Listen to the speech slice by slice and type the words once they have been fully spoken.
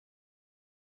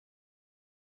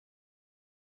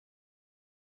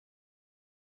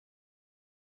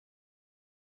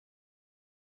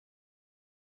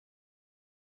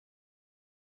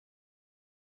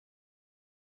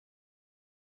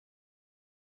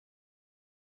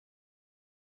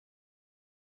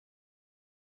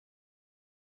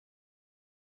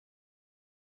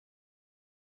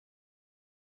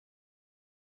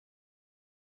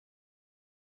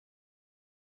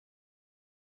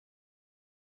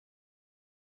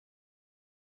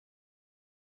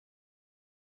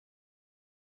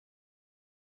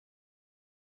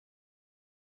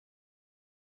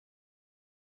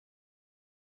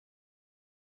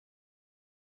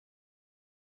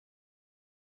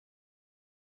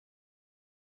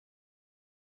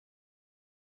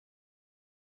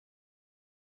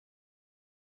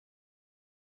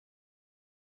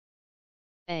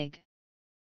egg,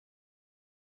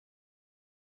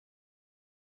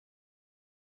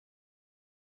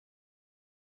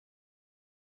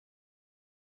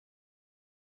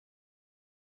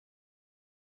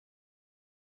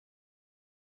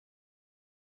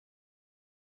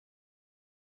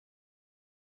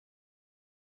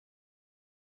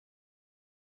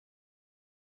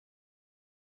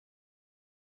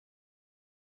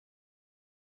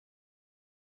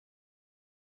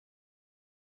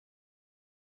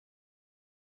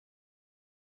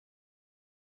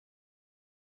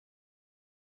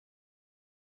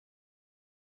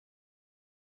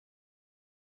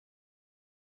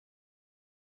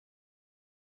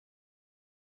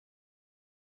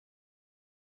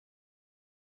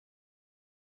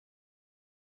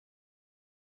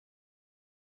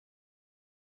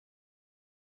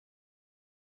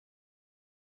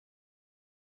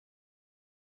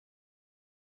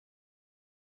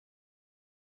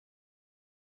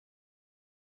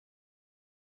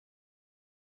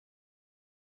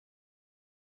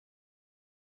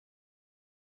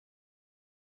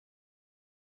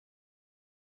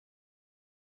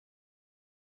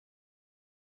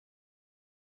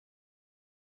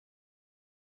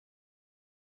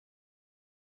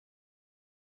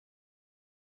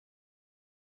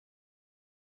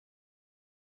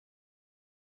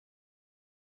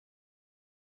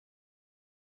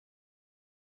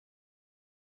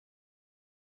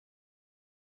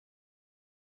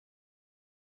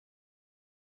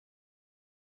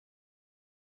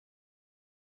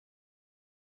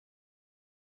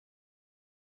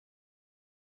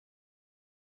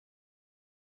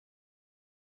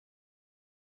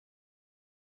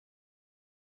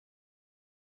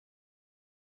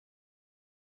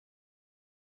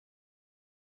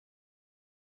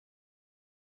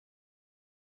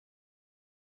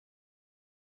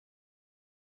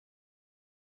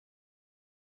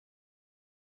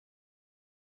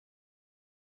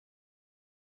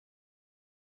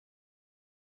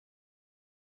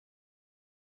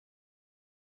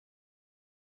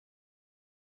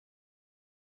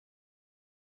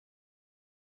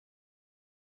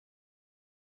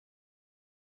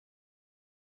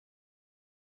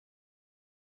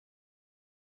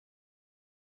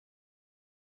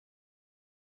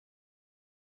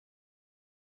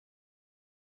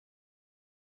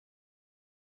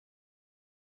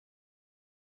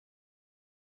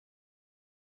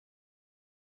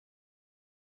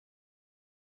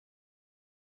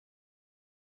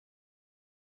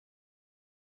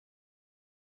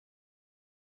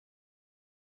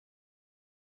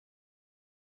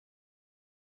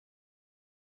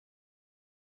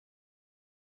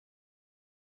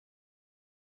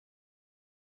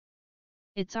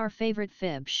 it's our favorite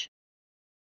fish.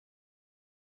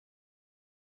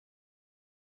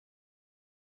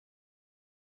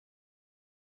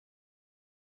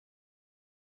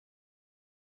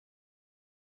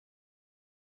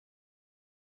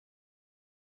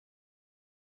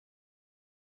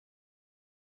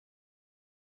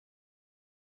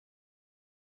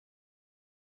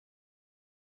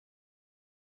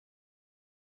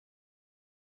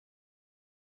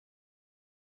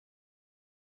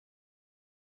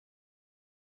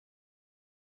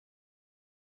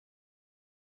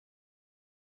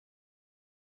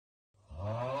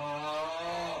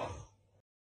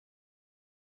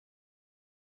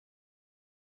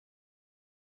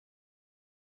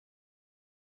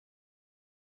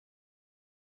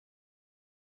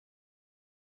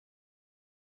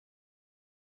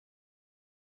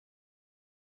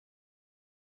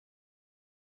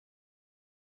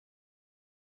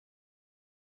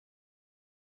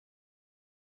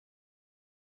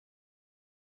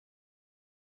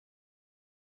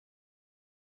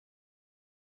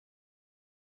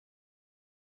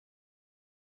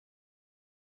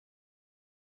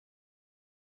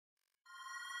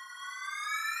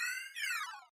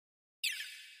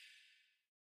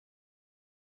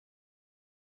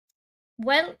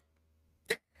 Well,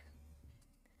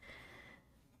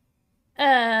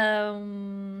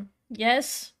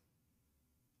 yes.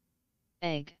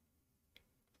 Egg,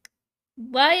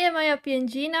 Why am I a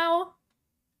PNG now?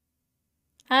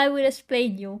 I will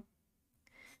explain you.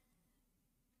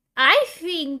 I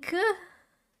think.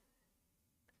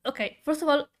 Okay, first of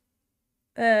all,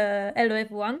 hello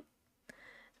everyone.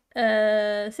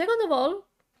 Second of all,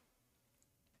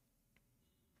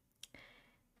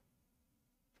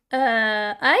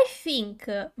 I think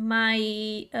my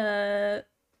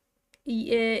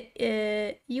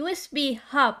USB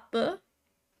hub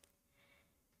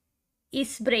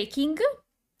is breaking.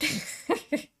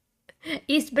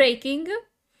 Is breaking,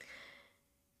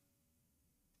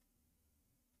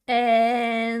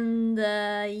 And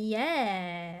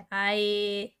yeah,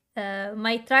 I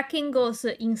my tracking goes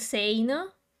insane.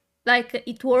 Like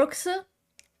it works,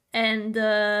 and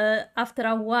after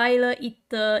a while,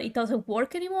 it doesn't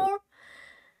work anymore.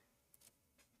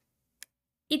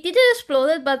 It didn't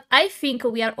explode, but I think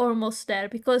we are almost there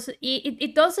because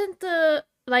it doesn't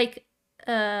like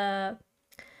uh,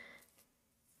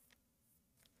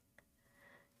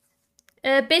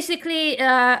 basically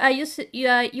I use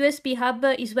USB hub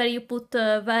is where you put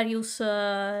various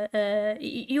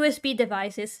USB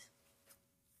devices.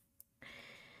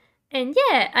 And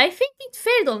yeah, I think it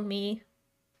failed on me.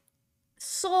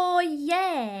 So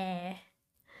yeah,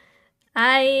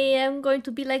 I am going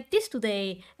to be like this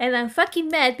today, and I'm fucking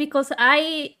mad because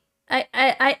I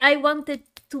wanted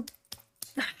to.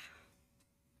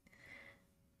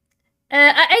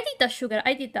 I did that, sugar.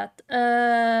 I did that.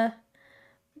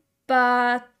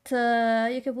 But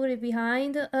you can put it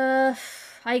behind.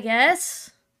 I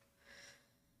guess.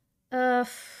 Uh,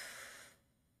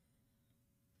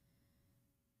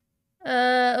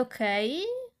 okay.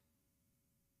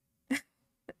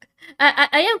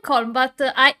 I am calm, but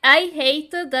I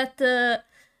hate that the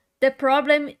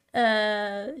problem.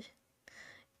 I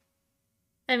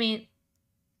mean,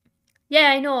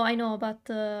 yeah, I know, but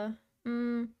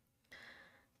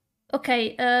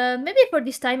okay. Maybe for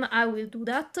this time I will do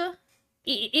that.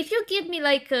 If you give me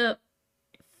like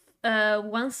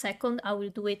 1 second, I will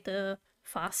do it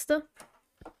fast.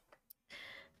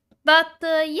 But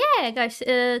yeah, guys,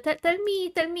 tell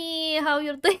me how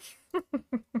your day,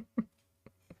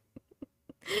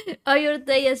 how your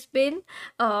day has been.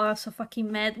 Oh, I'm so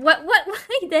fucking mad. What? Why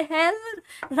the hell?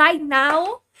 Right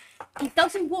now, it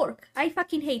doesn't work. I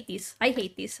fucking hate this. I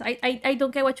hate this. I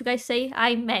don't care what you guys say.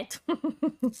 I'm mad.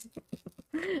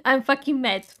 I'm fucking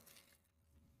mad.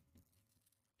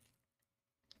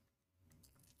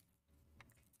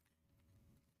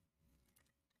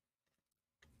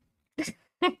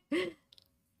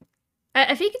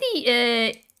 I think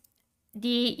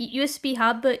the USB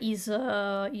hub is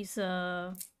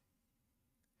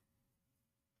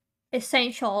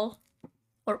essential,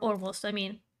 or almost. I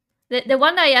mean, the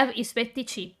one I have is pretty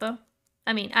cheap.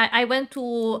 I mean, I went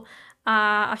to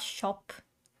a shop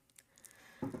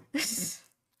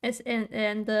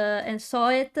and saw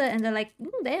it, and they're like,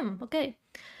 damn, okay.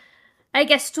 I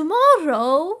guess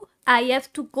tomorrow I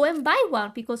have to go and buy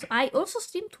one because I also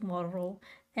stream tomorrow,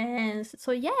 and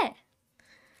so yeah.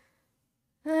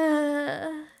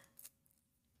 Uh,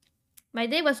 my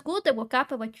day was good. I woke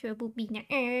up, I watched a movie.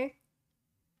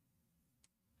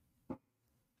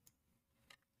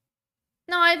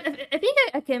 No, I think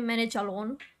I can manage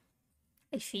alone.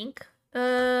 I think.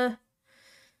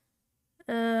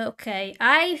 Okay.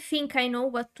 I think I know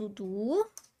what to do.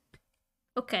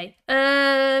 Okay.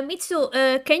 Mitsu,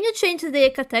 can you change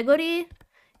the category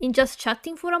in just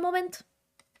chatting for a moment?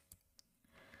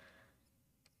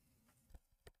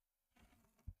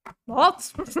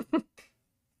 What?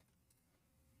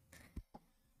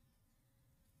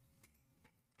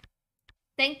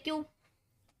 Thank you.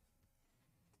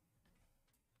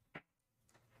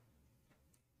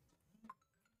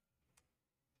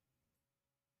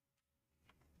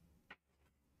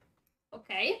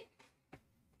 Okay.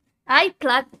 I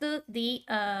plugged the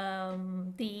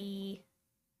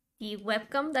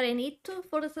webcam that I need to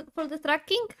for the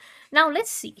tracking. Now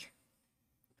let's see.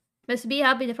 Must be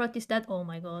happy the front is dead. Oh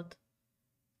my god.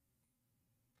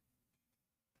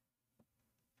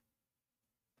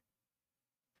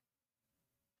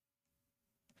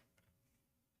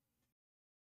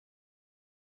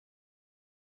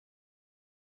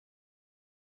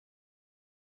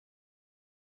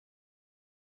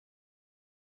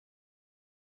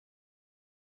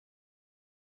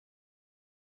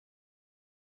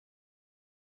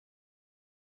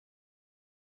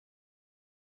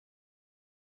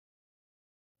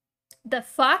 The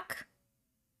fuck?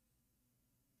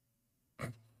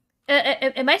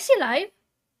 Am I still live?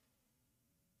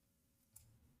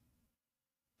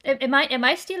 Am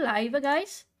I still live,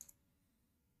 guys?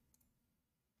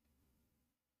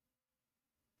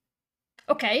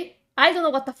 Okay. I don't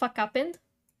know what the fuck happened.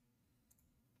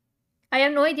 I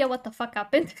have no idea what the fuck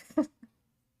happened.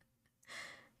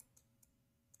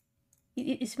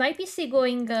 Is my PC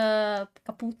going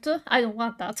kaput? I don't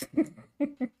want that.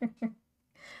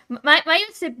 my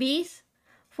USBs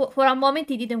for a moment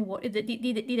it didn't work. It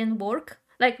didn't work.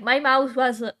 Like my mouse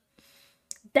was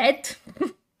dead.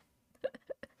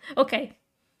 Okay.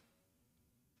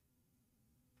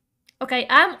 Okay,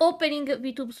 I'm opening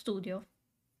VTube Studio.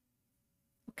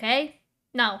 Okay,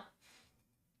 now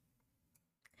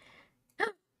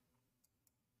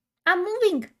I'm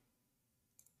moving.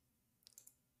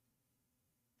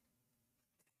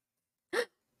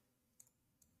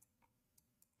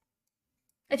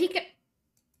 I think...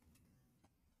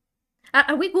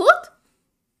 Are we good?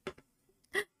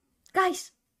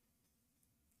 Guys!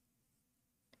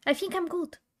 I think I'm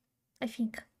good. I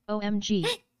think. OMG,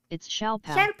 it's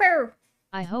Xiaopao. Sharper!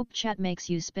 I hope chat makes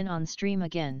you spin on stream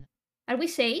again. Are we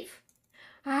safe?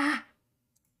 Ah!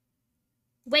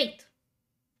 Wait.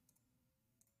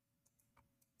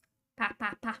 Pa.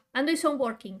 And this isn't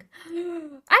working.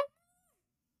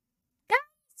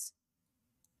 Guys!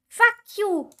 Fuck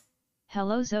you!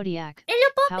 Hello Zodiac. Hello,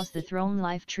 Poppy! How's the throne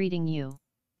life treating you?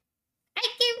 I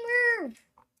can move!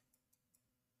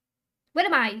 Where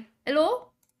am I?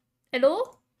 Hello?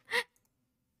 Hello?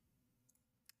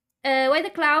 Why the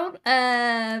clown?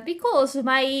 Because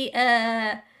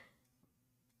my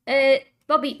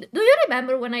Bobby, do you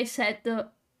remember when I said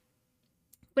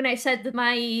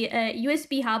my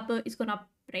USB hub is gonna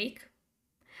break?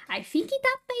 I think it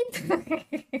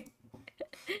happened.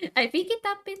 I think it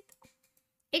happened.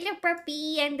 Hello,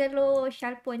 Puppy, and hello,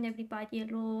 Sharpo, and everybody.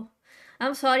 Hello.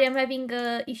 I'm sorry, I'm having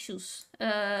issues.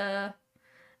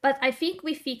 But I think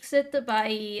we fix it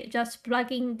by just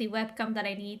plugging the webcam that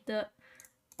I need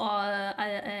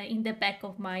in the back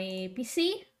of my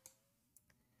PC.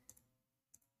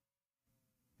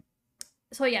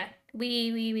 So yeah,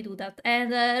 we do that.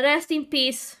 And rest in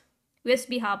peace,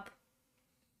 USB hub.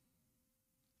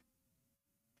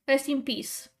 Rest in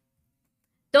peace.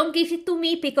 Don't give it to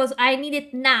me because I need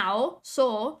it now.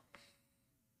 So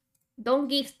don't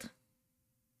gift.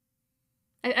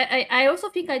 I also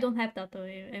think I don't have that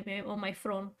on my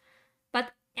phone.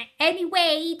 But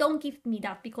anyway, don't give me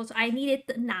that because I need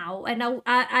it now, and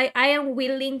I am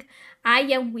willing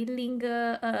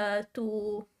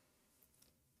to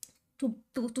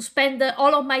spend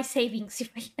all of my savings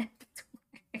if I have to.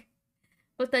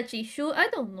 What touch issue? I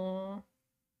don't know.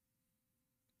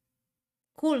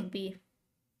 Could be.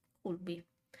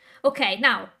 Okay,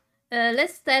 now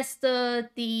let's test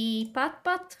the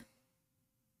pat.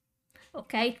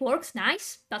 Okay, it works.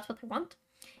 Nice. That's what I want.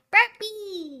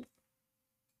 Barbie!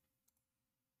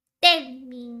 Tell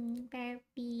me,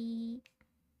 Barbie.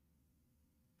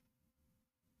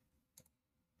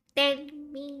 Tell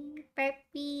me,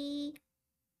 Barbie.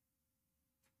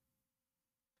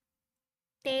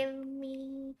 Tell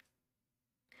me.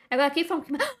 I got a key from...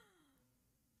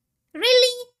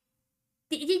 Really?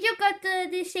 Did you got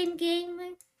the same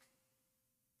game?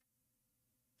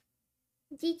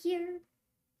 Did you?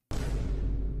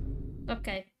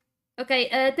 Okay. Okay,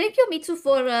 thank you, Mitsu,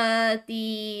 for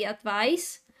the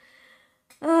advice.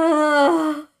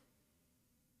 I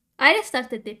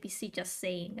restarted the PC, just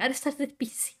saying. I restarted the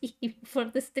PC for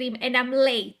the stream, and I'm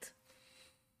late.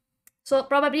 So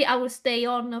probably I will stay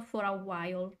on for a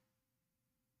while.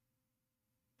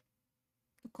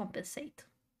 To compensate.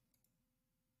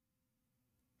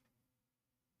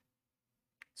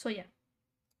 So yeah.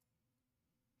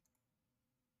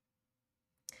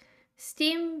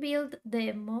 Steam build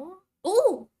demo.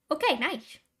 Oh, okay,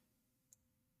 nice.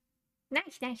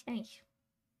 Nice.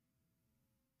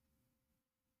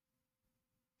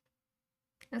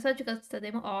 I thought you got the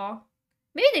demo. Oh,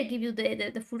 maybe they give you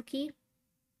the full key.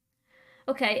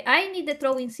 Okay, I need the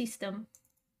throwing system.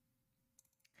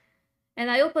 And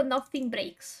I hope nothing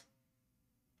breaks.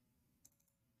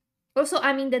 Also,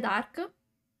 I'm in the dark.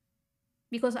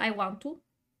 Because I want to.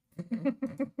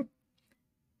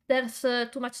 There's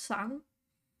too much sun.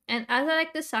 And as I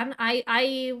like the sun,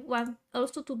 I want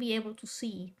also to be able to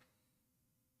see.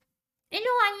 Hello,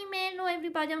 Anime. Hello,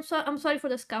 everybody. I'm sorry for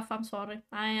the scuff. I'm sorry.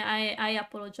 I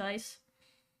apologize.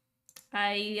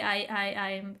 I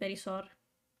am very sorry.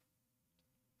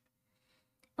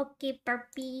 Okay,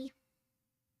 puppy.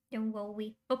 Don't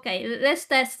worry. Okay, let's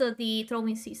test the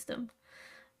throwing system.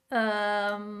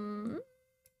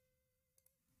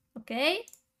 Okay.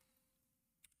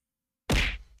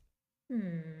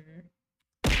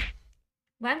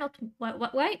 Why not? Why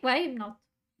not?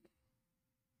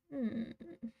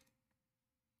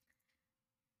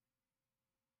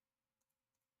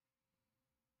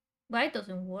 Why it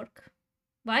doesn't work?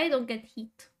 Why I don't get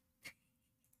hit?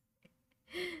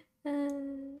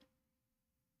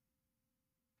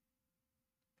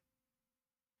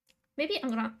 Maybe I'm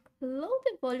gonna lower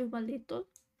the volume a little.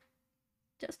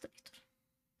 Just a little.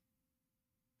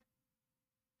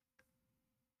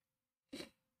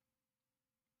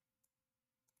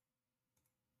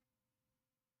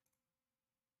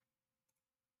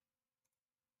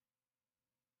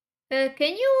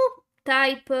 Can you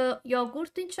type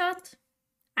yogurt in chat?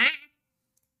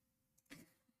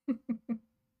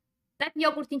 Type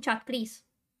yogurt in chat, please.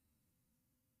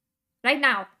 Right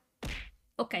now.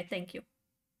 Okay, thank you.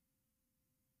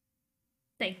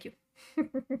 Thank you.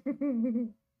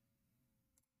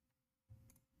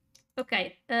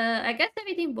 Okay, I guess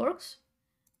everything works.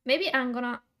 Maybe I'm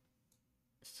gonna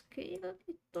scale a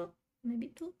little.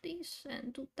 Maybe do this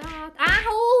and do that.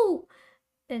 Ow!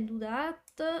 And do that.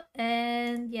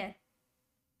 And yeah.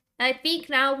 I think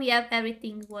now we have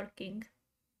everything working.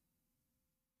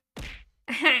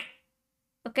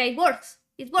 Okay, it works.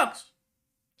 It works.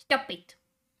 Stop it.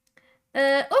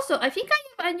 Also, I think I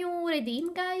have a new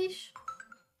redeem, guys.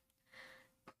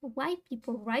 Why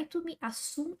people write to me as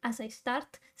soon as I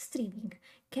start streaming?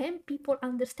 Can people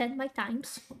understand my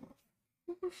times?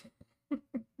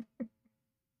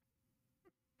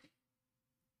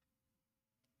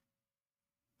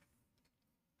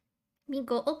 Me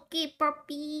go, okay,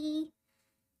 puppy.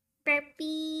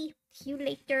 Puppy. See you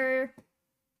later.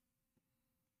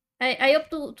 I hope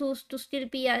to still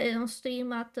be on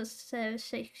stream at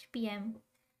 6 p.m.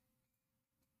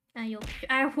 I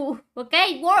hope.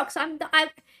 Okay, it works.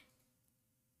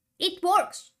 It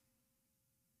works.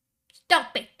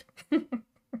 Stop it.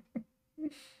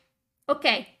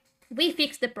 Okay, we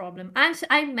fixed the problem.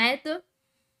 I'm mad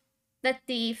that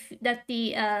the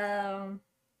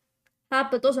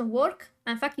hub doesn't work.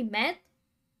 I'm fucking mad.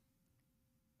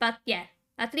 But yeah,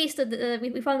 at least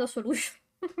we found a solution.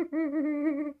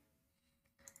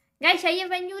 Guys, I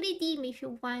have a new redeem if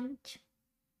you want.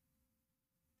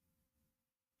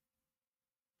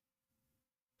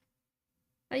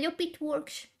 I hope it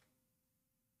works.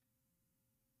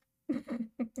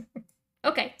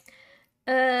 Okay.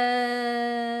 I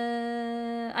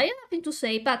have nothing to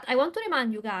say, but I want to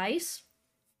remind you guys.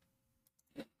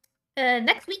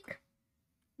 Next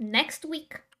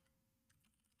week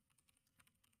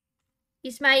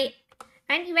is my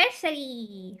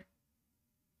anniversary.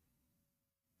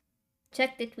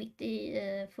 Check the tweet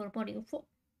for more info.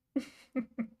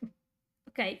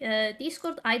 Okay,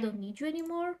 Discord, I don't need you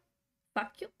anymore.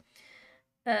 Fuck you.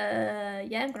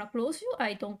 Yeah, I'm gonna close you.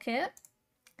 I don't care.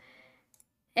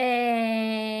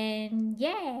 And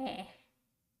yeah.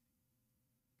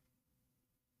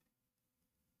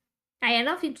 I have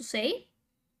nothing to say.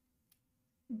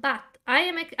 But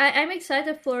I'm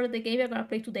excited for the game we're gonna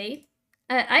play today.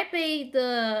 I played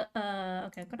the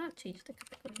okay, I'm gonna change the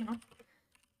category now.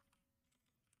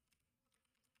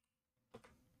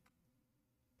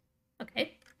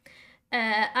 Okay.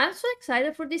 I'm so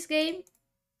excited for this game.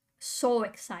 So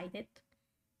excited.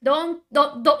 Don't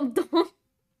don't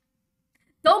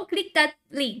click that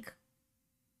link.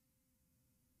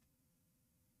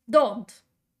 Don't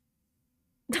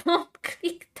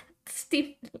click that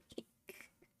Steam link.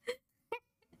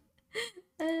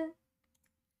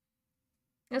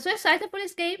 I'm so excited for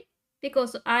this game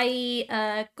because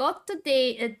I got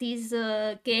this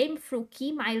game through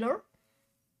Keymiler.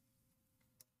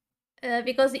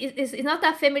 Because it's not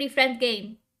a family friend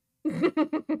game.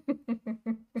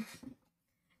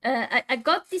 I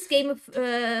got this game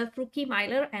through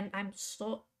Keymiler, and I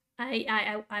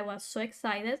was so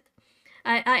excited.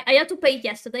 I had to play it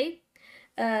yesterday.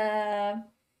 I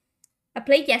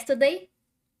played yesterday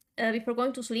before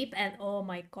going to sleep, and oh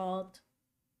my god.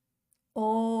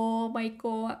 Oh my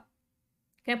god.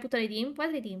 Can I put a redeem?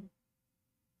 What redeem?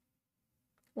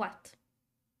 What?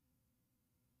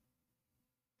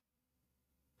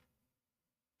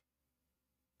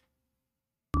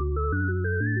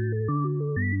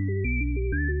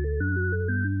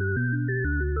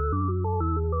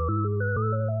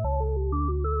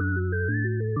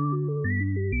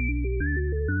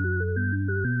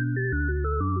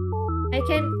 I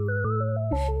can...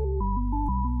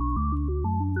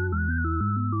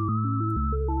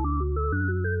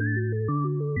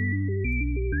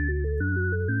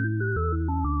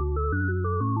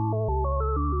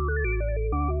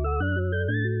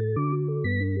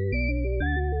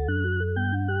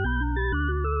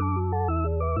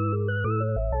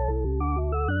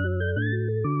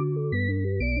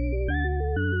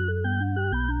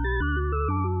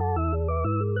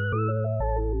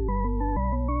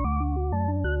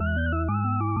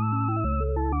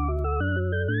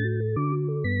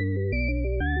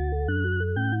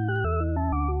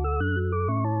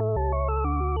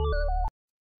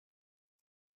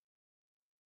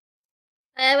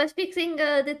 I was fixing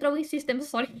the throwing system,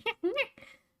 sorry.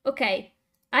 Okay,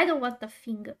 I don't want the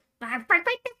finger. Why?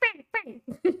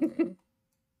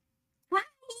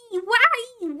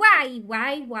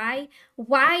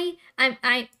 Why?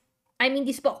 I'm in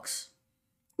this box.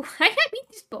 Why I'm in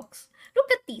this box?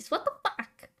 Look at this. What the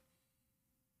fuck?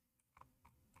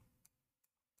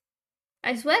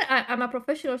 I swear I'm a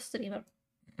professional streamer.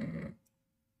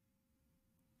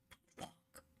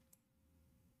 Fuck.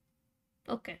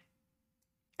 Okay.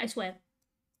 I swear.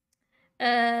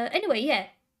 Anyway, yeah.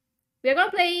 We're gonna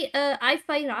play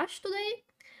Hi-Fi Rush today.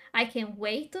 I can't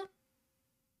wait.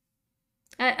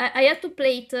 I had to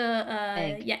play it,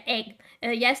 Egg. yeah, egg,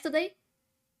 yesterday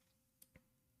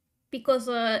because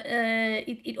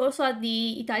it also had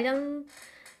the Italian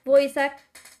voice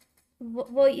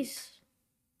voice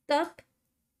dub,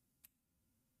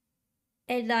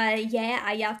 and yeah,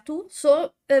 I have to.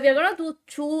 So we're gonna do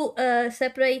two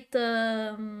separate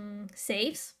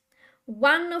saves,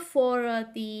 one for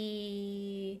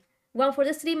the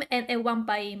stream and one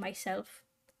by myself.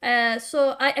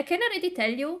 So I can already tell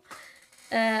you,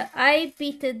 I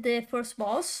beat the first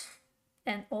boss,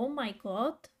 and oh my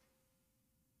god.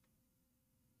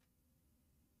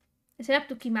 Set up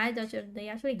to Kimaida, they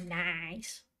actually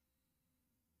nice.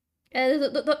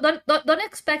 Don't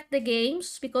expect the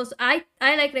games because I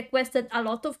like requested a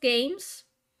lot of games.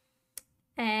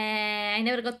 And I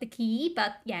never got the key,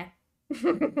 but yeah.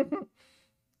 You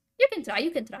can try,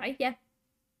 yeah.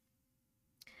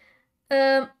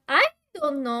 I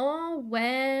don't know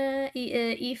where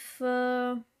if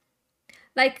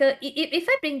if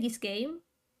I bring this game,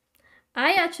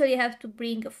 I actually have to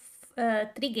bring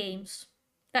 3 games.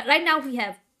 Right now we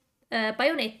have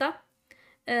Bayonetta,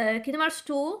 Kingdom Hearts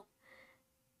 2,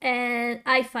 and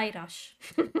Hi-Fi Rush.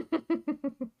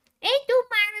 Hey, do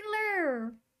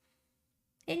Marler!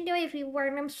 Hello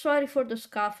everyone, I'm sorry for the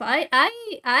scuff. Yeah.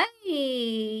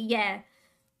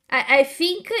 I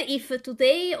think if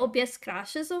today OBS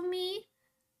crashes on me,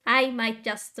 I might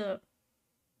just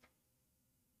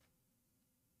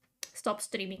stop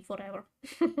streaming forever.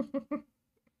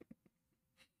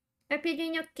 Hope you're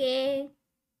doing okay.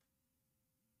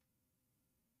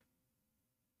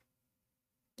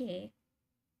 Okay.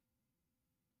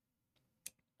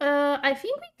 I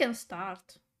think we can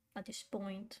start at this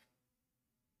point.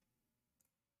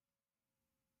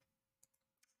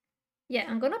 Yeah,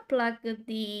 I'm gonna plug the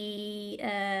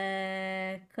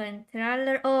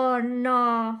controller. Oh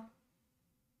no.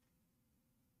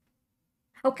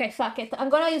 Okay, fuck it. I'm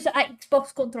gonna use a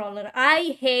Xbox controller.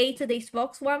 I hate the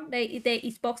Xbox one, the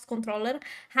Xbox controller.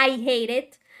 I hate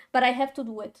it, but I have to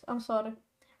do it. I'm sorry.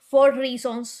 For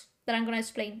reasons that I'm gonna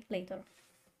explain later.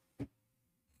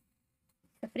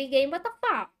 A free game, what the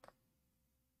fuck?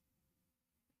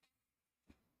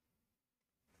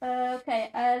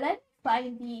 Okay, let me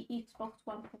find the Xbox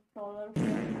One controller.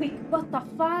 Quick, what the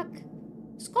fuck?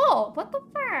 Scope, what the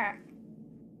fuck?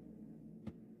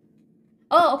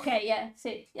 Oh, okay, yeah,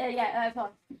 see. Yeah, I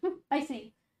found. I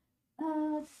see.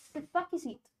 The fuck is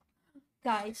it?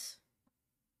 Guys.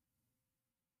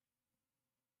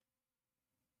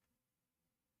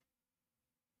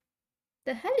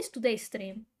 The hell is today's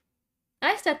stream?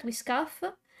 I start with Scuff.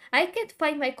 I can't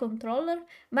find my controller.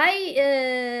 My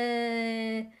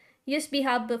USB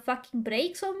hub fucking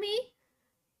breaks on me.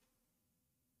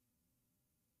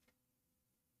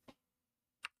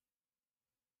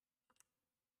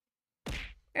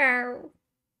 Oh,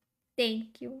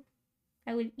 thank you.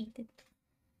 I will eat it.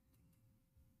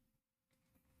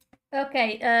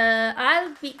 Okay,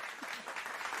 I'll be...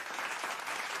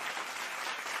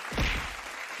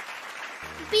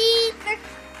 Peter!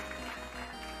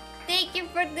 Thank you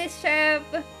for the sub!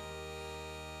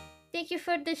 Thank you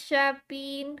for the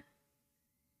shopping.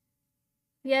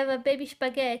 We have a baby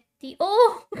spaghetti.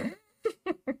 Oh!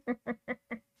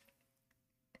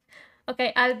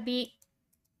 Okay, I'll be...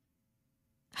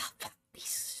 Oh, fuck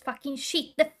this fucking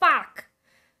shit. The fuck!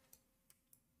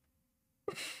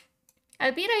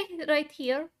 I'll be right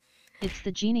here. It's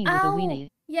the genie with a weenie.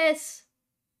 Yes.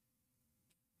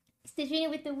 It's the genie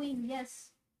with the weenie, yes.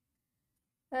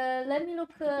 Let me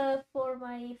look for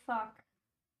my fuck.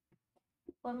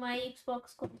 For my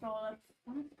Xbox controller.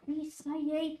 Please, I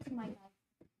hate my life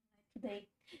today.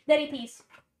 There it is.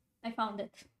 I found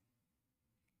it.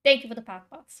 Thank you for the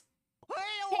pass.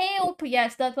 Help!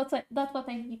 Yes, that's what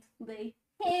I need today.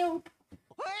 Help!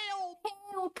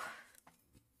 Help!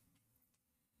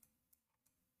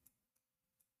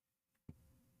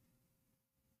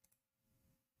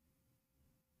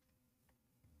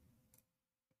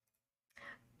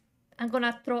 I'm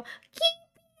gonna throw...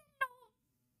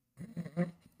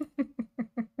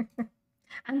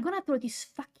 I'm gonna throw this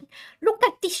fucking... Look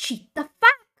at this shit! The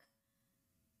fuck?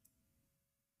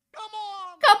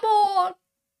 Come on!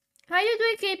 How you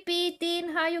doing, KP, Dean?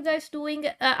 How you guys doing?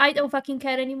 I don't fucking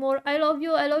care anymore. I love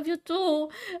you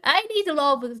too. I need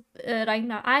love right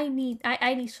now. I need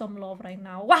some love right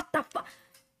now. What the fuck?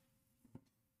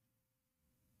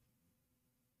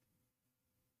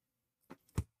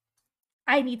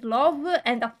 I need love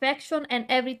and affection and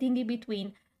everything in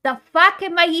between. The fuck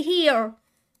am I here?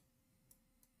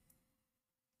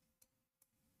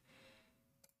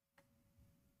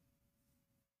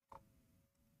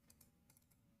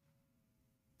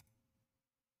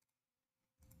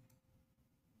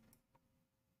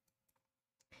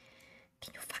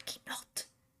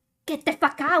 Get the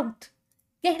fuck out!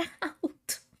 Get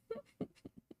out!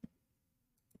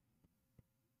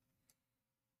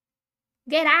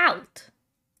 Get out!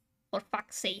 For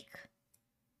fuck's sake.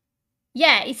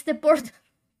 Yeah, it's the border.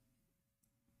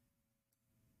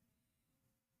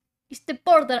 It's the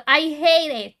border. I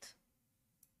hate it.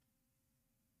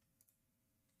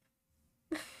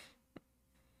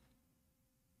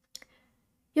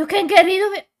 You can get rid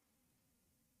of it.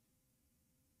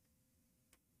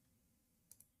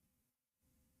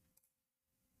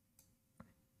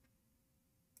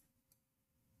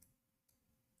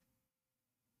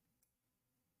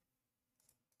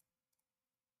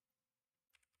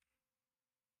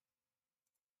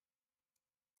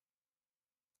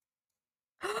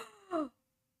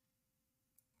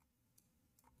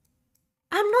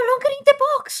 I'm no longer in the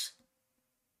box.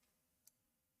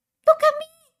 Look at me.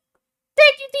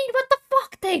 Thank you, Dean. What the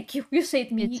fuck? Thank you. You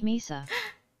saved me. It's Misa.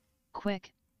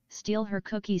 Quick, steal her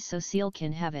cookies so Seal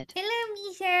can have it. Hello,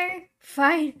 Misa.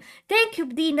 Fine. Thank you,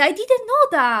 Dean. I didn't know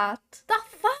that. The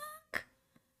fuck?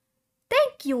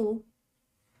 Thank you.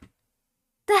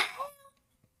 The hell?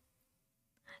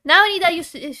 Now I need that you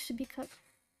should be cut.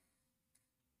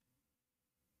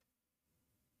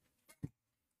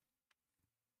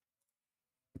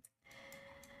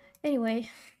 Anyway.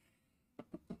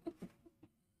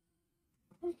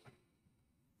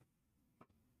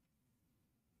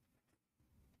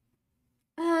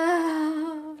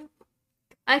 I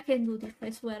can do this,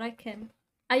 I swear I can.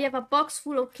 I have a box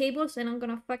full of cables and I'm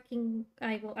gonna fucking...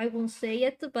 I won't say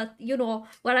it, but you know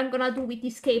what I'm gonna do with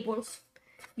these cables.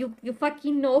 You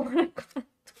fucking know what I'm gonna do.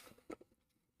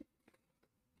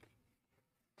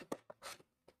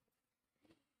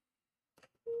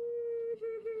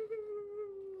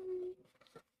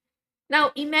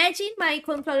 Now imagine my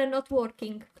controller not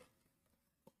working.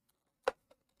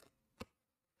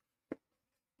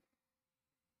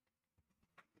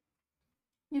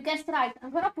 You guessed right.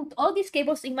 I'm gonna put all these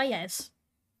cables in my ass.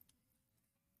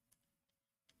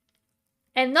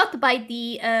 And not by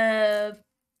the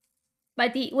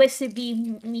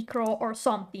USB micro or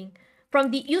something.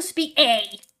 From the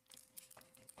USB-A.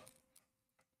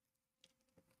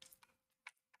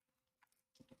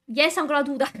 Yes, I'm gonna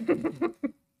do that.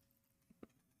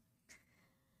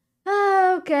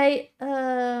 Okay.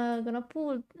 I'm gonna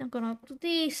do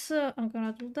this. I'm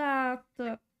gonna do that.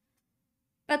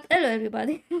 But hello,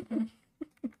 everybody.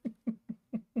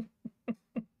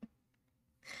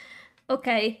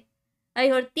 Okay. I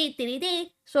heard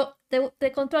dee. So the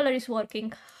controller is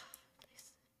working.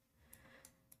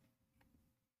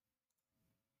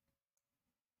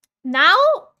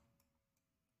 Now,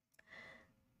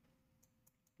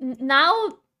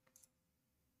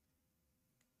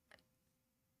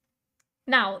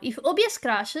 if OBS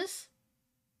crashes,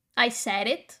 I said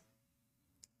it,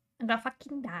 I'm gonna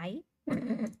fucking die.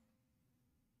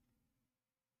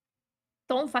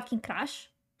 Don't fucking crash,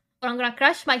 or I'm gonna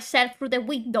crash myself through the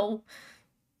window.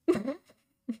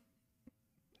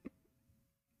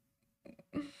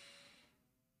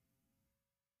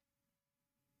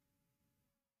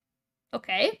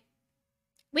 Okay.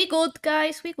 We good,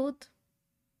 guys, we good.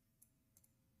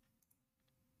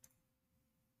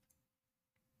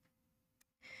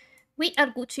 We are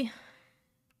Gucci.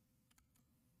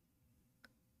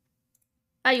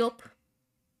 I hope.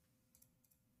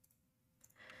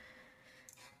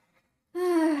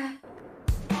 The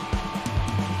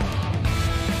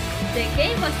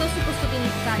game was not supposed to be in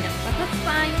Italian, but that's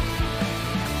fine.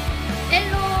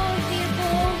 Hello,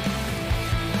 Virgo.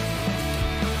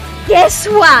 Guess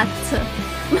what?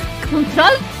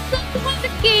 Control not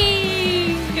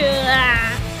working.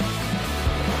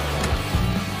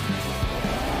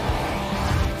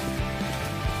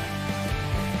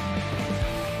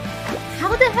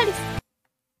 How the hell is...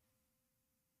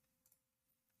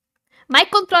 My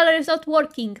controller is not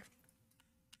working.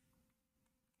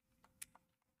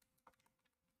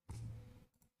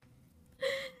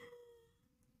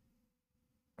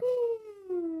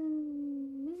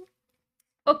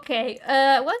 Okay,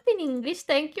 what in English,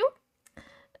 thank you?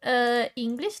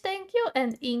 English, thank you,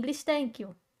 and English, thank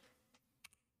you.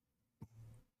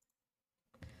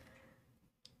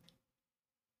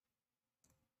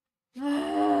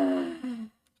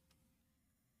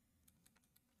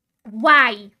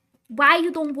 Why? Why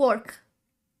you don't work?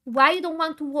 Why you don't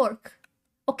want to work?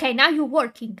 Okay, now you're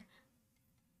working.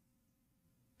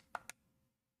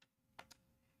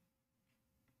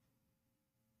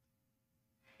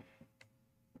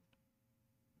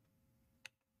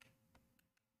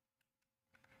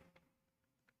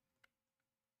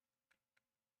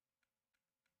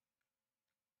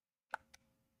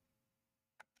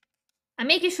 I'm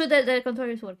making sure that the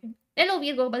controller is working. Hello,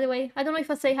 Virgo, by the way. I don't know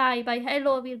if I say hi, but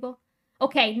hello, Virgo.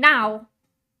 Okay, now.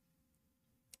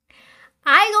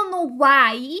 I don't know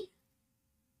why.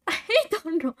 I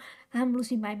don't know. I'm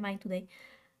losing my mind today.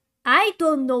 I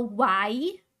don't know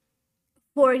why.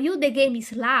 For you, the game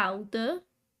is loud.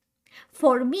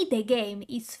 For me, the game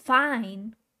is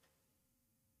fine.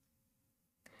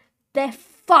 The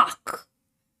fuck?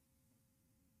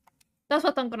 That's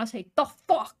what I'm gonna say. The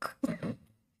fuck?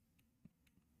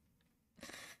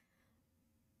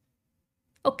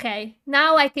 Okay,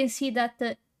 now I can see that...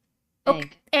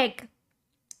 Egg. Egg.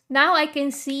 Now I can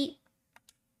see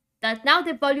that now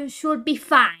the volume should be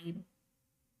fine.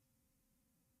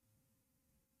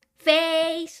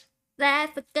 Face,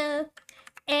 laugh,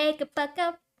 egg, buck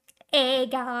up,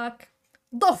 egg, arc.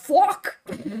 The fuck?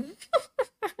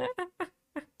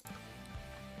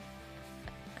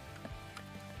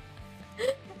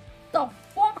 The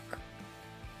fuck?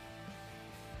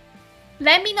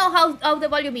 Let me know how the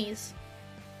volume is.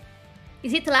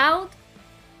 Is it loud?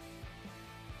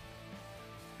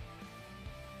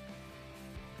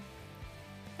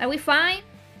 Are we fine?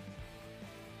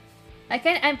 I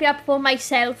can amp it up for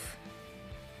myself.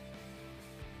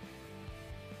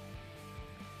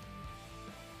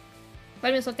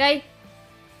 Volume is okay?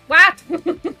 What?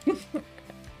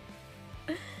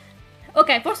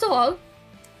 Okay, first of all,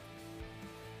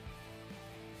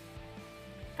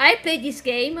 I played this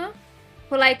game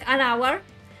for like an hour,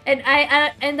 and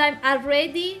I'm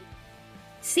already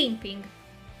simping.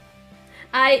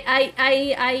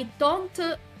 I don't.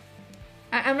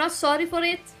 I'm not sorry for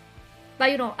it,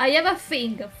 but you know, I have a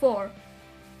thing for.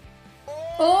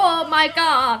 Oh my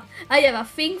god! I have a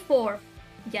thing for.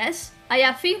 Yes, I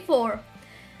have a thing for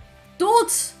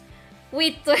dudes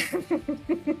with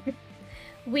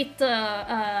with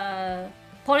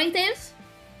ponytails.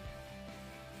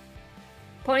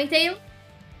 Ponytail,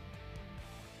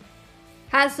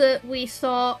 as we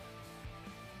saw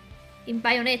in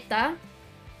Bayonetta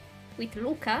with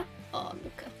Luca. Oh,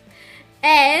 Luca.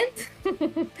 And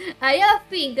I have a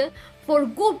thing for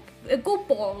good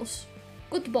balls.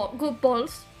 Good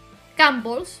balls.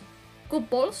 Gumballs. Good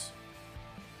balls.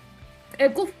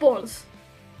 Goofballs.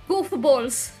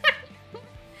 Goofballs.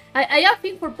 I have a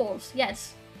thing for balls,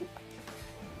 yes.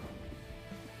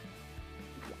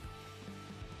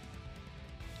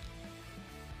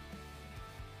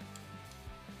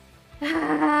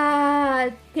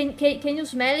 Can you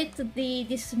smell it?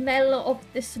 The smell of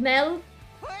the smell?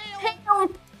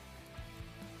 Help!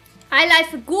 I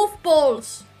like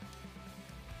goofballs.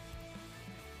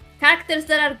 Characters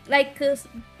that are like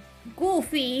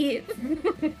goofy.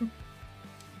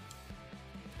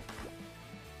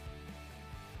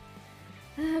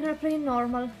 They're playing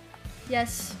normal.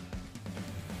 Yes.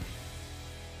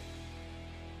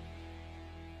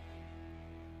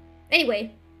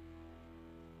 Anyway.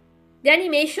 The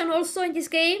animation also in this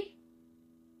game.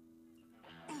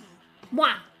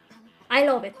 Mwah! I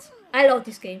love it. I love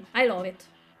this game. I love it.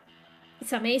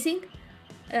 It's amazing.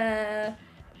 And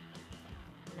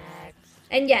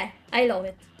yeah, I love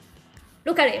it.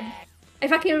 Look at him. I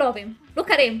fucking love him.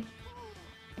 Look at him.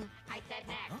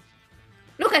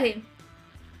 Look at him.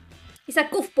 He's a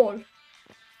goofball.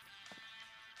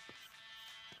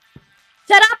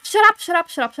 Shut up, shut up, shut up,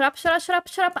 shut up, shut up, shut up, shut up,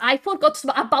 shut up. I forgot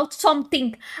about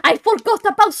something. I forgot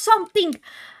about something.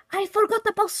 I forgot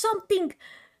about something.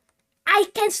 I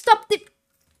can't stop the...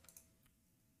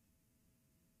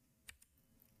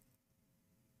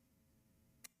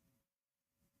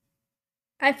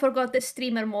 I forgot the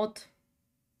streamer mode.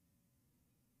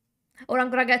 Or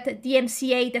I'm gonna get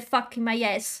DMCA the fuck in my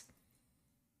ass.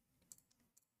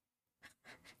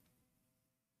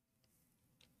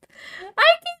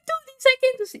 I can do this, I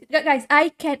can do this. Guys,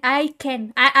 I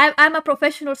can. I'm a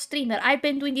professional streamer. I've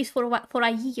been doing this for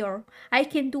a year. I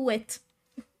can do it.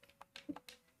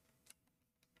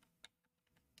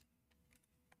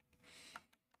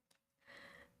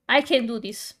 I can do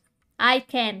this. I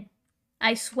can.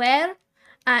 I swear.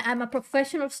 I'm a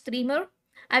professional streamer.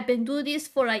 I've been doing this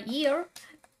for a year.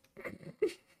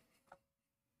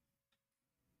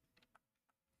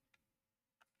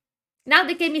 Now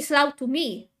the game is loud to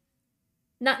me.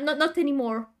 Not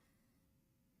anymore.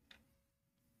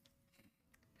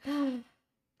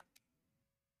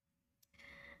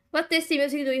 What tasty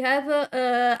music do you have?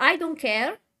 I don't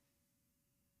care.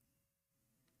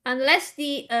 Unless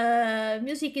the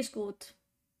music is good.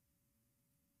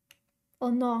 Oh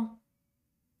no.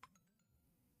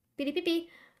 Piri pipi.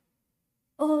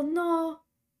 Oh no.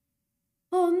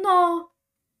 Oh no.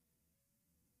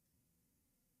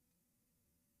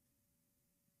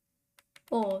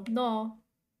 Oh no.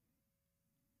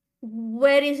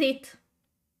 Where is it?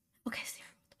 Okay, Steve.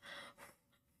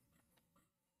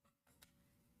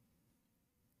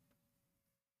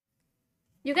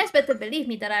 You guys better believe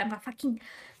me that I'm a fucking...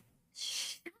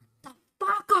 Shut the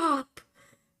fuck up!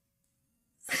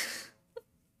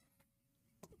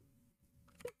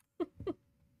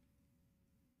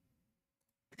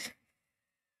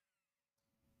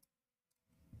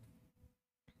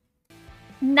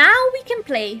 Now we can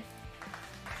play.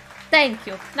 Thank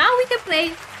you. Now we can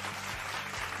play.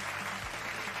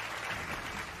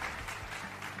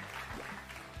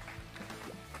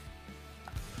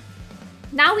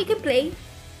 Now we can play.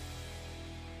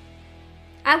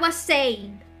 I was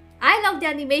saying, I love the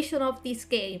animation of this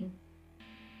game.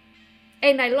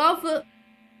 And I love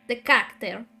the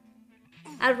character.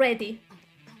 Already.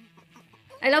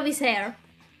 I love his hair.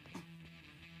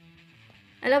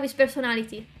 I love his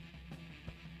personality.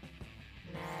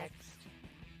 Next.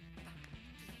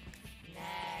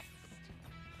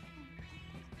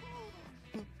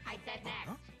 I said next.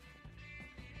 Huh?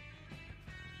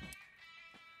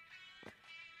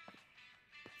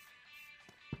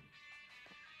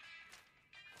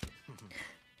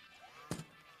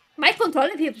 My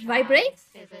controller vibrates?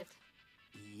 Is it?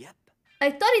 Yep.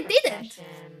 I thought it didn't.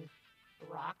 Profession,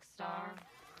 Rockstar.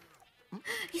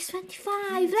 He's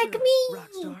 25, like me.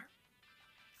 Rockstar.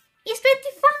 He's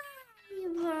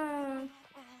 25.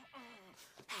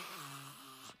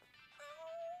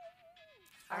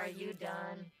 Are you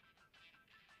done?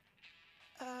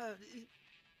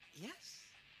 Yes.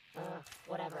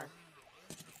 Whatever.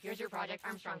 Here's your Project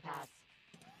Armstrong pass.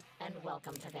 And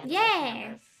welcome to Vandalay Yes.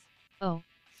 campus. Oh,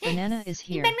 Banana is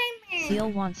here. Seal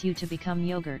wants you to become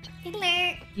yogurt.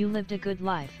 You lived a good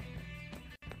life.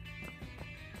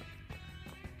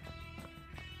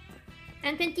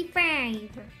 I'm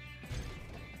 25.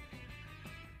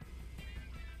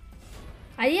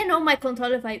 I didn't know my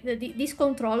controller this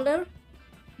controller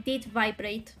did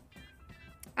vibrate.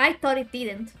 I thought it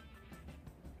didn't.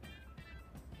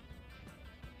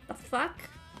 The fuck?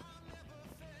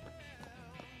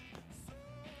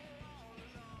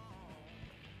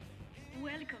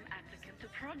 Welcome, applicant, to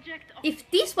Project If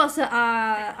this was an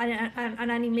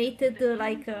animated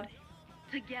Together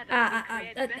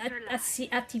a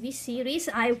TV series,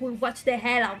 I would watch the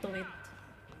hell out of it.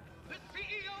 The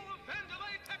CEO of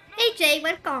Vandalay Technologies, Hey Jay,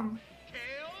 welcome.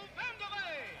 Kale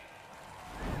Vandalay.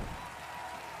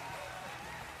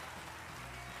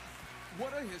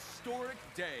 What a historic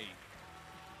day.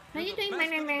 How you You're the doing, best my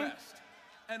of the man? best,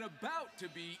 and about to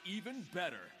be even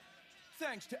better.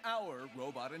 Thanks to our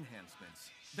robot enhancements,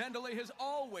 Vandalay has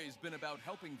always been about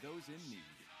helping those in need.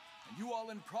 And you all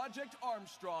in Project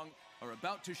Armstrong are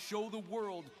about to show the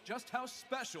world just how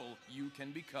special you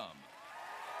can become.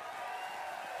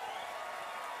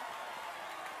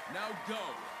 Now go.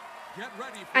 Get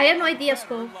ready for I have no a idea, better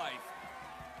Skull. life.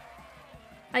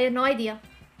 I have no idea.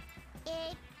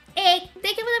 Hey,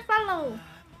 thank you for the follow.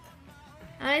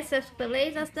 I said the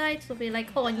lasers died, so be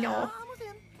like, oh no. Almost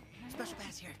in. Special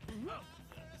pass here.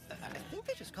 I think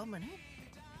they just called my name.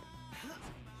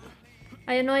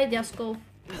 I have no idea, Skull.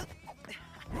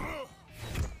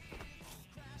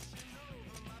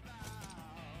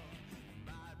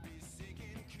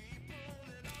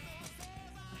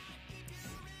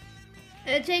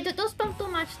 Jay, don't spam too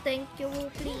much, thank you,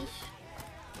 please.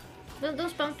 Don't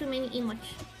spam too many emotes.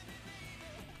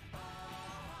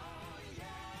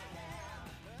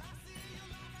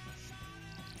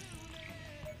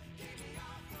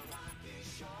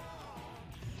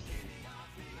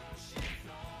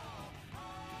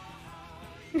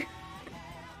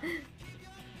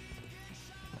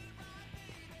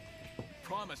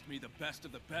 Promised me the best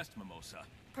of the best, Mimosa.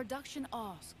 Production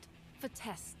asked for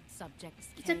test subjects.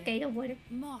 It's okay, don't worry.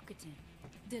 Marketing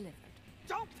delivered.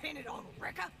 Don't pin it on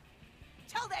Rekka.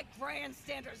 Tell that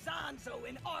grandstander Zanzo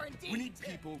in R&D. We need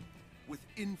people with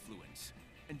influence,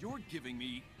 and you're giving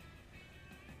me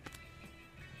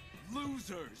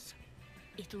losers.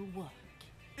 It'll work.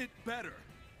 It better.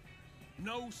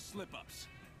 No slip-ups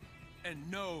and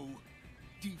no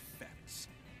defects.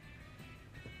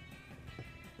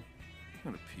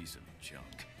 What a piece of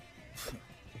junk.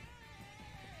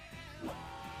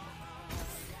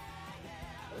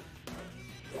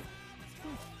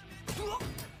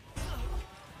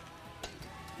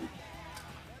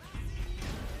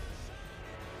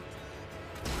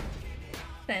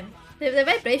 Damn. The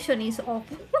vibration is off.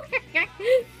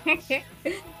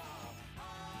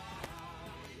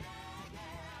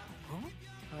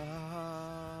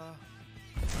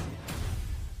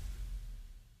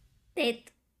 Dead.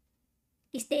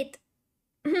 He's dead.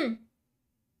 Oh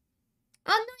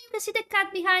no, you can see the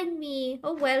cat behind me.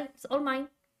 Oh well, it's all mine.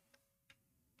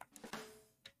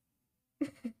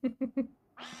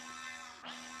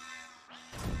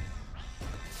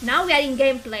 Now we are in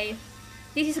gameplay.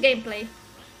 This is gameplay.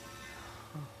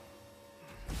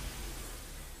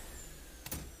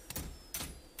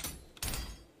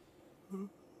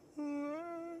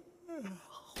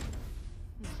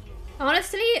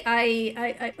 Honestly,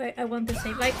 I want to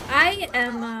say, like,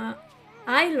 I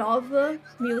love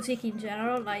music in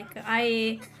general. Like,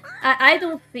 I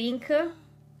don't think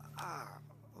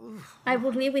I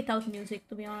would live without music,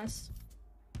 to be honest.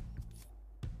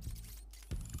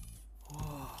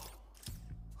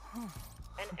 An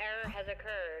error has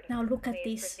occurred. Now look at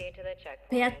Please this. proceed to the checkpoint.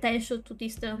 Pay attention to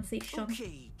this transition.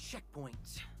 Okay,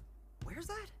 checkpoint. Where's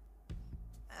that?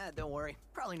 Don't worry.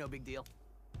 Probably no big deal.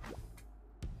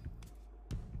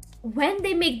 When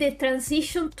they make the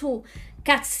transition to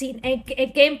cutscene and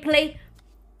gameplay,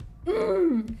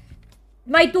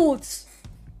 my dudes,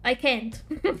 I can't.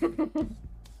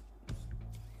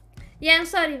 Yeah, I'm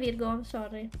sorry, Virgo, I'm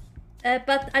sorry.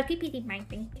 But I'll keep it in mind,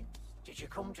 thank you. Did you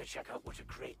come to check out what a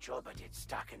great job I did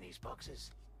stacking these boxes?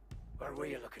 Or were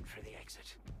you looking for the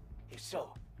exit? If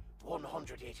so,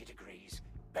 180 degrees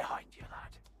behind you,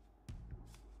 lad.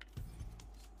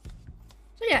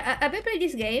 So yeah, I've been playing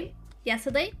this game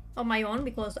yesterday on my own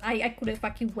because I couldn't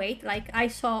fucking wait. Like, I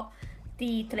saw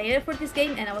the trailer for this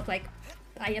game and I was like,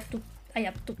 I have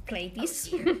to play this.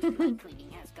 Oh dear, my cleaning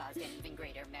has caused an even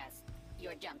greater mess.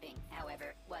 Your jumping,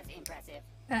 however, was impressive.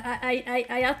 I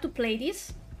have to play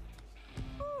this.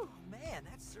 Oh man,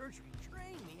 that surgery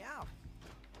drained me out.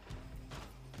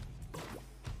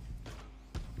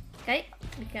 Okay,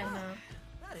 we can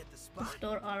That hit the spot.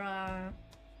 restore our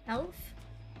health.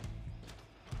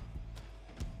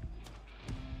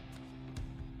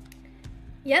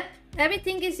 Yep,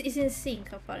 everything is in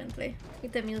sync apparently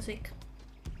with the music.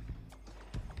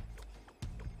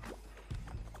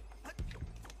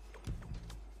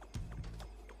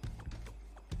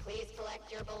 Please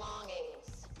collect your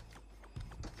belongings.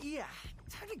 Yeah,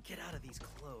 time to get out of these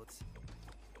clothes.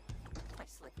 My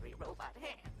slippery robot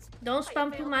hands. Don't I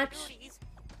spam failed too my much. duties.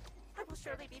 I will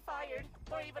surely be fired,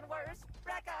 or even worse,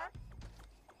 Rekka.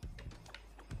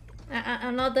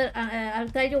 I'll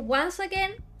tell you once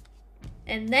again,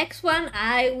 and next one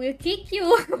I will kick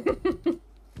you.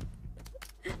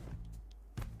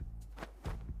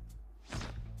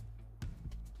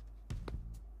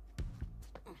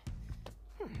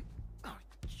 Oh,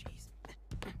 jeez.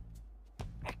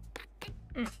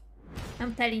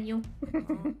 I'm telling you.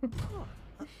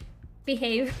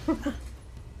 Behave.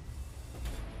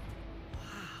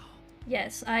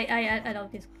 Yes, I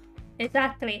love this.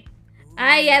 Exactly.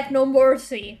 I have no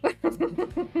mercy.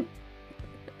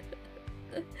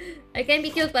 I can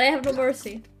be cute, but I have no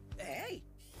mercy. Hey.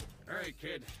 All right,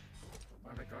 kid.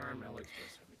 Robotic arm,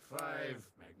 LX75,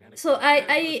 magnetic. So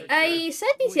I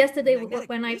said this yesterday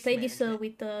when I played this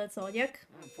with Zodiac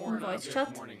on voice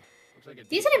chat.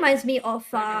 This reminds me of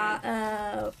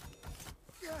a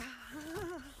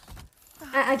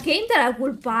game that I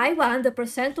would buy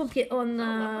 100% on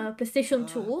PlayStation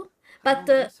 2, but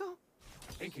I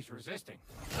think he's resisting.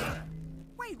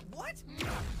 Wait, what?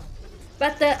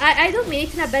 But I don't mean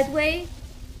it in a bad way.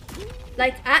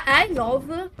 Like, I love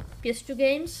PS2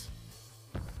 games.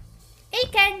 Hey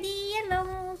Candy,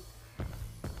 hello!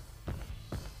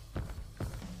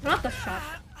 I'm not a shark.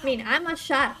 I mean, I'm a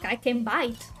shark. I can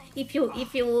bite if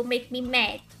you make me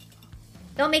mad.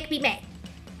 Don't make me mad.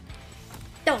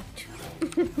 Don't.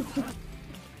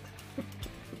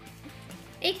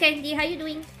 Hey Candy, how you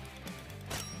doing?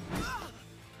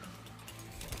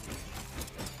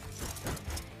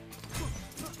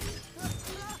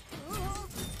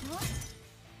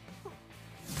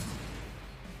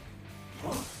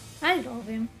 I love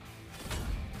him.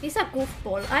 He's a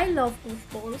goofball. I love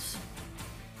goofballs.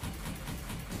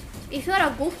 If you're a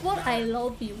goofball, I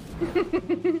love you.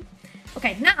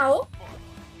 Okay, now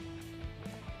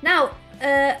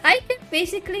I can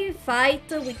basically fight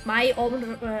with my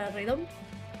own rhythm.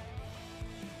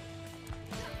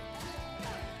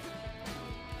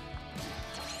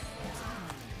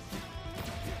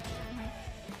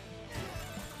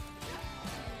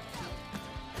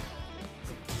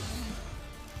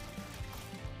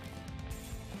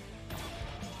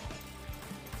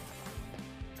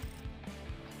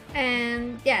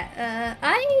 And yeah,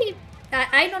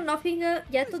 I know nothing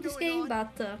yet to this game,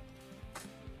 but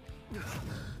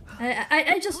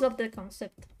I just love the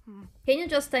concept. Can you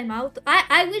just time out?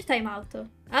 I will time out.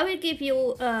 I will give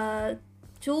you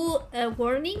 2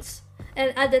 warnings,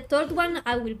 and at the third one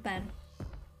I will ban.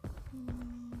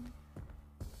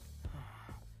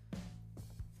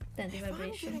 Then the If I'm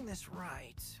vibration. getting this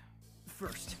right,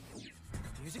 First,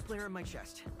 music player in my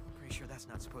chest. Pretty sure that's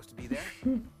not supposed to be there.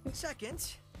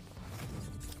 Second,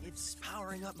 it's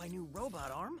powering up my new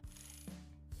robot arm.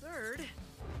 Third,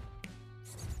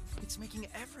 it's making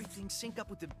everything sync up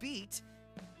with the beat.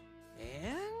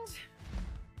 And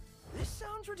this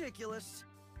sounds ridiculous,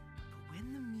 but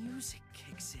when the music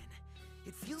kicks in,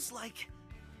 it feels like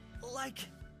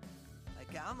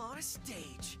I'm on a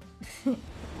stage. E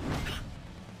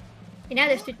now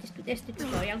there's the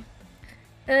tutorial.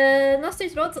 No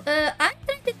Street Roads. I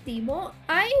tried the demo.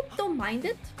 I don't mind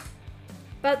it,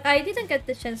 but I didn't get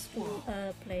the chance to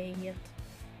play yet.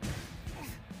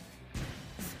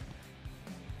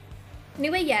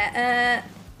 Anyway, yeah.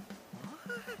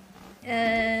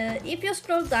 If you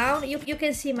scroll down, you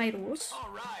can see my rules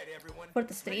for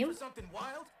the stream.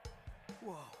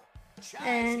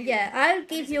 And yeah, I'll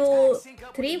give you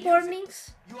 3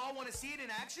 warnings.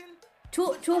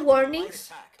 Two warnings.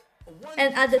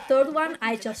 And at the 3rd one,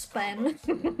 I just spam.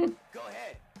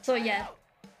 So yeah.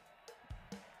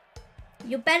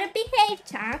 You better behave,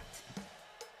 chat.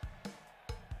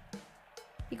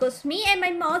 Because me and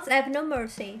my mods have no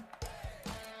mercy.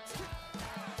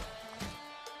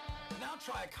 Now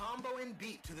try a combo and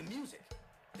beat to the music.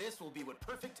 This will be what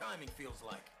perfect timing feels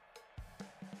like.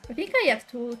 I think I have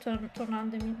to turn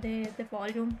on the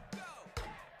volume.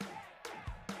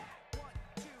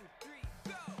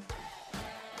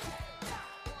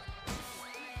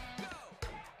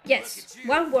 Yes,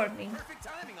 1 warning.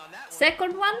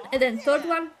 2nd one and then 3rd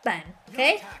one ban.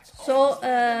 Okay? So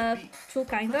 2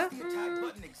 kinda.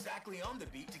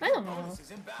 I don't know.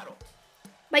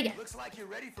 But yeah. Looks like you're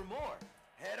ready for more.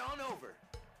 Head on over.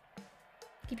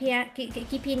 Keeping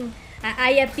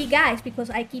I have big eyes because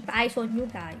I keep eyes on you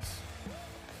guys.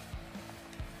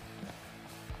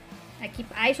 I keep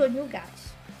eyes on you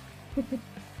guys.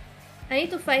 I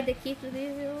need to find the key to the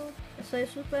video. So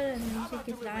super and the music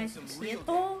is nice to see it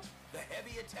all. The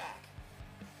heavy attack.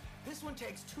 This one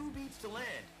takes 2 beats to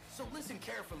land, so listen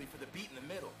carefully for the beat in the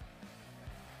middle.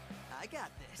 I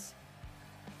got this.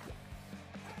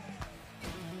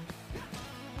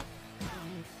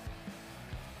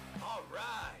 All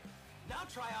right. Now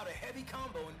try out a heavy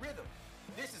combo in rhythm.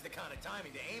 This is the kind of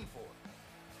timing to aim for.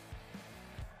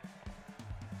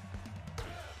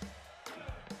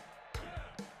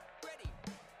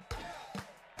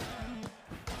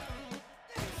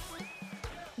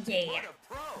 Yeah. What a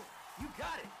pro! You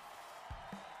got it.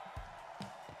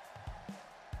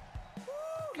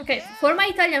 Okay, for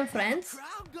my Italian friends,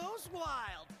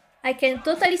 I can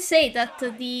totally say that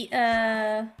the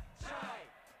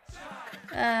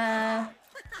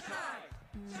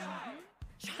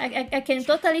I can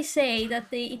totally say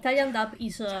that the Italian dub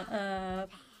is good.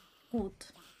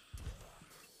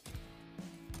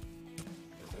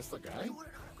 Is this the guy?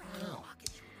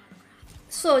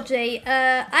 So Jay,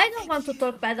 I don't want to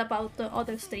talk bad about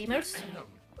other streamers,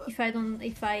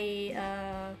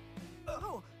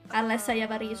 unless I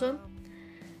have a reason.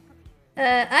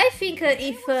 I think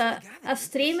if a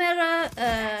streamer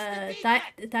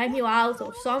time you out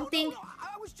or something,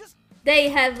 they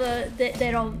have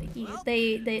their own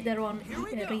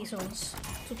reasons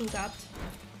to do that.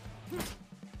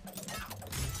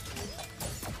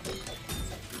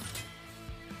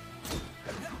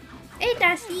 Hey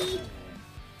Dusty!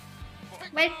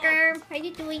 Welcome! How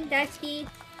you doing, Dusty?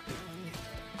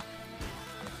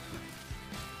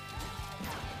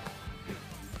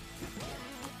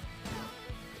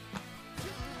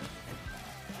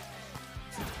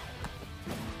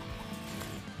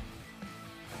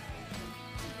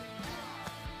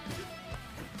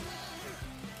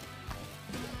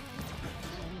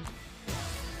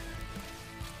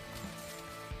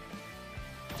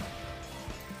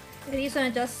 The reason I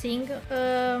just sing,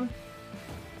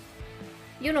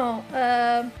 you know,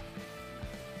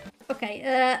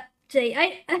 okay,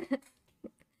 Jay,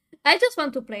 I just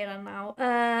want to play right now.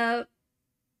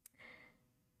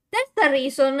 That's the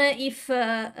reason if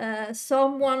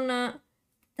someone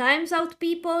times out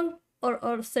people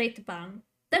or straight ban.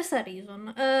 That's the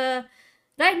reason.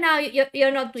 Right now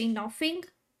you're not doing nothing.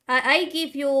 I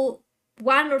give you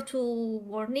 1 or 2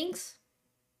 warnings.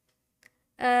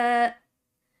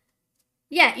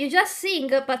 Yeah, you just sing,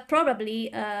 but probably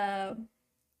it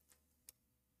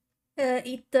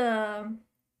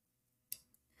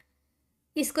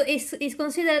is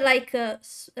considered like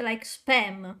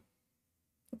spam.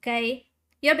 Okay,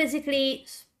 you're basically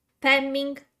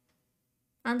spamming,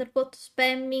 underquote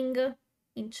spamming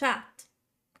in chat.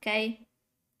 Okay,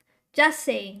 just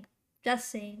saying.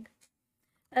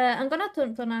 I'm gonna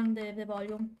turn on the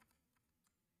volume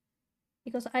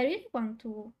because I really want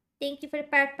to. Thank you for the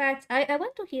parts. I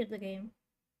want to hear the game.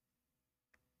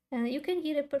 And you can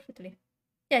hear it perfectly.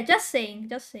 Yeah, just saying,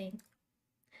 just saying.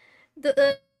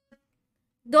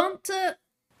 Don't...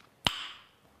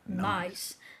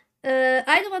 Nice.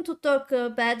 I don't want to talk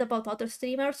bad about other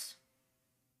streamers.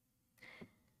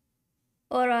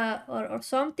 Or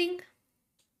something.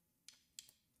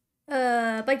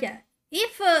 But yeah,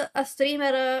 if a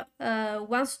streamer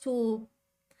wants to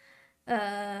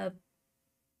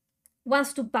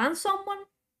ban someone,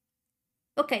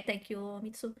 okay, thank you,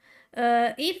 Mitsu.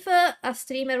 If a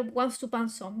streamer wants to ban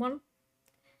someone,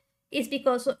 it's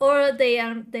because or they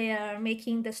are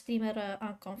making the streamer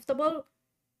uncomfortable,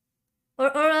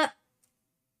 or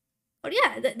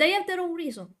yeah, they have their own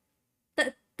reason.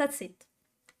 That's it.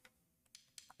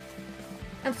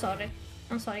 I'm sorry,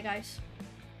 guys.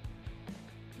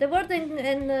 The word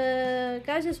and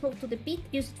guys just move to the beat,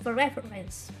 use it for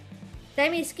reference.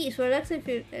 Time is key, so relax and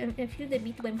feel the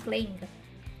beat when playing.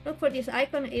 Look for this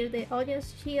icon in the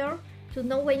audience here to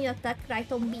know when you attack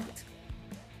right on beat.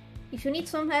 If you need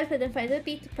some help and then find the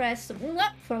beat, press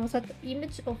for that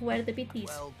image of where the beat is.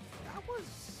 Well, that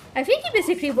was... I think it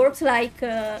basically works like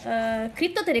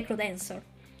Crypto the Necrodancer.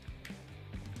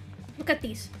 Look at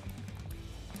this.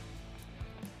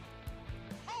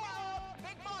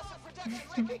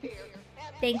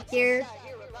 Thank you.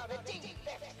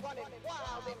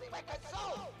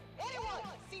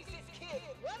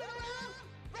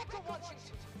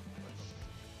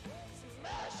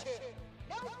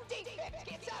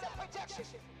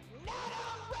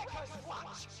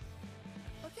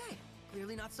 Okay,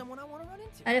 clearly not someone I want to run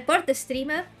into. I report the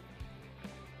streamer.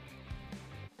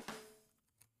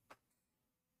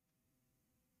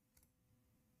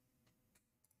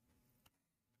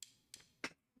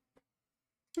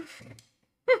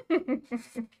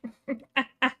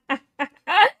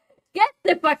 Get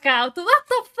the fuck out! What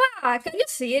the fuck? Are you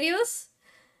serious?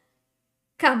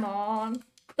 Come on.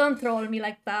 Don't troll me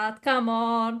like that. Come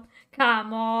on.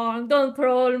 Come on. Don't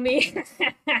troll me.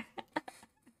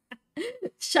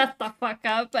 Shut the fuck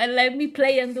up and let me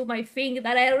play and do my thing.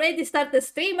 That I already start the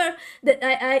streamer. That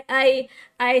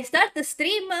I start the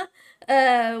stream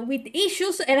with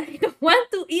issues and I don't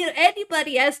want to hear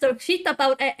anybody else talk shit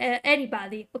about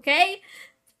anybody. Okay?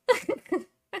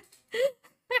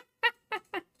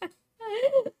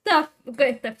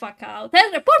 Get the fuck out.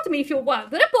 And report me if you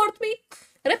want. Report me.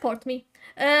 Report me.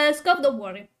 Scop, don't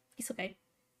worry. It's okay.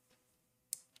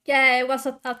 Yeah, it was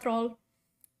a troll.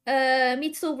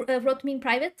 Mitsu wrote me in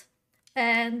private.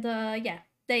 And yeah,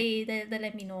 they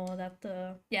let me know that,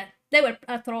 yeah, they were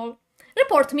a troll.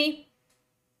 Report me.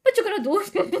 What you gonna do?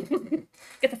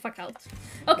 Get the fuck out.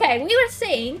 Okay, we were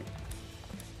saying...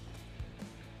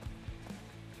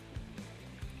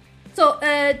 So,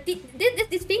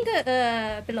 this thing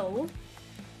below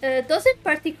doesn't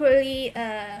particularly...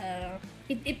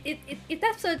 It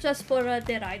has just for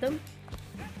their item.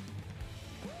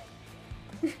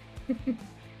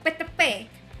 What the fuck?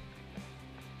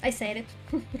 I said it.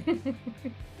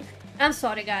 I'm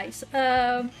sorry, guys.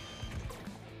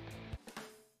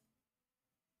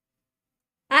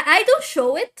 I don't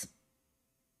show it.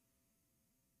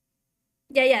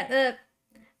 Yeah.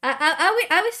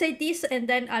 I will say this and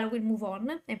then I will move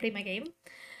on and play my game.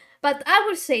 But I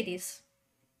will say this.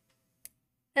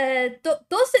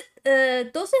 Doesn't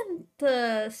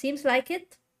seems like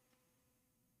it.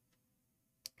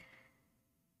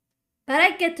 But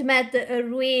I get mad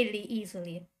really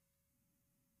easily.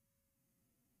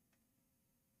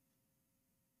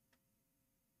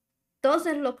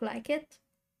 Doesn't look like it.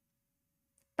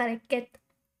 But I get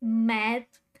mad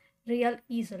real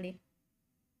easily.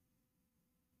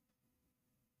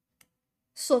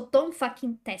 So don't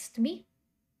fucking test me.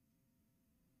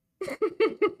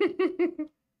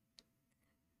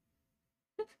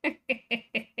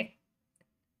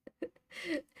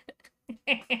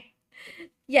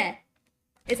 Yeah,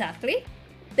 exactly.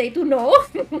 They do know.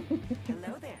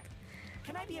 Hello there.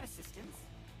 Can I be of assistance?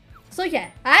 So yeah,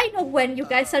 I know when you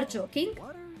guys are joking.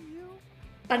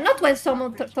 But not when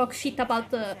someone talks shit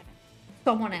about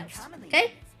someone else,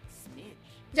 okay?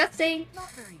 Just saying.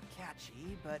 Not very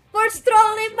catchy, but... For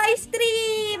trolling my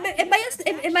stream!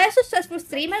 Am I a successful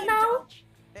streamer now?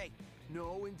 Hey,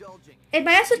 no indulging. Am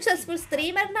I a successful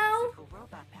streamer now?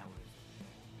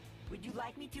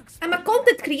 I'm a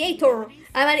content creator.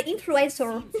 I'm an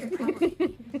influencer.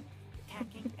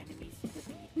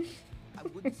 I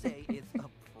would say it's a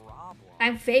problem.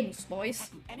 I'm famous,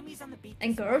 boys.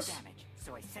 And girls.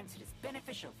 So I sense it is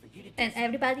beneficial for you to and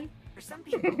everybody. For some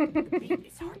people, the beat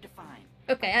is hard to find.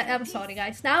 Okay, I'm sorry,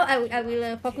 guys. Now I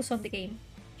will focus on the game.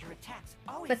 Your attacks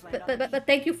always but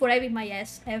thank you for having my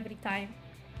ass every time.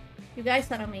 You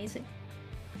guys are amazing.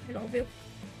 I love you.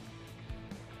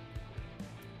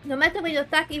 No matter when you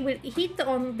attack, it will hit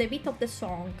on the beat of the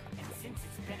song.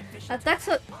 Attacks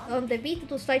on the beat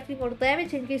do slightly more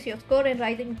damage, increase your score and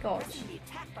riding gauge.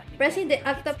 Pressing the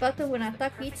attack button when an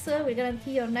attack hits will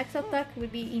guarantee your next attack will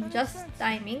be in just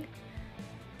timing.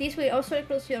 This will also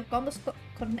include your combos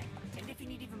connect. And if you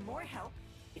need even more help,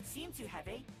 it seems you have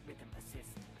a rhythm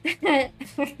assist.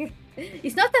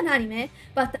 It's not an anime,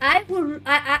 but I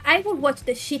would watch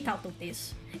the shit out of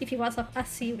this if it was a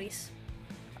series.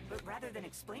 But rather than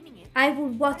explaining it, I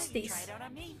would watch this. Try it out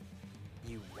on me.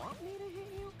 You want me to hit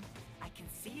you? I can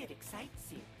see it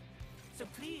excites you. So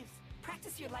please,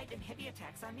 practice your light and heavy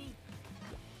attacks on me.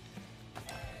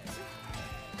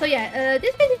 So yeah,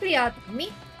 this basically adds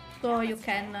me, so you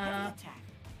can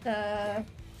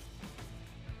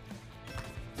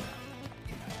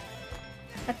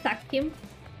attack him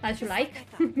as you like.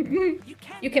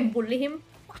 You can bully him.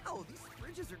 Wow, these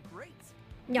bridges are great.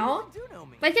 No, You do know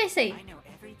me. what did I say? I know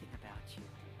everything about you.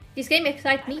 This game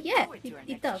excites me. Yeah,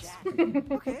 it does.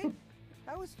 Okay,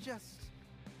 that was just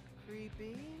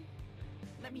creepy.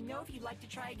 Let me know if you'd like to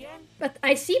try again. But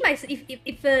I see myself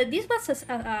if this was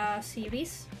a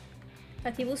series,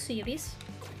 a TV series.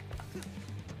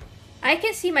 I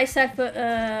can see myself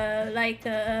like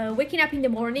waking up in the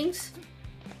mornings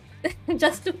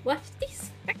just to watch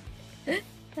this.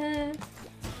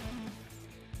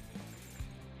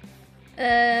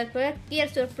 Collect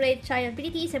gears to upgrade child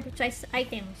abilities and purchase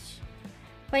items.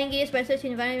 Find gears by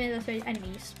searching environment and searching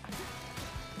enemies.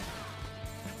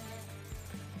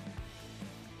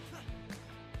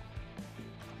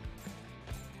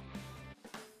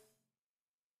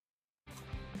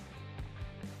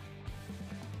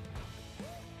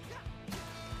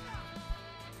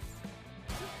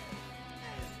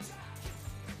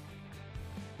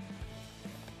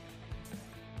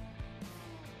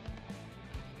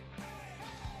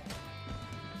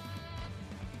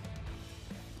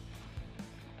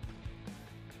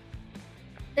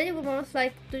 Then you would most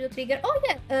like Studio Trigger. Oh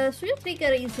yeah, Studio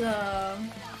Trigger is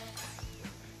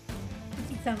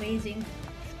it's amazing.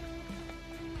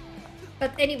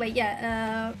 But anyway,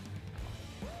 yeah,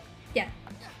 yeah.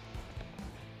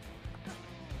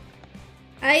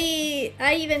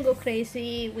 I even go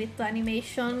crazy with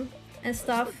animation and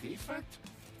stuff. Defect?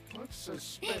 What's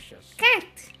suspicious?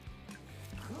 Cat.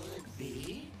 Could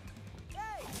be.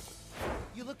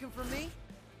 You looking for me?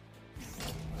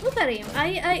 Look at him.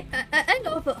 I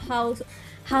love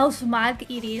how smug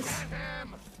it is.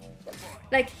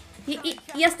 Like he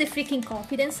has the freaking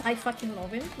confidence. I fucking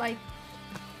love him. Like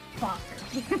fuck.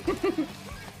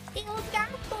 Il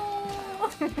gatto.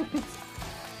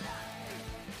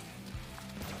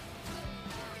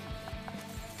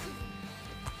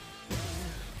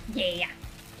 Yeah.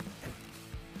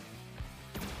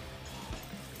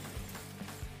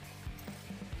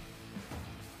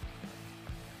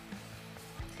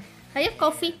 I have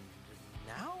coffee.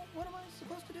 Now, what am I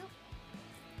supposed to do?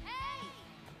 Hey!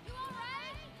 You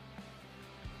alright?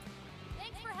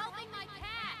 Thanks for helping my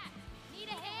cat. Need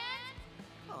a hand?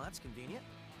 Oh, that's convenient.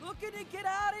 Looking to get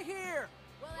out of here!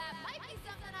 Well, that might be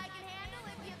something I can handle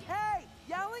if you... Hey!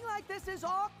 Yelling like this is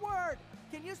awkward!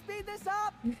 Can you speed this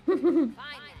up? Fine.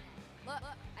 Look,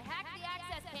 I hacked the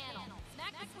access panel.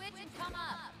 Smack the switch and come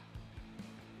up.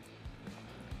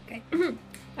 Okay.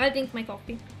 I'll drink my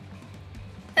coffee.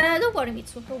 Don't worry,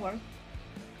 Mitsu, don't worry.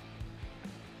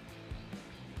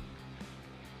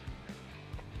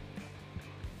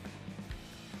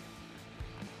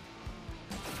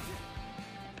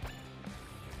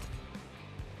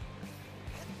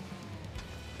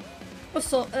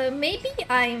 Also, maybe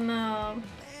I'm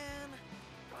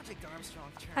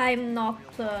not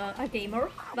a gamer,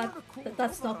 but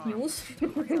that's not news.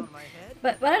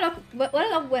 But what I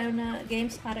love when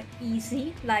games are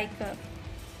easy, like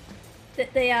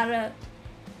they are.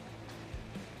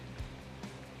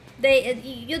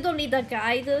 You don't need a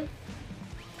guide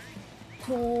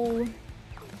to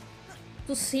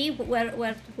see where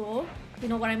to go. You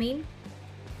know what I mean?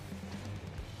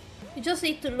 You just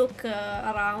need to look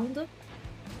around.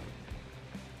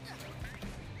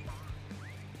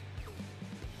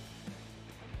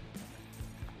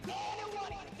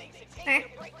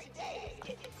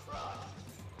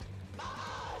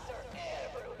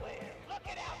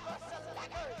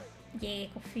 Yeah,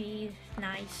 coffee,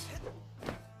 nice.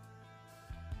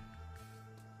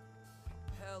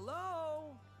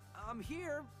 Hello, I'm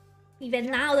here. Even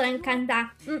now that I'm kinda.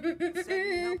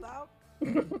 Help out?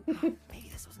 Maybe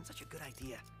this wasn't such a good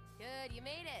idea. Good, you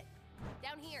made it.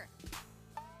 Down here.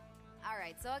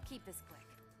 Alright, so I'll keep this quick.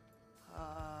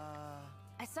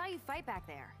 I saw you fight back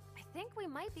there. I think we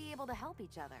might be able to help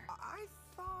each other. I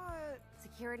thought...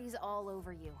 Security's all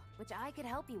over you, which I could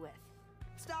help you with.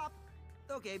 Stop!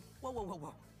 Okay,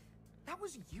 whoa. That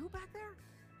was you back there?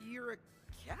 You're a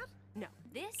cat? No,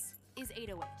 this is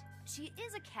 808. She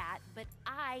is a cat, but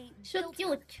I So built cute.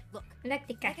 her. Look, I like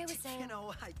the cat. like I was saying, You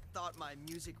know, I thought my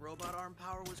music robot arm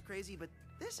power was crazy, but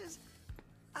this is,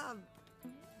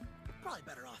 probably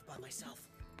better off by myself.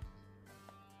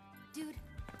 dude,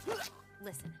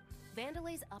 listen.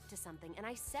 Vandelay's up to something, and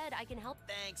I said I can help.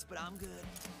 Thanks, but I'm good.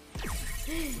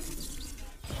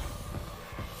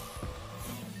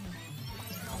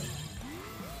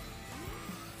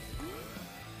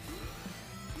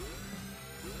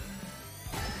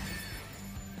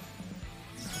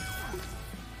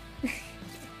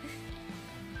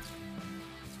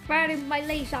 Firing my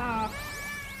laser.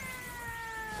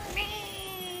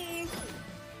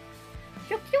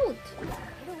 So cute.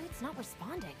 It's not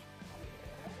responding.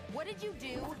 What did you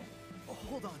do? Oh,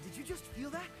 hold on, did you just feel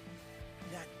that?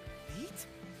 That beat?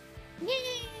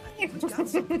 Yay! We got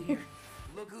something here.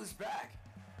 Look who's back.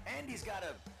 Andy's got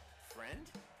a friend?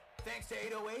 Thanks to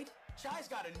 808, Chai's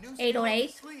got a new skill up 808.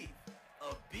 his sleeve.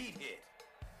 A beat hit.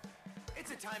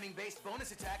 It's a timing-based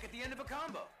bonus attack at the end of a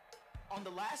combo. On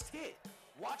the last hit,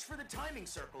 watch for the timing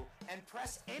circle and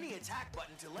press any attack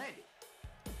button to land it.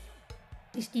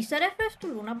 Is this a reference to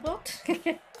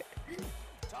Lunabot?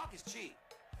 Talk is cheap.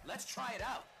 Let's try it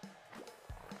out.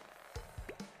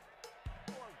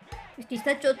 Is this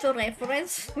a JoJo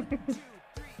reference? There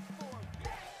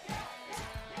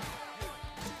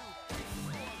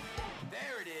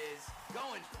it is,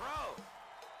 going pro.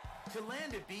 To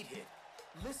land a beat hit,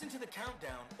 listen to the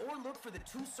countdown or look for the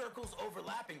two circles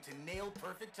overlapping to nail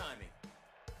perfect timing.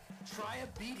 Try a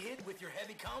beat hit with your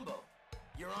heavy combo.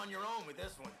 You're on your own with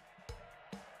this one.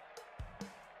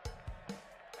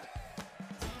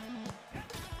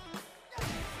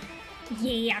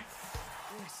 Yeah.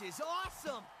 This is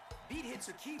awesome. Beat hits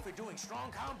are key for doing strong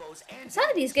combos and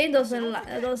Sadly, this game isn't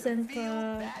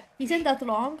that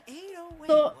long.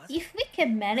 So if we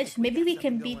can manage, maybe we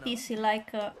can beat this in like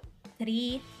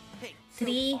 3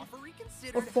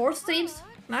 or 4 streams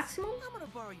maximum. I'm gonna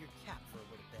borrow your cat for a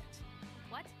little bit.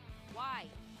 What? Why?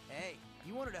 Hey,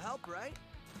 you wanted to help, right?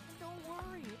 Don't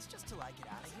worry, it's just till I get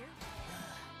out of here.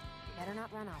 Better not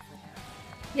run off with her.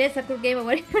 Yeah, it's a cool game.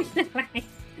 What do you like?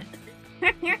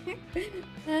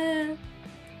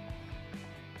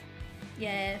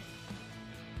 Yeah.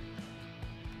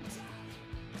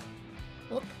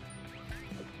 Oop.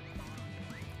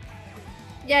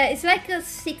 Yeah, it's like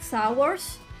 6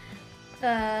 hours.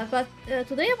 But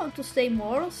today I want to stay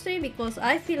more on stream because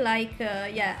I feel like,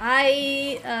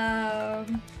 yeah,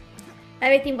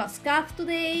 everything was scuffed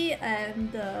today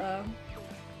and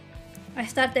I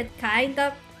started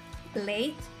kinda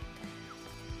late.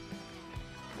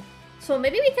 So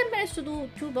maybe we can manage to do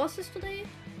 2 bosses today?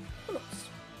 Who knows?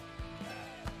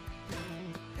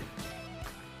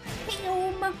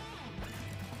 Boom!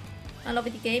 I love the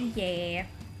game, yeah.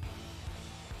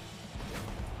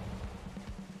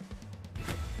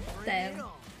 Damn.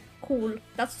 Cool.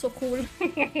 That's so cool.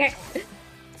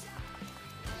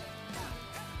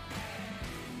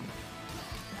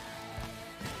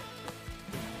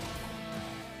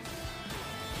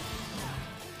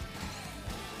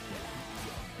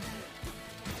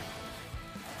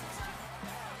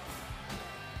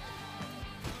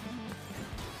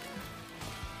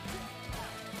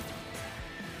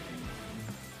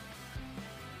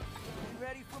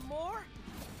 Ready for more?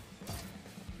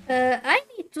 I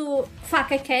need to...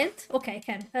 Fuck, I can't. Okay, I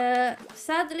can.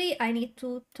 Sadly, I need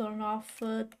to turn off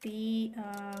the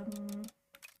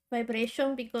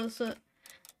vibration because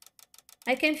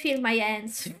I can feel my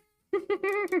hands.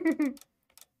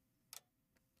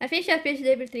 I think I'll finish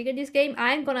the trigger in this game.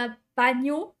 I'm gonna ban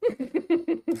you.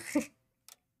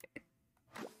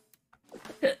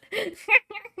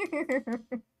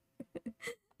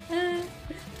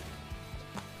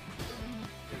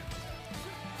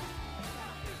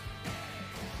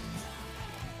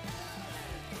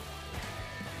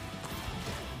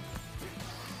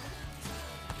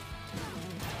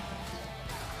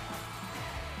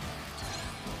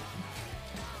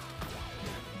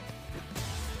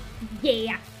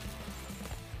 Yeah.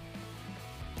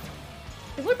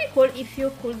 It would be cool if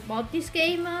you could mod this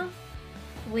game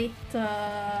with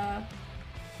Well,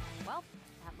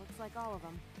 that looks like all of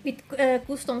them. with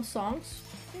custom songs,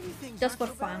 just for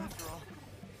fun.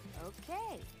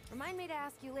 Okay. Remind me to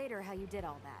ask you later how you did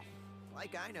all that.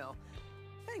 Like I know.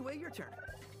 Anyway, your turn.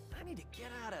 I need to get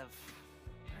out of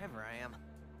wherever I am.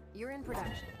 You're in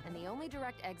production, and the only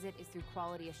direct exit is through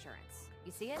quality assurance.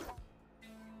 You see it?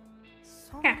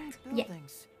 So Cat, many yeah.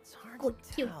 buildings. It's hard Good,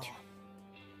 to cute. tell.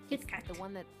 Cute cat. The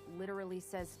one that literally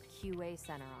says QA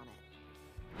Center on it.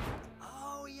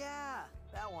 Oh yeah,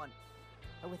 that one.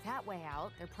 But with that way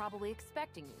out, they're probably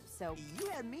expecting you, so... You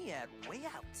had me at way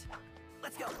out.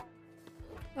 Let's go.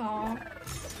 Aww.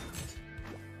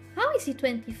 How is he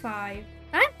 25?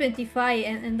 I'm 25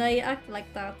 and I act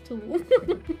like that too.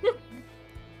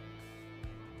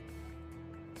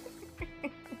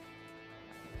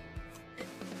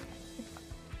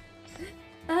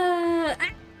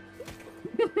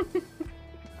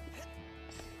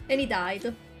 And he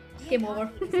died. Game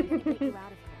over.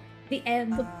 The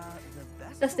end.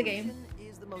 That's the game.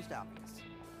 Is the most obvious.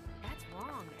 That's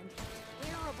wrong and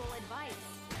terrible advice.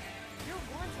 You're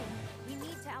wanted. We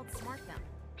need to outsmart them.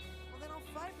 Well, then I'll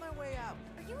fight my way out.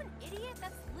 Are you an idiot?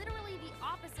 That's literally the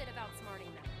opposite of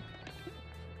outsmarting them.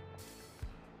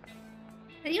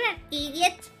 Are you an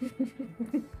idiot?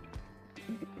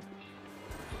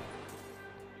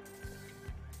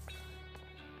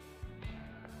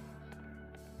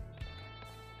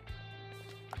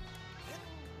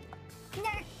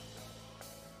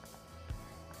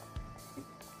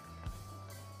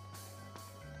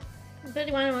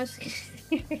 Everyone was.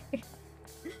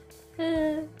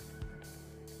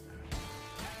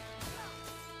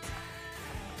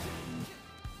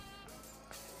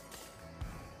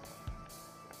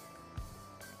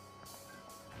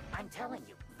 I'm telling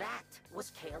you, that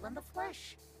was Kale in the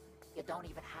flesh. You don't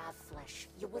even have flesh.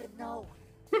 You wouldn't know.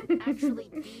 Actually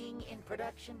being in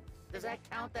production, does that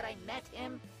count that I met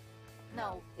him?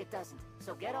 No, it doesn't.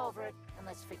 So get over it and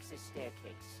let's fix this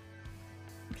staircase.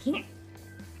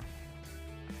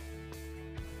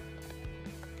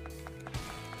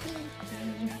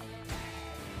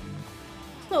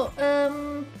 So,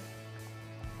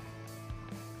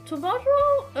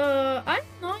 tomorrow, I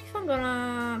don't know if I'm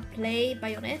gonna play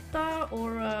Bayonetta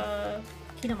or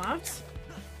Kingdom Hearts.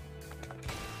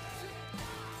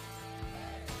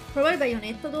 Probably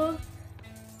Bayonetta though.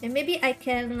 And maybe I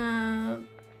can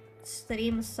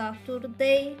stream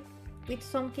Saturday with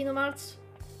some Kingdom Hearts.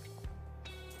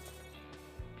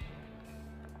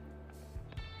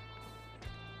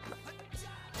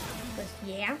 Because,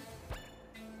 yeah.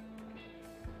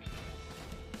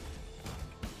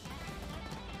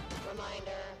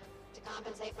 Reminder, to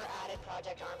compensate for added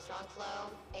Project Armstrong flow,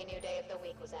 a new day of the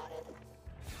week was added.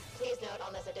 Please note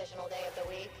on this additional day of the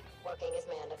week, working is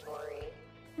mandatory.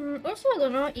 Also, I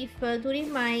don't know if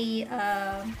during my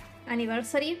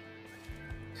anniversary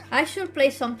I should play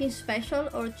something special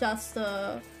or just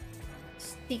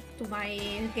stick to my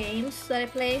games that I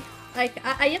play. Like,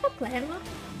 I have a plan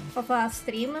of a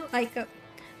stream. Like,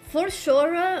 for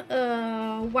sure,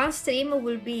 one stream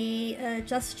will be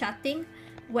just chatting,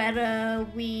 where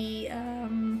we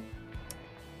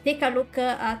take a look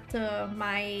at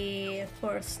my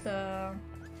first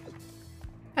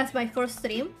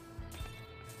stream.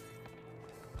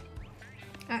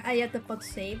 I had the pod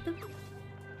saved,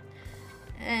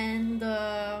 and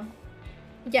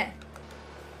yeah.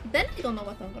 Then I don't know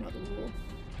what I'm gonna do.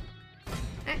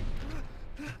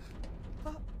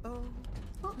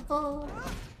 Uh-oh.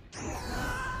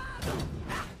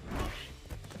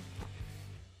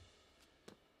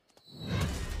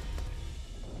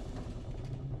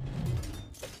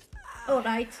 All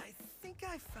right. I think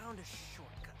I found a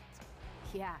shortcut.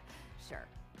 Yeah, sure.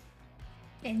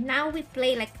 And now we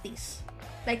play like this,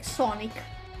 like Sonic.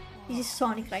 This is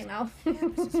Sonic right now. Yeah,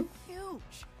 this is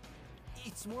huge.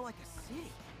 It's more like a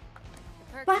city. The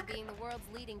perks Fuck. of being the world's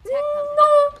leading tech No.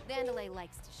 company. Vandalay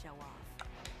likes to show off.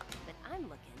 But I'm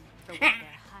looking for what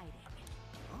they're hiding.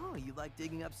 Oh, you like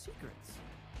digging up secrets.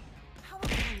 How?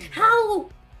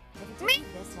 If it took you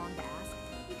this long to ask,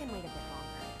 you can wait a bit longer.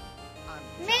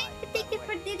 Thank you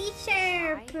for the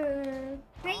reserve.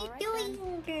 How are you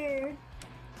doing?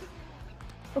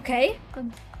 Okay.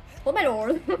 Oh my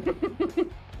lord.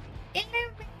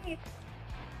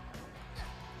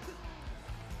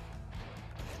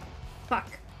 Fuck.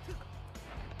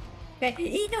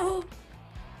 Okay. No.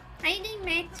 I didn't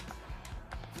met.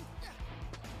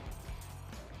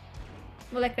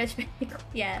 Well, like Crash Bandicoot.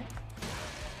 Yeah.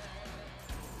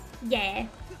 Yeah.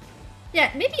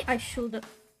 Yeah. Maybe I should.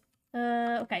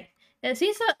 Okay.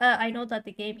 Since I know that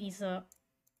the game is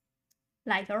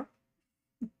lighter.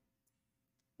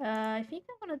 I think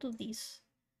I'm gonna do this.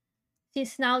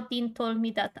 Since now Dean told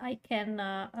me that I can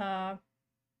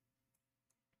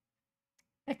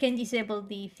disable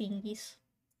the thingies.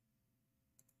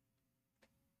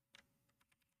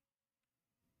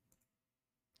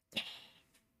 Yeah.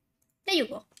 There you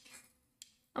go.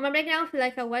 On my background, I feel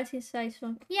like I was inside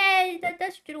so yeah,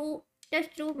 that's true. That's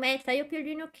true, Matt. I hope you're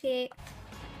doing okay.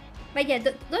 But yeah,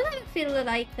 don't I feel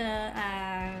like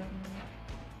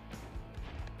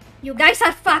you guys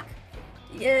are fuck.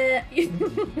 Yeah.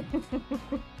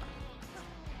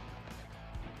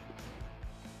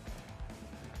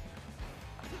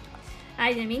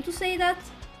 I didn't mean to say that.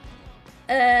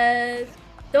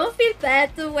 Don't feel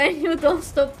bad when you don't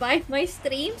stop by my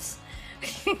streams.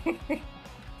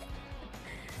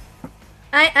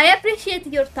 I appreciate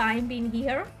your time being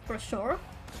here, for sure.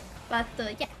 But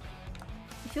yeah,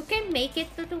 if you can make it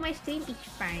to my stream, it's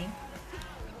fine.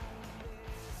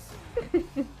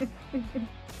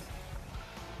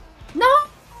 No!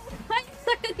 I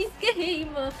suck at this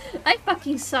game! I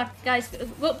fucking suck, guys.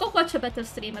 Go watch a better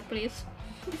streamer, please.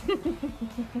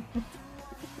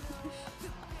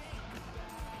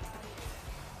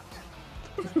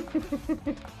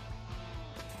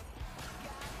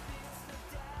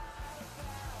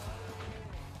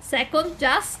 Second,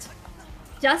 just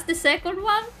the second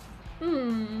one?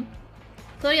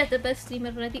 Sorry, at the best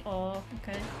streamer already. Oh,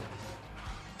 okay.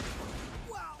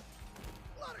 Wow,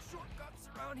 a lot of shortcuts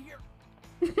around here.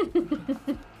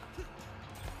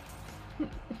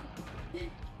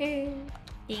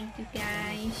 Thank you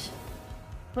guys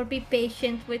for being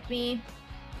patient with me.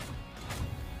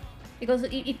 Because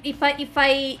if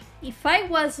I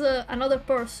was another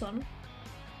person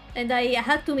and I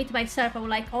had to meet myself, I was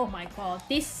like, oh my god,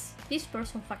 this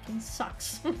person fucking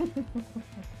sucks.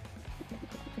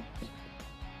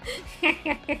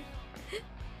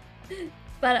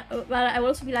 but I would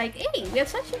also be like, hey, we have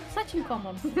such in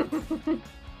common.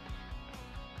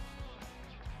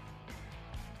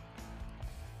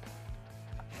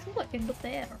 Ooh, I can go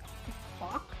there.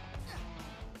 Fuck.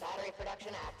 Battery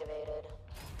production activated.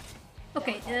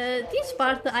 Okay, this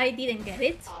part I didn't get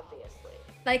it.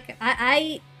 Like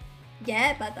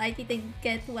yeah, but I didn't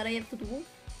get what I have to do.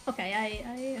 Okay,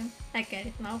 I get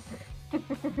it now.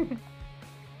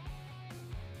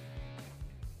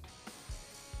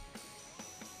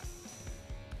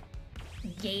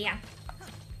 Yeah.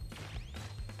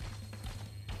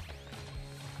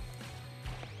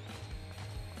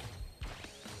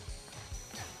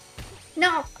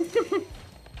 No.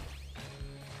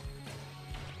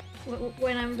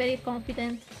 When I'm very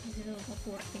confident, this is not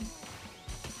working.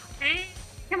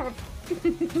 Come on.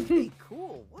 Hey,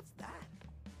 cool. What's that?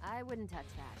 I wouldn't touch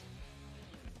that.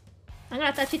 I'm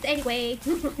gonna touch it anyway.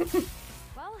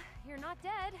 Well, you're not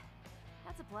dead.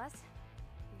 That's a plus.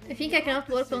 I think I cannot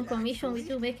work on commission with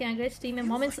you making a great stream and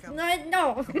moments.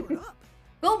 No.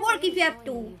 Go work if you have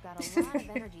to. You've got a lot of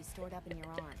energy stored up in your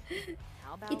arm.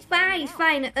 How about It's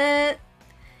fine.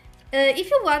 If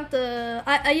you want,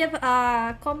 I have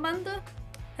a command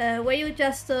where you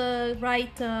just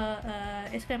write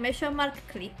exclamation mark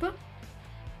clip,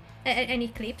 any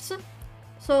clips.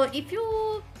 So if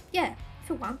you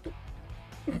want to,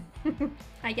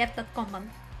 I have that command.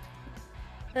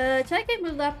 Chai can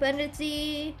build up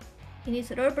energy in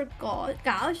his rubber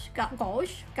gauge,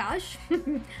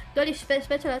 dodge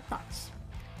special attacks.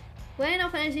 When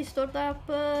enough energy is stored up,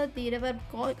 the reverb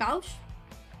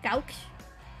gauge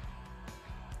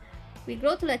will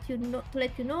grow to let you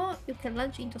know you can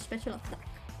launch into special attack.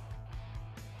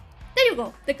 There you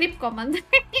go, the clip command.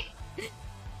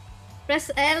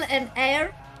 Press L and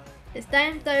R. It's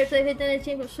time to activate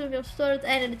energy and consume your stored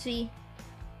energy.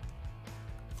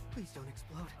 Please don't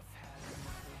explode.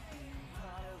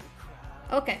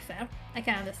 Okay, fair. I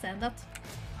can understand that.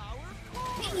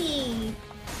 Hey!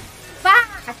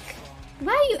 Fuck!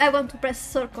 Why I want to press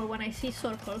circle when I see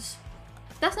circles?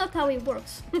 That's not how it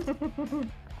works.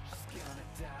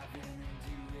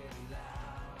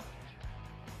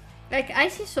 Like, I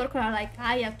see circle, I'm like,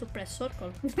 I have to press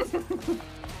circle.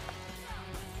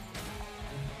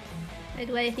 I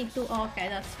do anything to... Oh, okay,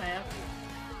 that's fair.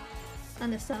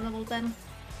 Understandable then.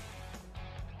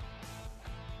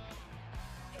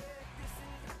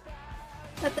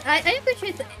 But I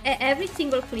appreciate every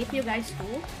single clip you guys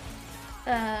do.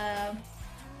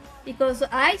 Because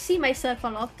I see myself a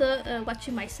lot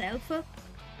watching myself.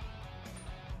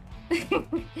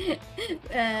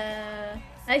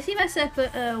 I see myself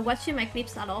watching my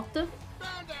clips a lot.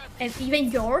 And even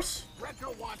yours.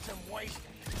 Rekka wants him wasted,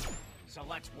 so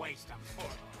let's waste him for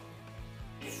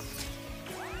him.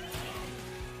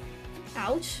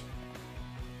 Ouch.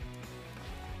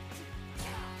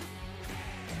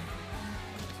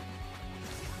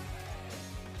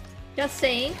 Just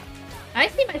saying. I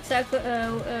see myself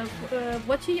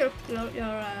watching your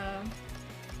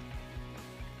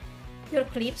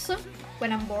clips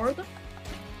when I'm bored.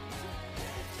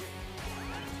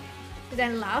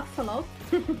 Then laugh a lot.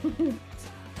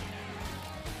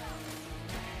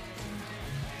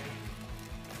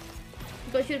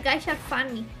 Because you guys are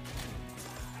funny.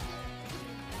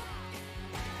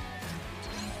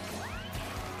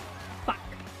 Fuck.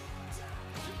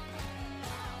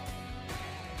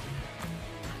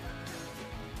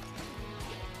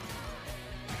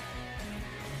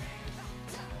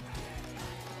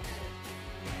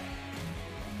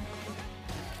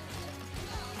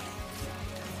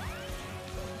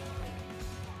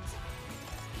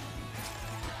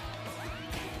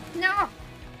 No!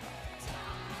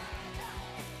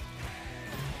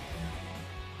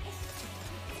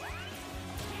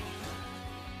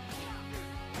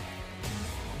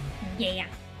 Yeah.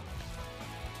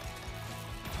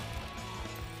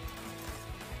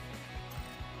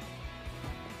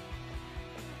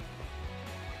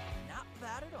 Not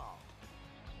bad at all.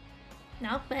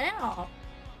 Not bad at all.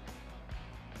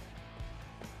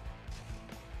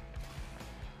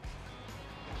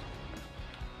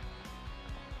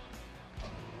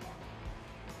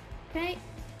 Okay.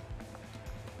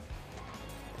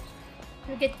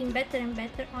 You're getting better and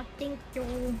better. Oh, thank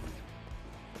you.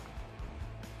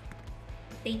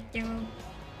 Thank you.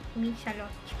 Means a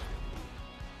lot.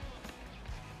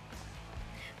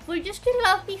 Would you still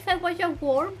love me if I was a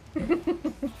worm?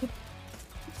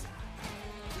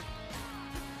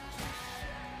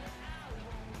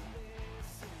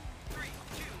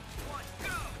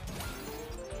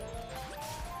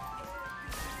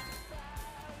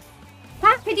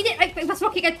 Ah, I did it! I was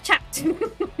looking at chat!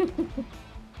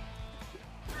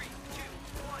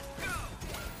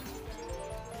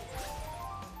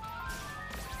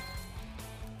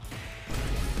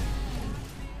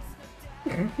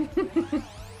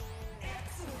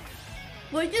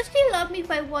 Would you still love me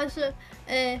if I was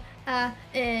I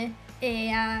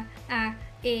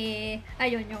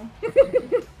don't know.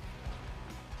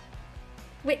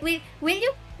 Wait, will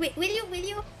you? Wait, will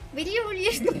you?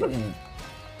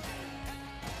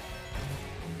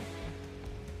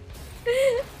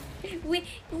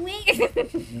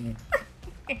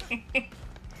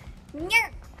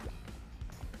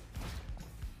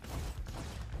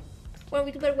 When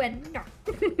we together when? No.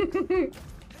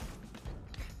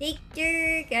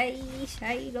 Later, guys.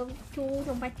 I love you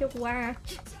no matter what.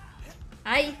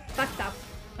 I fucked up.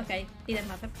 Okay, didn't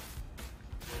matter.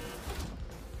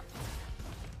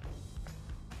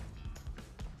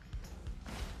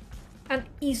 An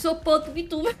isopod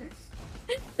VTuber.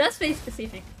 That's very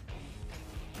specific.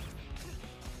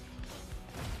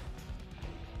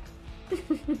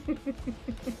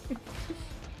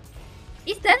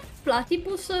 Is that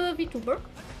platypus VTuber?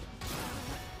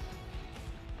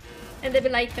 And they'll be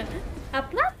like, a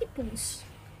platypus.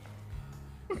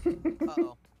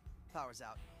 Uh-oh. Power's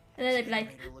out. And then they'll be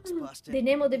like, the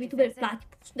name of the VTuber is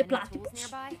platypus. The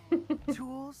platypus.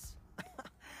 Tools?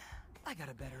 I got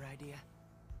a better idea.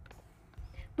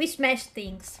 We smash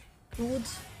things.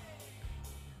 Foods.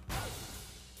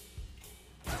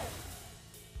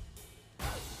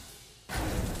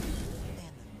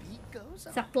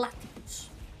 It's a platypus.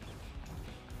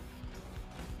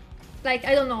 Like,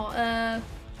 I don't know,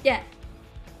 yeah.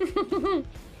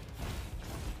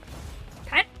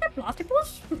 Kind of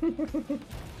platypus?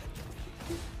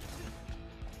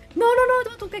 No,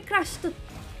 don't get crushed.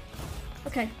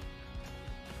 Okay.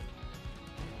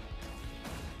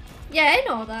 Yeah, I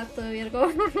know that,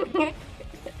 Virgo.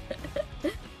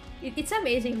 It's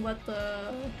amazing what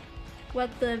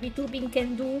VTubing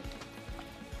can do.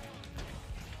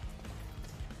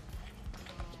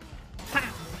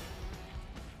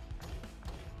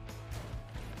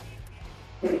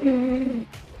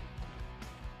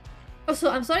 Also,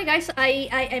 I'm sorry guys,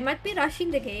 I might be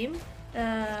rushing the game.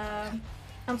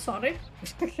 I'm sorry.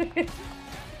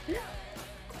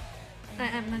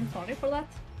 I'm sorry for that.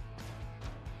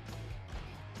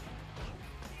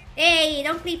 Hey,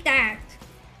 don't clip that!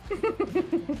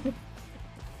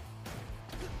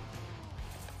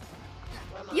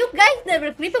 You guys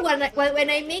never clip it when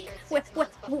I make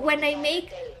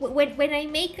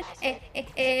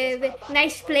a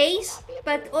nice place,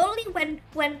 but only when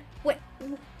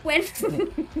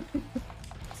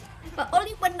but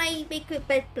only when I make a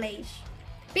bad place.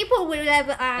 People will have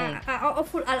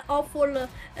awful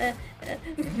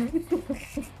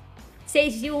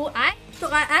says you. I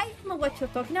don't know what you're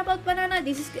talking about, Banana.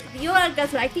 This is, you are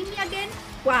gaslighting me again.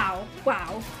 Wow,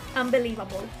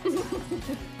 unbelievable.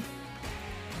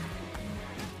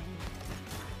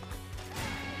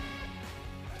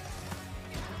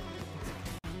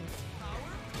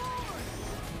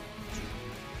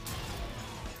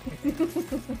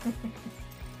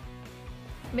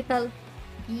 Metal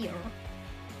Gear.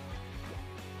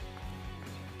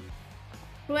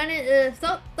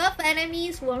 Tough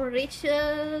enemies won't reach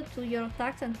to your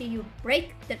attacks until you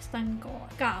break their stun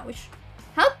gouge.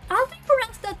 How do you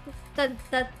pronounce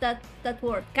that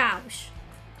word? Gouge.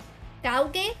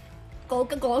 Gauge? Gog.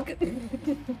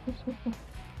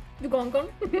 Dugongon.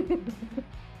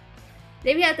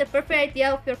 Maybe you have the perfect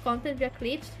idea of your content via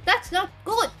clips. That's not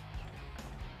good.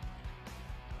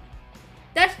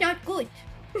 That's not good.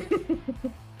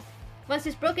 Once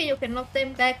it's broken, you can knock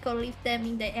them back or leave them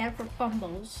in the air for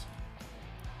combos.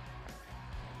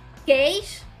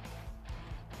 Case?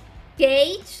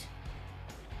 Gage?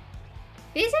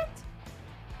 Is it?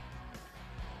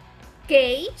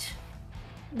 Gage?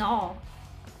 No.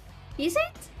 Is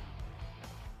it?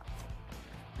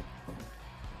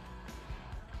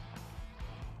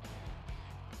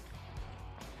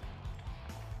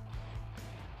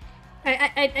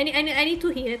 I need to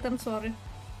hear it, I'm sorry.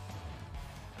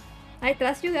 I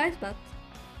trust you guys, but...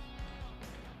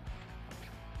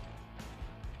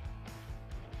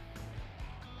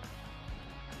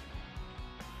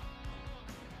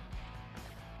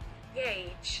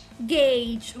 Gage.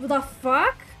 Gage. What the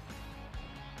fuck?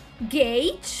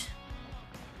 Gage?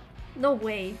 No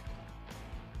way.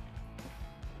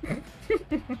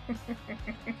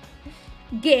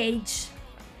 Gage.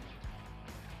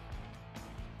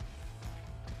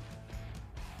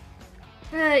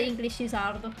 English is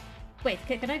hard. Wait,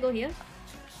 can I go here?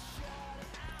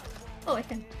 Oh, I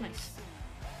can. Nice.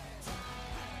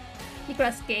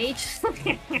 Nicolas Cage.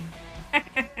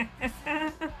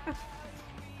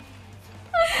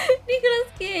 Nicolas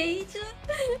Cage.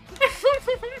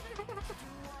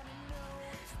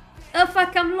 Oh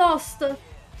fuck, I'm lost.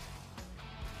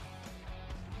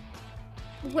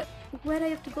 Where I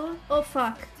have to go? Oh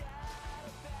fuck.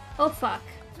 Oh fuck.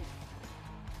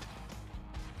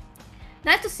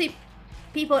 Nice to see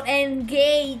people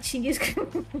engage in this.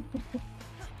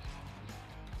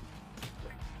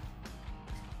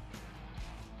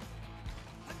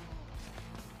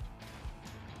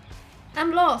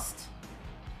 I'm lost.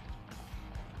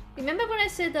 Remember when I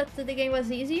said that the game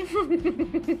was easy?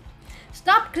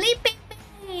 Stop clipping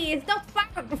me! It's not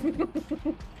fun!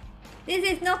 This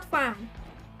is not fun.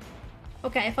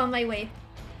 Okay, I found my way.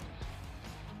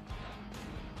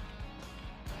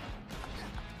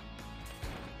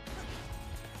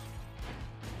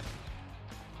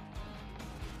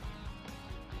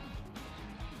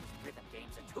 Rhythm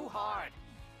games are too hard.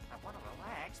 I want to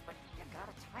relax, but you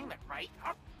gotta time it right.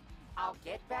 I'll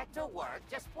get back to work.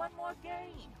 Just one more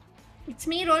game. It's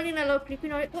me rolling a low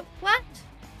clipping or what?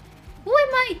 Who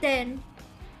am I then?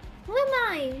 Who am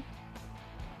I?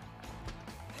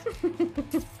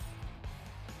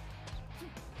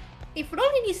 If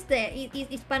rolling is there,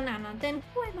 is banana, then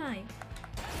who am I?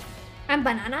 I'm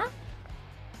banana?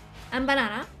 I'm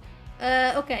banana?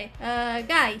 Okay.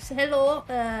 Guys, hello.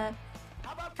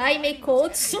 I make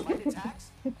codes.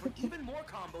 For even more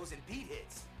combos and beat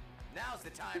hits. Now's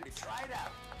the time to try it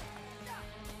out.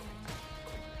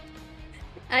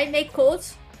 I make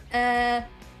codes. I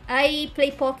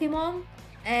play Pokemon,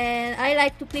 and I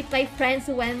like to clip my friends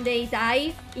when they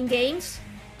die in games.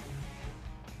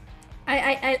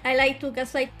 I like to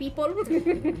gaslight people.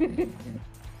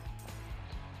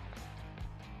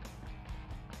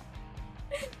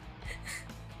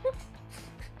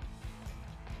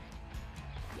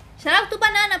 Shout out to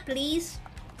Banana, please.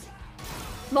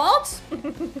 Mods?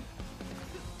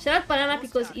 Shout out Banana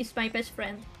because he's my best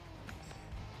friend.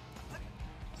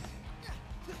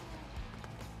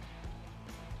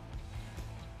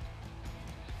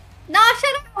 No,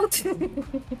 shut out!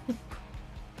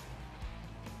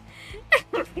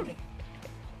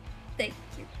 Thank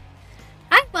you.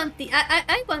 I want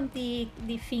the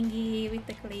thingy with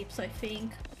the clips, I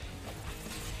think.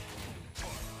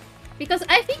 Because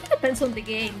I think it depends on the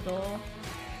game though.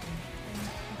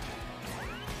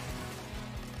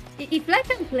 If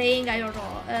like I'm playing, I don't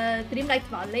know, Dreamlight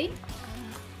Valley,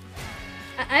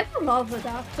 I would love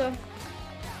that.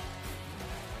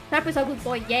 Trap is a good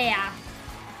boy, yeah!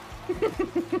 I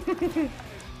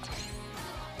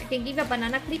can give a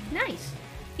banana clip, nice!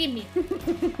 Give me!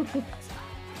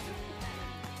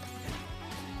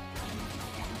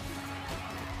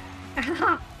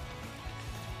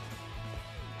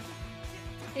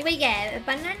 Anyway, yeah,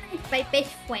 banana is my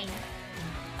best friend.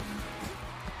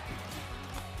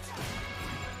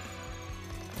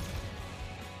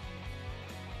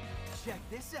 Check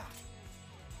this out.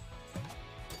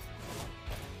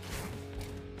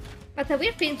 That's a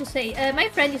weird thing to say. My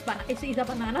friend is a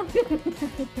banana.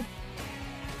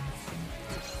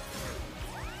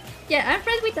 Yeah, I'm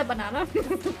friends with a banana.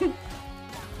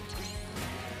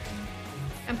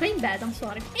 I'm playing bad, I'm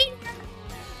sorry.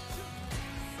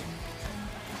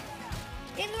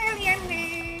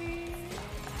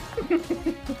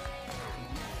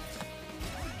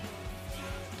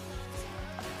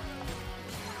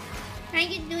 How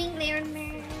you doing, Leon?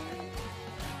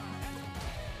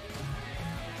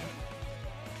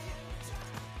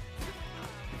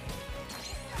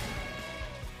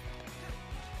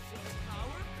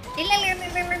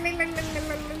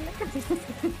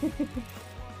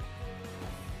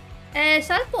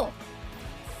 Salpo.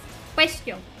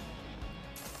 Question.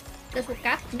 Does work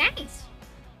out? Nice.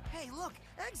 Hey, look,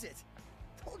 exit.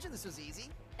 Told you this was easy.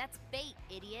 That's bait,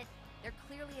 idiot. They're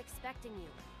clearly expecting you.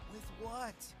 With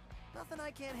what? Nothing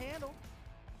I can't handle.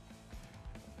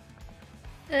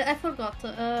 I forgot.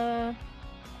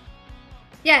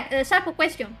 Yeah, sample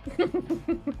question.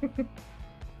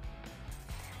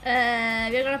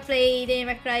 We're gonna play Devil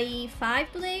May Cry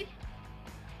 5 today.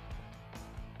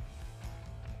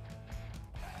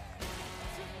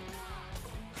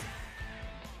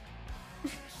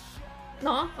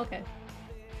 No? Okay.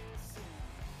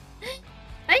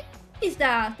 What is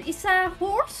that? It's a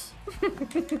horse?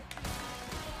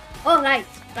 Oh, right,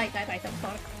 I'm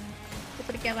sorry.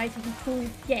 Perché right in food,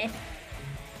 yeah.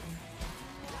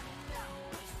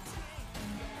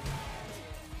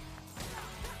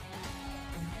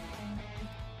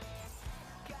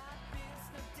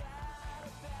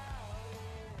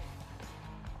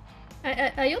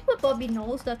 I hope Bobby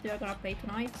knows that we are gonna play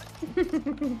tonight.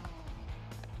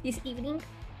 This evening.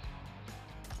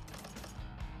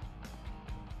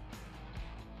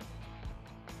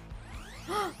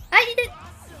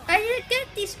 I didn't get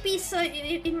this piece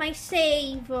in my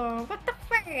save. What the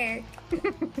fuck?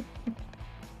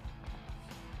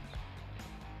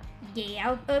 Yeah,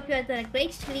 I hope you had a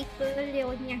great sleep,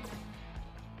 Leonia.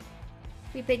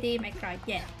 We play Devil May Cry,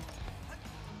 yeah.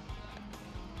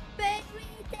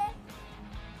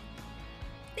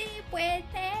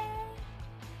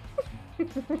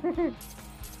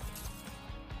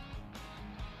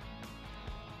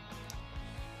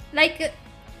 Like,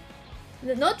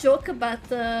 no joke, but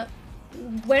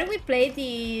when we played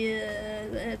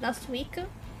the last week,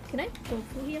 can I go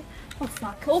through here? Oh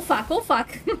fuck! Oh fuck! Oh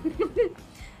fuck!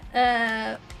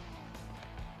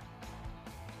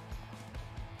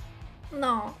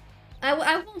 No,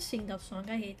 I won't sing that song.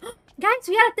 I hate. Guys,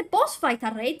 we are at the boss fight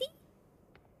already.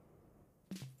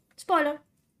 Spoiler.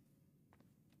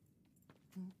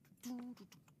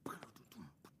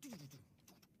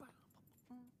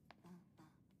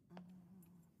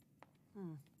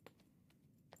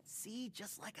 See,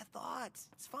 just like I thought.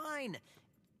 It's fine.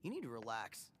 You need to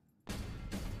relax.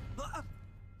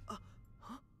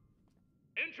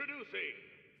 Introducing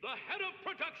the head of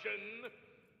production,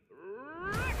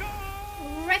 Rekka!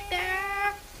 Right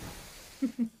there.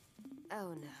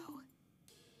 Oh no.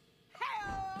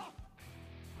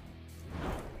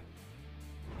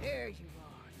 There you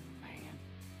are, man.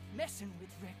 Messing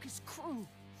with Rekka's crew.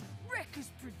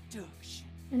 Rekka's production.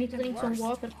 I need to drink some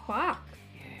water. Fuck.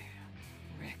 Yeah,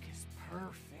 Rekka's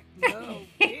perfect. No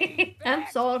big I'm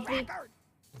sorry. record.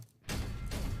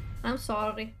 I'm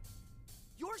sorry.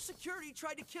 Your security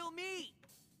tried to kill me!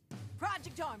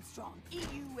 Project Armstrong,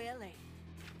 EULA.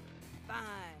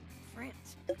 Fine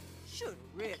print. Should've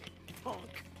read it,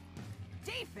 punk.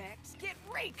 Defects get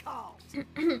recalled.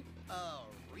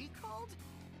 Recalled?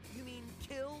 You mean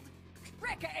killed?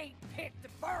 Rekka ain't picked the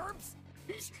verbs.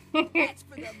 That's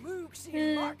for the mooks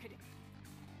in marketing.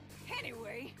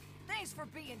 Anyway, thanks for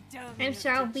being dumb. I'm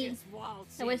sorry.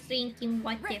 I was drinking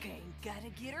water. Rekka ain't gotta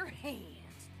get her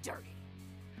hands dirty.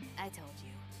 I told you.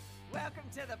 Welcome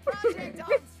to the Project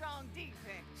Armstrong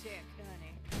defect check,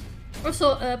 honey.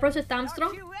 Also, Project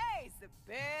Armstrong. QA's the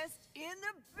best in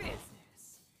the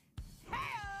business.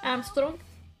 Armstrong.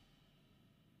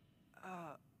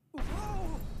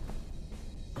 Whoa!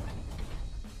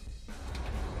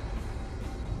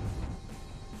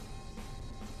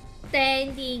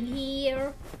 Standing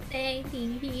here.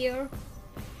 Standing here.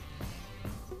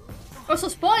 Also,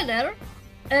 spoiler.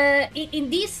 In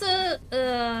this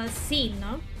scene,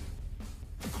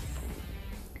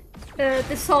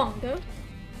 the song.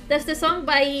 That's the song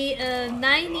by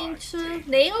 9 Inch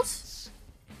Nails.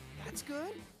 That's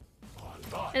good.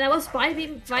 And I was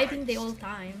vibing the whole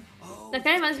time. That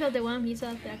kind of reminds me of the one he's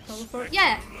at the cover for.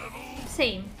 Yeah,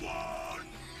 same.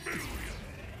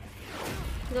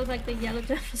 It looks like the yellow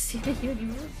Jefferson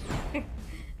universe.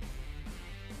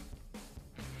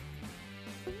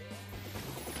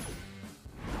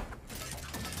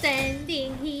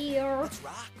 Standing here.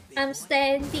 I'm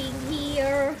standing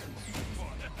here.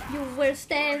 You were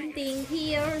standing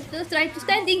here. Just try to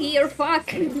standing here,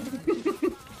 fuck.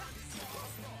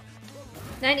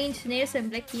 9 Inch Nails and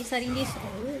Black Keys are in this.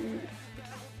 Oh,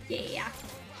 yeah.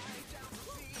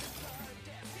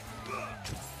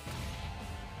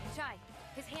 Jai,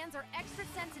 his hands are extra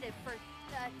sensitive for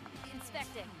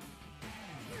inspecting.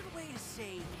 Weird way to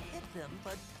say hit them,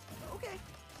 but okay.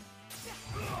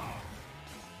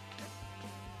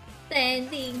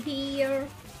 Standing here.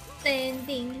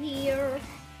 Standing here.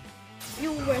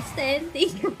 You were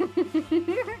standing.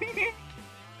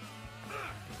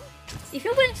 If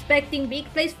you were expecting big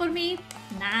plays for me,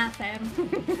 nah fam.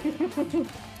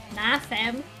 Nah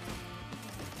fam.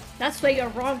 That's where you're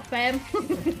wrong fam.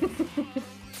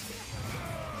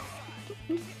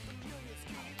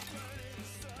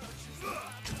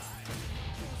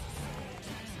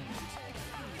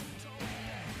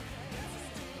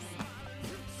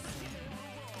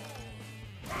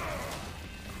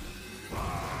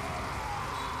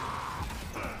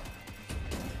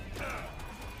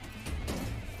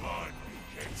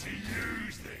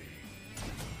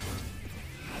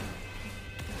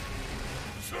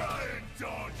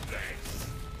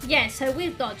 Yes, I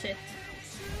will dodge it.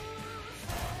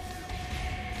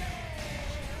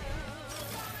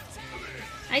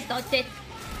 I dodged it.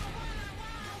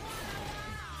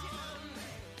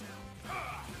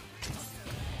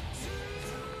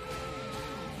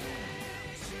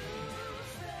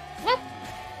 What?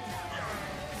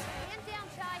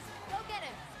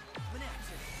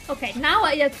 Okay, now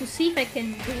I have to see if I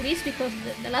can do this because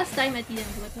the last time I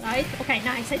didn't do it right. Okay,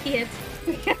 nice, I did it.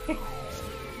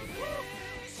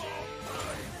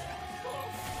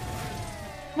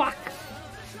 Fuck.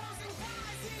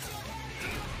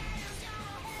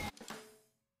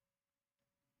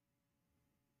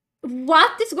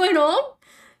 What is going on?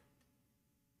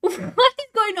 What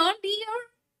is going on here?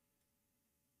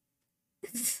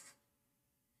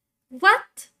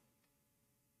 What?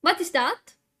 What is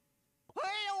that?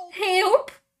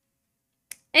 Help!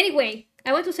 Anyway,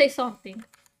 I want to say something.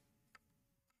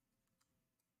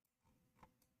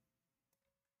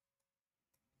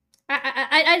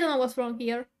 I don't know what's wrong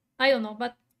here. I don't know,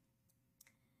 but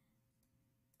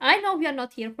I know we are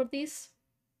not here for this.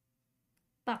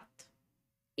 But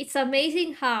it's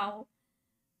amazing how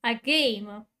a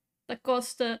game that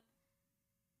cost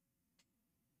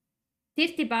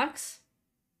 $30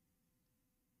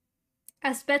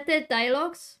 has better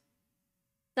dialogues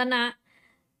than a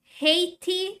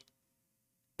 $80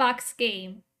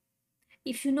 game.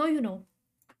 If you know, you know.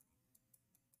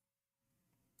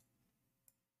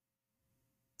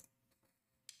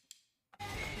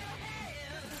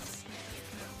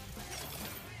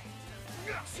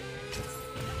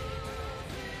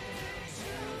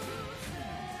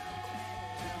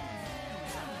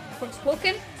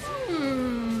 Forspoken?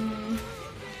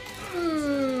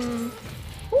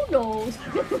 Who knows?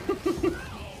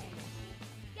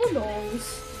 Who knows?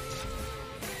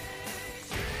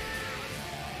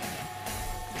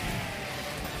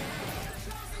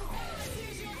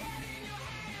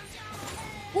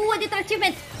 Ooh, I did an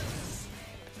achievement!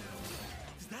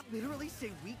 Does that literally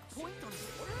say weak point on the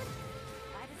order?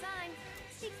 By design,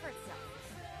 speaks for itself.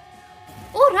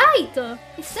 Alright!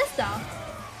 It says that.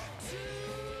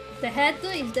 The head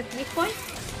is the weak point.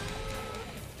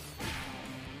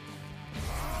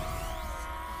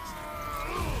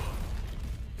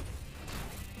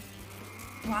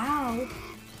 Wow.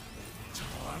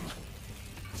 Time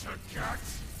to get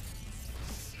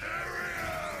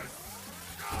serious.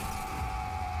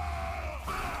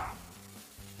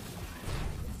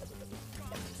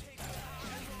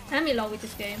 I'm in love with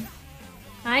this game.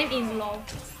 I'm in love.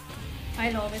 I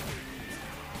love it.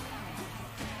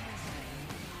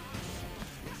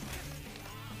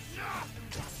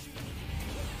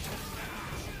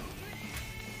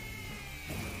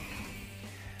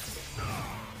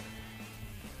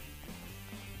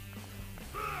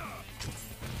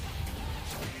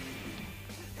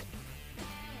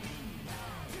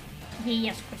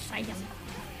 Yes, of course I am.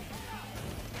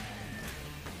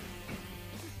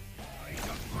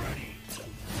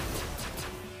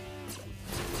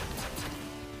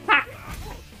 Ha!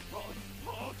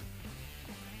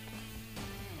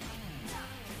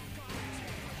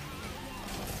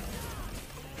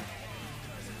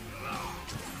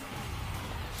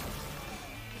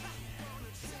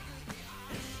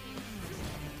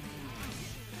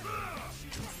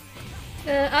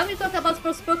 I will talk about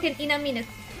Forspoken in a minute.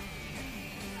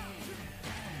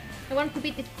 I want to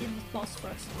beat the boss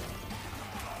first.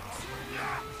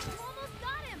 Almost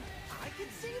got him. I can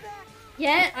see that.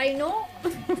 Yeah, I know.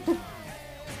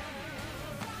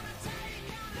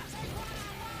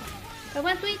 I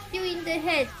want to hit you in the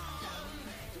head.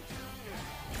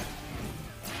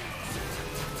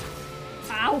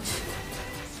 Ouch.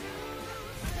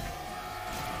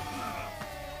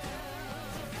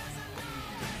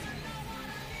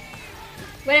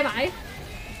 Where am I?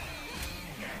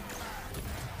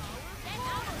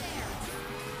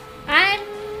 I'm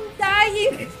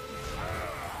dying.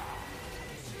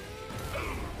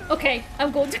 Okay,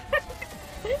 I'm good.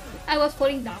 I was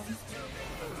falling down.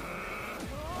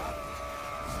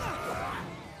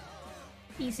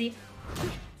 Easy.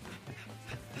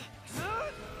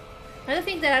 I don't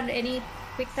think there are any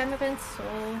quick time events, so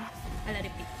I'll let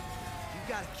it be. You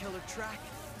got a killer track.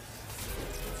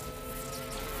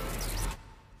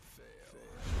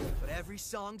 But every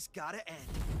song's gotta end.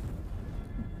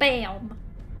 Bam!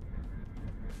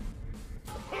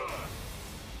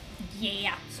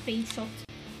 Yeah, speed shot.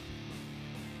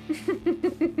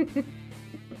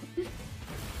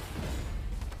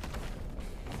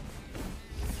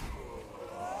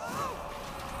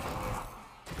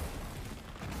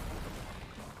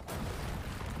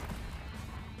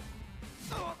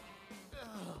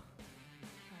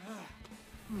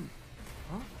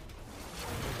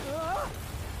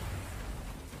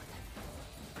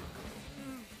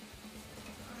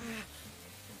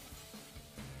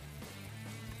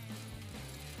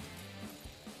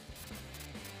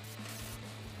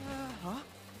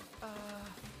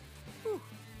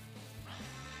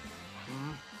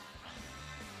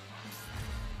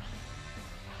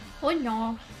 Oh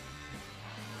no.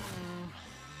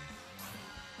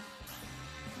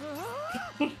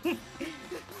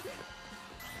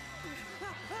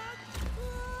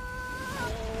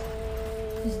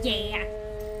 Yeah.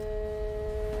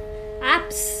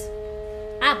 Abs.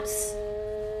 Abs.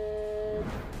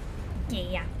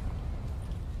 Yeah.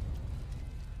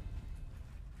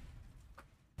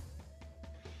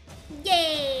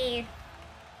 Yay!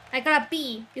 I got a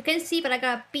B. You can see, but I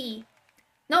got a B.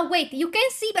 No, wait. You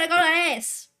can see, but I got an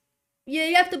S.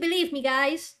 You have to believe me,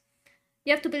 guys.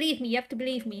 You have to believe me. You have to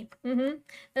believe me.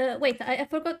 Wait. I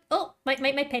forgot. Oh, my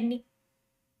penny.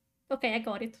 Okay, I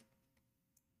got it.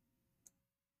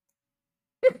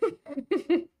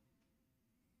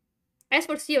 S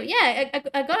for zero. Yeah,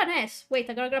 I got an S. Wait,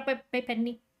 I gotta grab my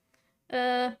penny.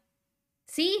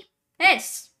 See?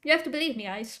 S. You have to believe me,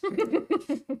 guys.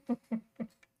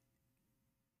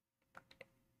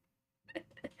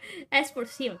 S for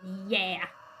zero. Yeah.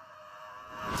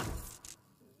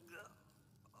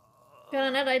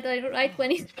 Gonna right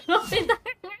when he's dropping.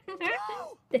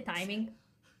 The timing.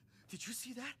 Did you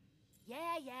see that?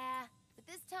 Yeah. But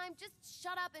this time, just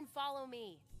shut up and follow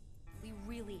me. We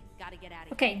really gotta get out of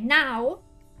here. Okay, now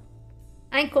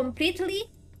I'm completely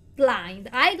blind.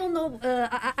 I don't know.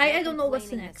 I don't know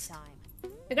what's next.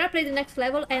 I gotta play the next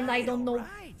level, and I don't know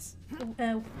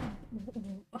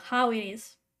how it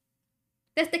is.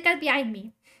 There's the cat behind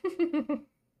me.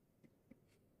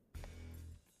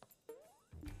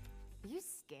 Are you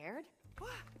scared?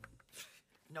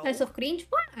 No. Less of cringe?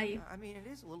 Why? I mean, it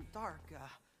is a little dark.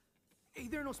 Hey,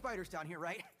 there are no spiders down here,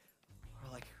 right?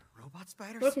 Or like robot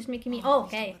spiders? Work is making me. Oh,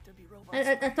 okay.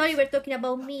 I thought you were talking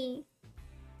about me.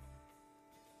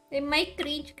 Am I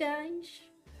cringe, guys?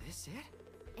 Is this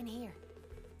it? In here.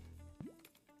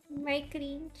 My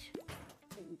cringe.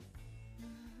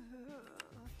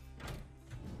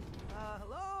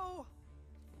 Hello?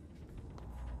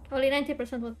 Only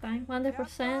 90% of the time.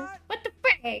 100%. What the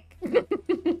frick?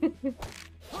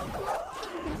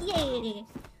 Yeah.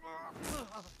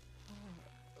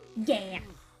 Yeah.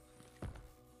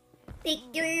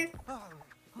 Thank you.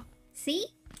 See?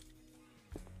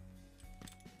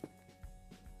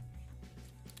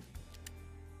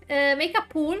 Make a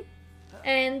pool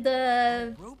and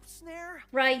rope snare?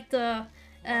 Write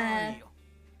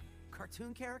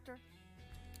cartoon character?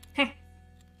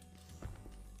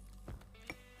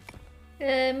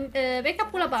 Make a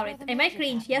pool about it. Am I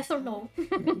cringe? Yes or no?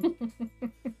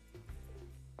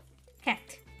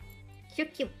 Cat.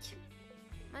 Cute.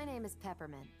 My name is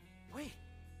Peppermint. Wait,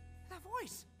 that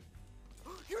voice!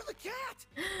 You're the cat!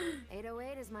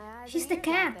 808 is my eyes. She's and the ears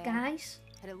cat, out there. guys.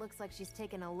 And it looks like she's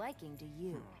taken a liking to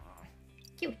you.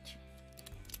 Cute.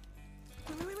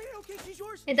 Wait, okay, she's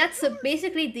yours. And that's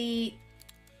basically the...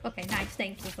 Okay, nice.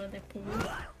 Thank you for the pool.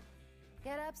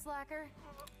 Get up, slacker.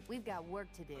 We've got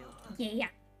work to do. Yeah.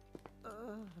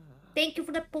 Thank you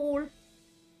for the pool.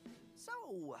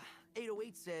 So,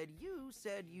 808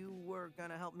 said you were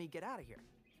gonna help me get out of here.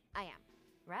 I am.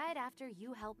 Right after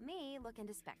you help me look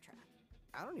into Spectra.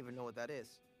 I don't even know what that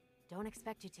is. Don't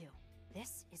expect you to.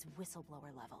 This is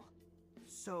whistleblower level.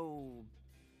 So...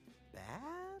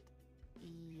 bad?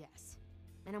 Yes.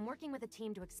 And I'm working with a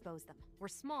team to expose them. We're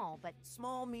small, but...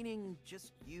 Small meaning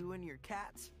just you and your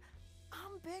cats?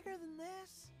 I'm bigger than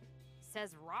this.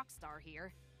 Says Rockstar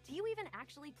here. Do you even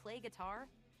actually play guitar?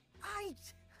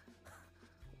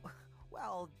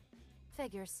 Well...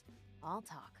 Figures. I'll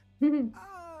talk.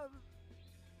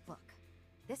 Look,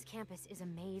 this campus is a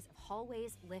maze of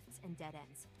hallways, lifts, and dead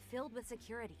ends, filled with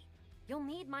security. You'll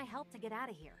need my help to get out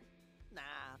of here.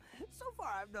 Nah, so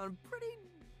far I've done pretty...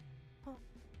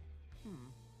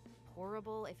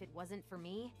 Horrible if it wasn't for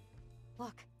me?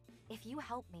 Look, if you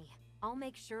help me, I'll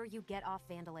make sure you get off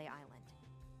Vandalay Island.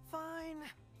 Fine.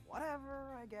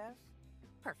 Whatever, I guess.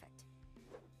 Perfect.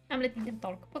 I'm letting them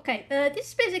talk. Okay, this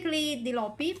is basically the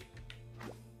lobby.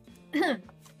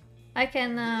 I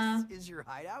can... This is your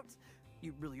hideout?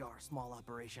 You really are a small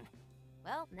operation.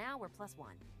 Well, now we're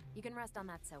 +1. You can rest on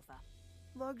that sofa.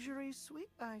 Luxury suite,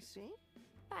 I see.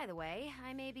 By the way,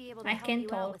 I may be able to I help can't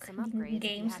you out with talk some upgrades if you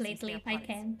games have some lately. spare I parts.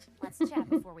 can't. Let's chat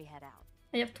before we head out.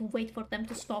 I have to wait for them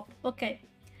to stop. Okay.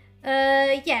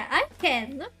 Yeah, I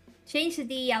can change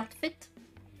the outfit.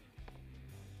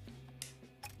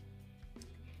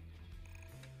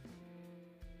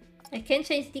 I can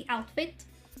change the outfit.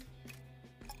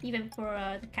 Even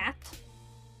for the cat.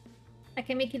 I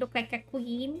can make it look like a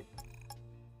queen.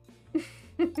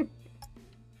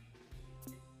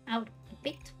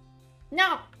 Outfit.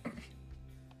 No!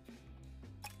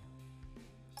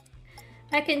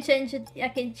 I can change it. I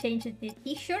can change the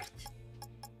t-shirt.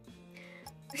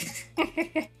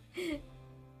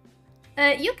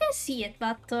 You can see it,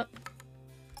 but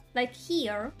like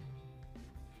here,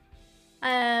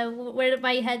 where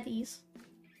my head is,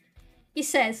 it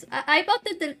says I bought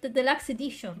the deluxe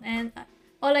edition, and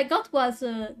all I got was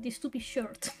this stupid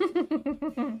shirt.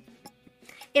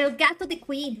 El Gato de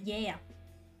Queen, yeah.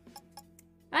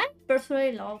 I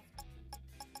personally love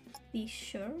this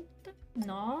shirt.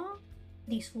 No,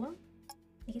 this one,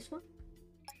 this one,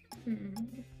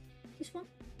 this one,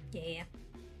 yeah.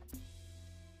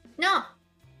 No.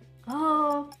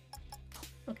 Oh.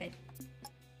 Okay.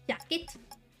 Jacket.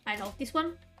 I love this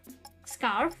one.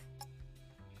 Scarf.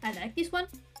 I like this one.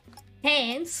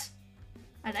 Pants.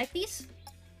 I like this.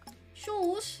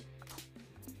 Shoes.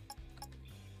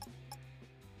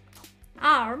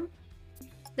 Arm.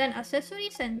 Then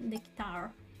accessories and the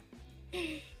guitar.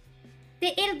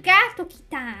 The El Gato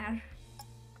guitar.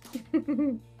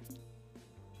 Then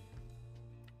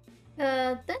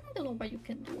I don't know what you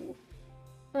can do.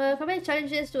 Complete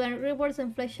challenges to earn rewards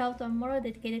and flesh out on more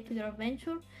dedicated to your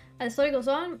adventure. As the story goes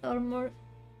on, or more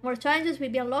challenges will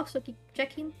be unlocked, so keep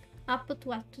checking up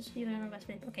to add to see your best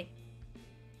friend. Okay.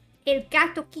 El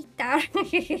Gato guitar.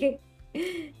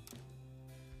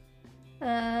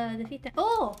 Defeat.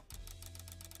 Oh!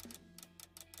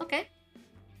 Okay.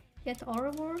 Get all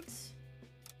rewards.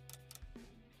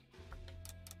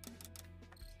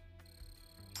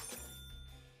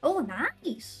 Oh,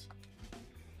 nice!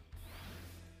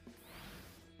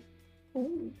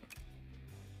 Ooh.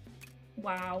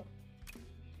 Wow.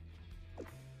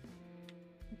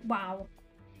 Wow.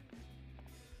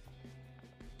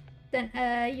 Then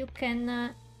you can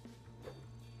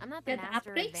I'm not the get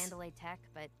master of upgrades. Vandalay tech,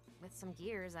 but with some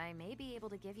gears, I may be able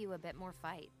to give you a bit more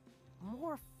fight.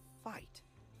 More fight?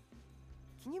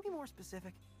 Can you be more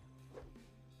specific?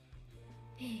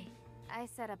 I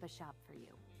set up a shop for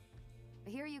you.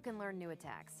 Here you can learn new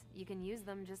attacks. You can use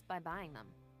them just by buying them.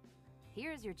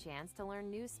 Here's your chance to learn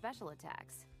new special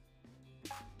attacks.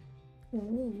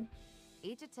 Ooh.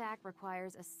 Each attack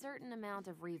requires a certain amount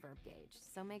of reverb gauge,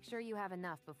 so make sure you have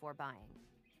enough before buying.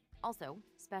 Also,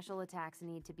 special attacks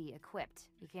need to be equipped.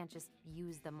 You can't just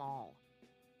use them all.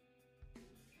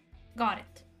 Got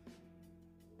it.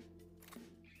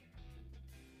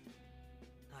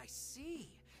 I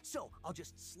see. So I'll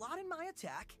just slot in my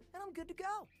attack, and I'm good to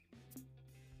go.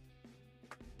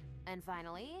 And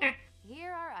finally,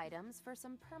 here are items for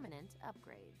some permanent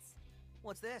upgrades.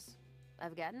 What's this?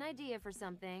 I've got an idea for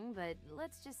something, but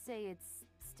let's just say it's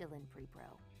still in pre-pro.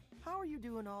 How are you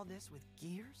doing all this with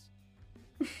gears?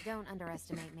 Don't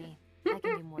underestimate me. I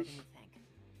can do more than you think.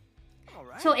 All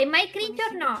right. So am I Let me cringe see or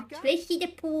what you not? got. Let's see the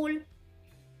pool.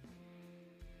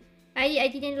 I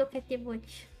didn't look at the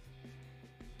watch.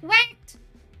 What?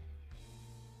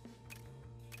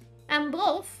 I'm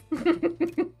both.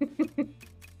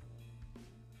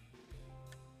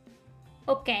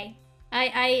 Okay.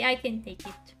 I can take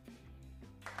it.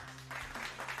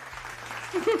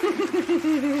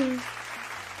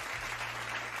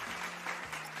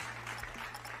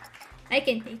 I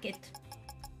can take it.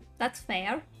 That's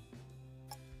fair.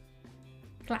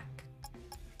 Clap.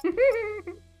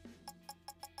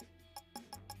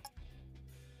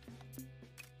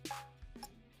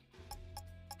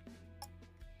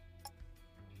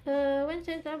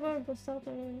 Wednesday Double was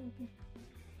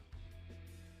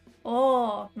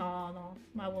Oh no,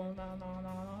 I won't.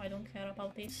 No, I don't care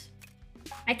about this.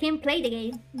 I can play the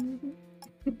game.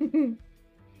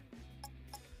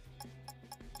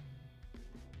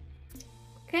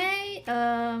 Okay,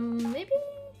 maybe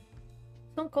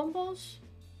some combos.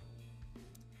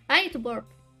 I need to burp.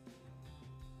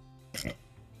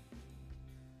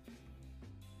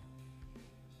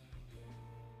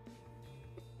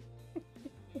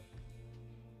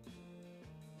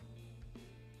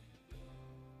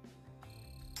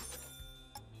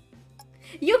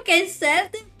 You can sell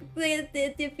the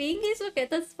thingies? Okay,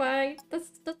 that's fine.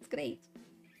 That's great.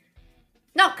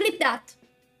 No, clip that.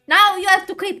 Now you have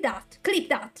to clip that. Clip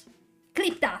that.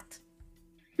 Clip that.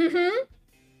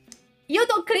 You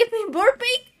don't clip me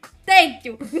burping? Thank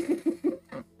you.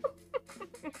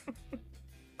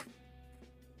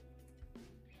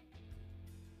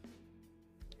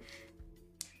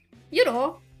 You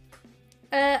know,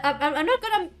 I'm not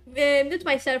gonna mute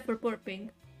myself for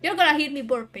burping. You're gonna hear me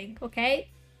burping, okay?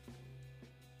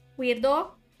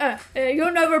 Weirdo.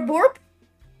 You never burp?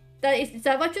 Is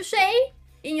that what you say?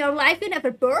 In your life you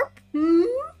never burp?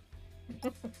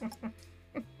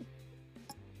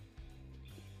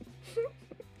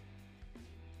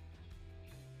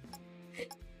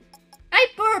 I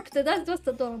burped, that's just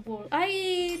adorable.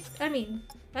 I mean,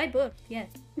 I burped, yes.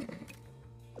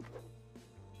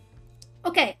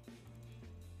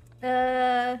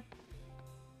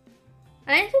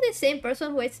 Aren't you the same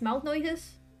person who hates mouth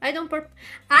noises? I don't burp.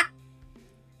 I'm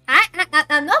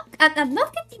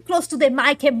not getting close to the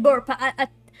mic and burp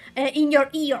in your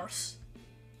ears.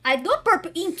 I don't burp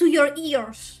into your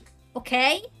ears,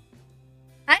 okay?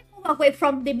 I move away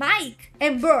from the mic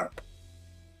and burp.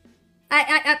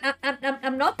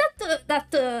 I'm not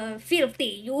that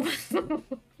filthy. You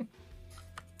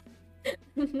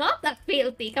not that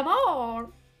filthy. Come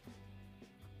on.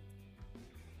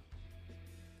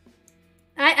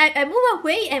 I move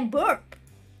away and burp,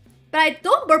 but I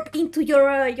don't burp into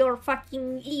your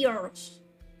fucking ears.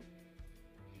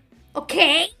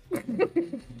 Okay.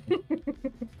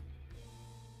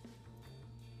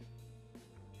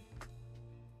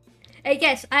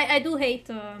 Yes, I do hate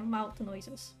mouth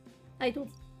noises. I do.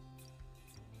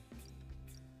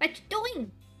 What you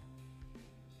doing?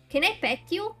 Can I pet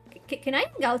you? Can I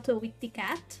hang out with the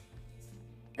cat?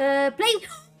 Play.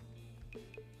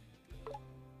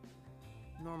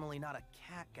 Normally not a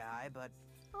cat guy, but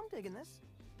I'm digging this.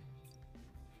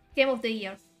 Game of the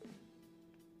year.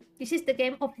 This is the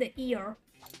game of the year.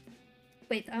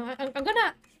 Wait, I'm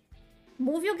gonna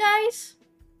move you guys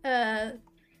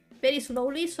very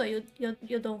slowly so you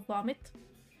don't vomit.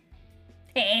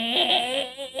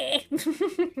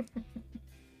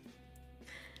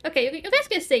 Okay, you guys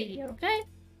can stay here, okay?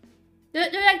 Do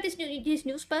you like this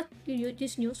new spot?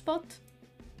 This new spot?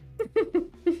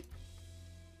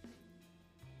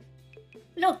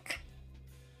 Look.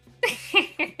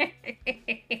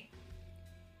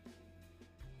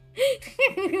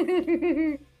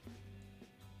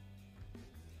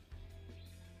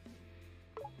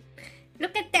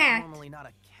 Look at that. Normally not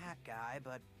a cat guy,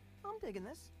 but I'm digging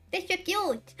this. That's so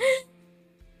cute.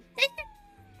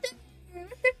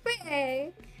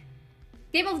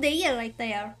 Game of the year right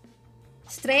there.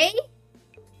 Stray?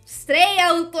 Stray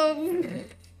out of...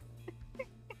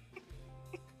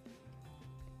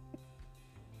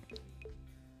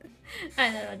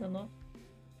 I don't know.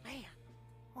 Man,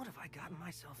 what have I gotten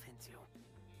myself into?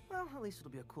 Well, at least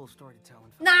it'll be a cool story to tell.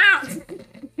 No!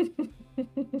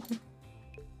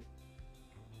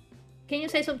 Can you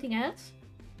say something else?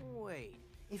 Wait,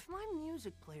 if my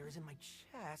music player is in my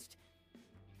chest,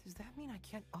 does that mean I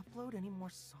can't upload any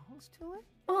more songs to it?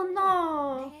 Oh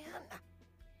no! Man.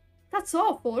 That's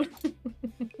awful.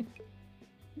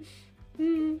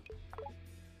 When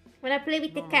I play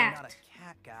with the cat. Not a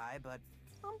cat guy, but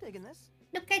I'm digging this.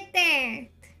 Look at that.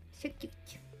 So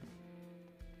cute.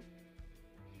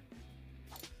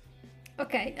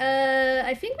 Okay,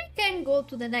 I think we can go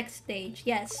to the next stage.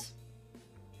 Yes.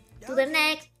 To the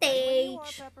next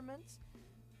stage.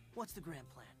 What's the grand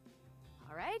plan?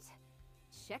 All right,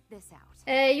 check this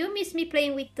out. You miss me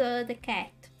playing with the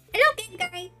cat. Hello,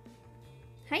 cat guy.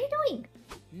 How you doing?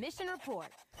 Mission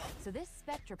report. So this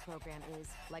Spectra program is,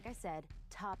 like I said,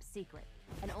 top secret.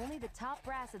 And only the top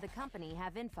brass of the company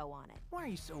have info on it. Why are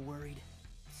you so worried?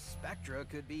 Spectra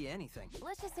could be anything.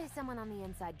 Let's just say someone on the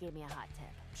inside gave me a hot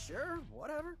tip. Sure,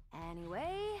 whatever.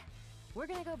 Anyway, we're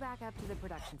gonna go back up to the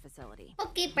production facility.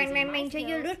 Okay, Batman, enjoy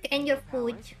your look and your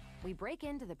food. We break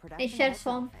into the production share head's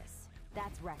some. office.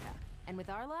 That's Rekka. And with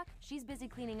our luck, she's busy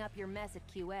cleaning up your mess at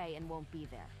QA and won't be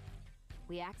there.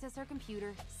 We access her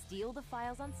computer, steal the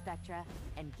files on Spectra,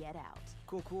 and get out.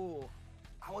 Cool.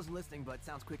 I wasn't listening, but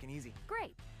sounds quick and easy.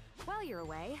 Great. While you're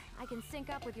away, I can sync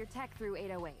up with your tech through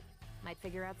 808. Might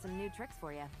figure out some new tricks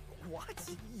for you. What?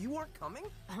 You aren't coming?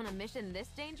 On a mission this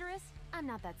dangerous? I'm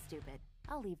not that stupid.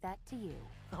 I'll leave that to you.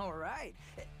 All right.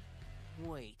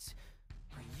 Wait.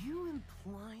 Are you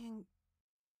implying...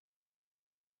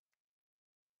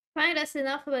 Fine, that's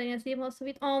enough, but I can see most of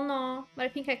it. Oh no, but I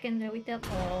think I can do it.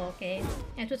 Oh, okay.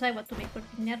 I have to decide what to make for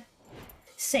dinner.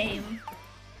 Same.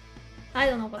 I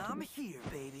don't know what to I'm do. here,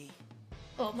 baby.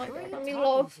 Oh my Who are god, you I'm in talking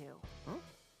love. to?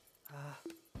 Huh?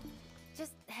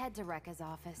 Just head to Rekka's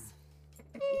office.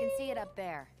 You can see it up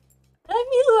there. I'm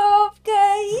in love,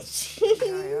 guys.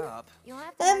 Guy up. You'll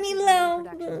have to I'm access in the love.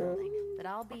 production building, but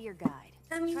I'll be your guide.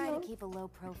 I'm in Try love. to keep a low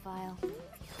profile.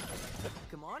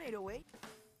 Come on, 808.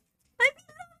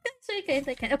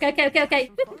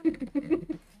 Okay.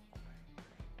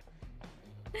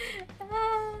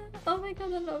 Oh my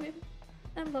god, I love him.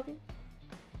 I'm loving.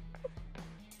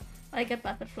 I get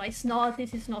butterflies. No,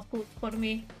 this is not good for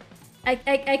me. I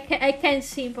can't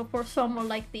simp for someone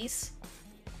like this.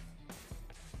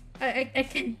 I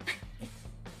can.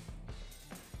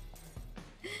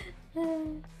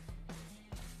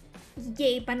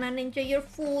 Yay, banana, enjoy your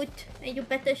food, and you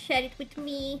better share it with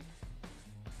me.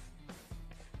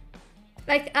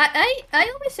 Like I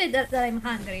always say that I'm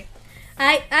hungry.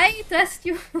 I trust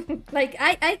you. Like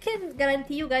I can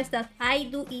guarantee you guys that I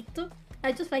do eat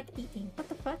I just like eating. What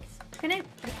the fuck? Can I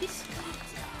break this?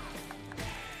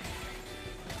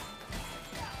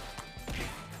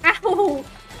 Ow!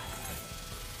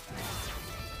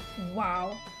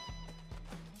 Wow.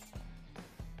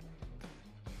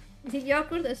 Is it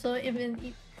yogurt or so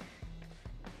even?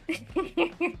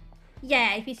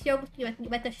 Yeah, if it's yogurt, you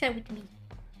better share with me.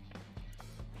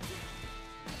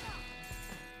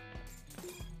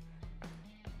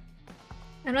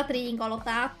 I'm not reading all of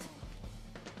that.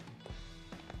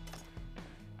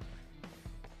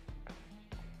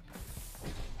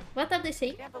 What are they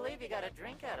saying? Can't believe you got a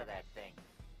drink out of that thing.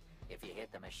 If you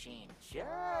hit the machine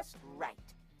just right,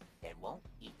 it won't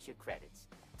eat your credits.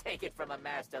 Take it from a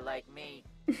master like me.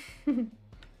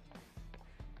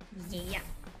 Yeah.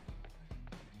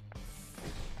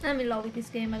 I'm in love with this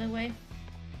game, by the way.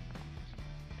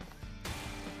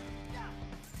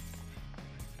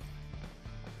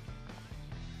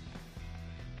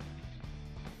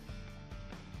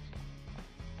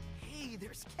 Hey,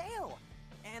 there's Kale!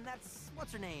 And that's,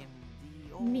 what's her name?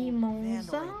 The old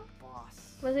Mimosa? Vandalay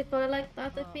boss. Was it called like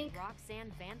that, I think?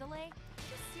 Roxanne Vandalay?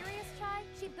 You serious, Chai?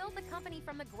 She built the company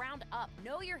from the ground up.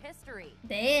 Know your history.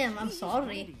 Damn, I'm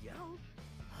sorry.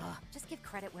 Just give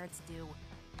credit where it's due.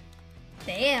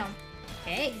 Damn.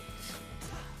 Okay.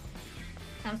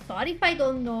 I'm sorry if I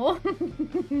don't know.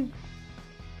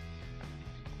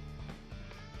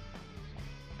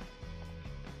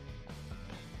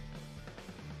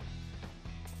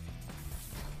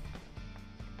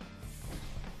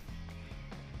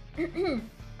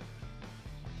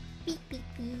 Beep, beep,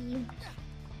 beep.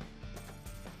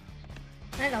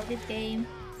 I love this game.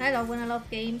 I love when I love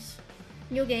games.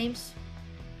 New games.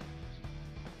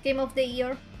 Game of the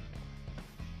year.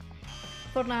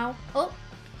 For now. Oh!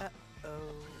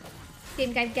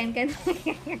 Game.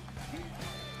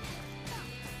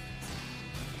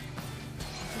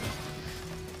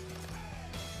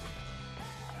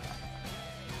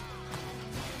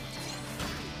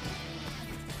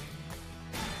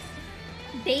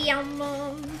 Damn!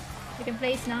 You can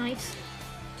play, it's nice.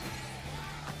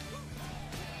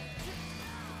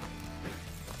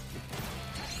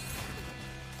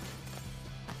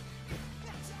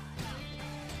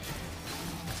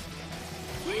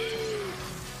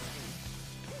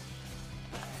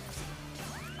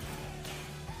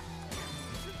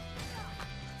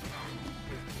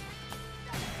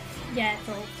 Yeah,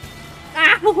 bro.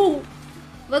 Ow!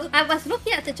 But I was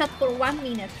looking at the chat for 1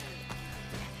 minute.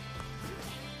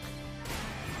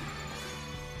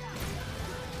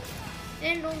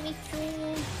 Hello,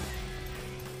 Michu.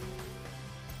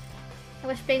 I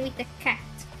was playing with the cat.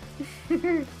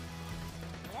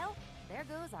 Well, there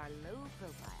goes our low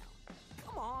profile.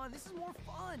 Come on, this is more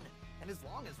fun. And as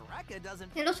long as Rekka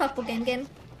doesn't... Hello, Sapo Gengen.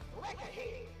 Rekka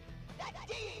here. That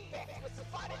defect was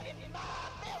spotted in my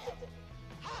building.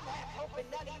 I'm half hoping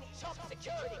none of you chump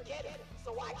security get it,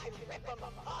 so I can rip them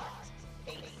apart.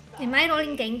 Am I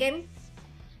rolling Gengen?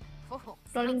 Oh,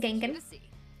 Rolling Gengen?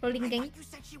 Rolling Gengen? You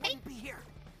said she wouldn't be here.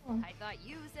 Oh. I thought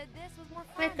you said this was more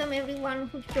fun. Welcome everyone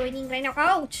who's joining right now.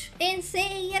 Ouch!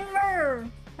 Insane!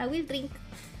 I will drink.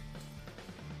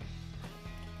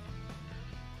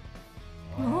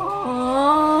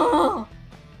 Oh!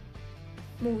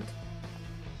 Mood.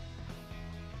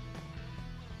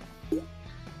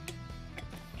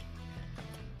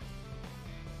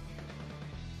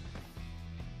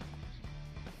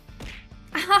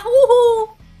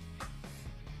 Ow!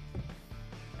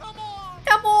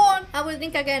 Come on! I will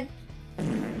drink again.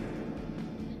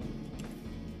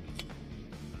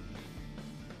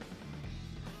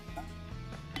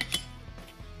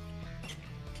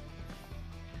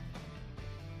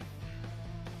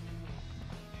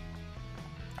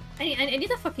 I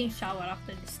need a fucking shower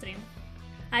after this stream.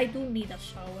 I do need a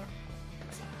shower.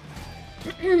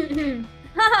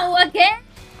 How again?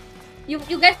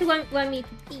 You guys want me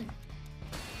to pee?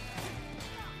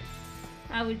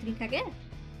 I will drink again.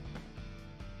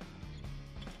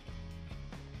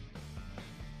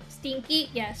 Stinky,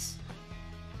 yes.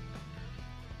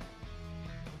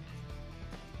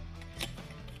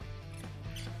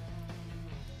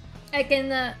 I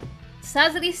can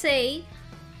sadly say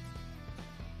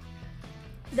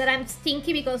that I'm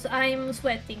stinky because I'm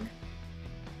sweating.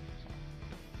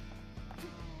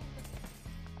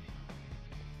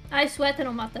 I sweat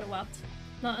no matter what.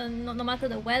 No matter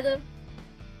the weather.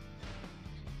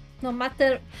 No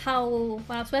matter how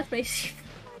my sweat rate.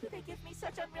 Why do they give me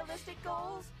such unrealistic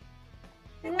goals?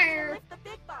 They No. want me to lift the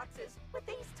big boxes with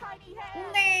these tiny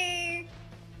hands.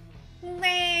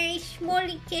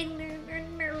 Smally can.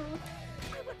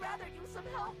 I would rather use some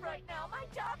help right now. My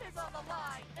job is on the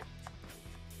line.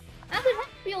 I will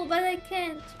help you, but I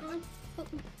can't.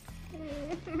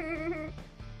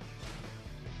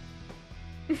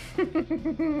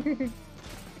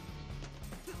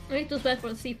 I need to sweat for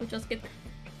the seafood, just kidding.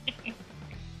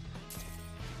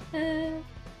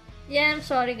 Yeah, I'm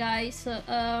sorry guys.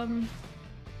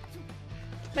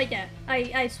 But yeah,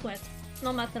 I sweat,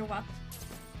 no matter what.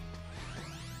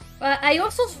 I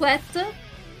also sweat.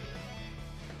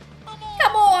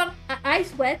 Come on! I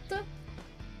sweat.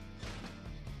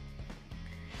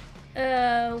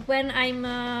 When I'm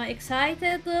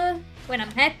excited, when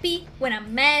I'm happy, when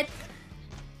I'm mad.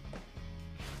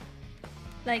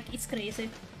 Like, it's crazy.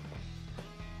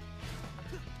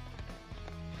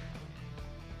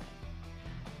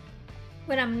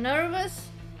 When I'm nervous,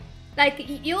 like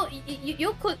I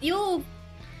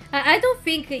don't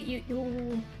think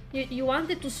you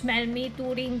wanted to smell me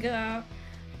during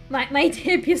my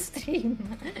debut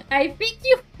stream. I think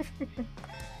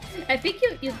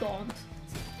you don't.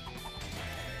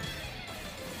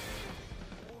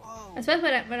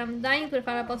 Especially when I'm dying to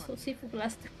find about seafood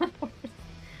last hours.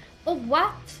 Oh,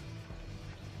 what?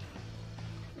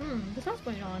 There's what's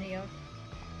going on here.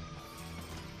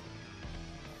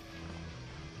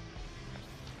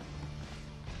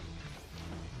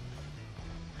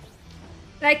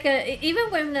 Like, even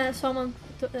when someone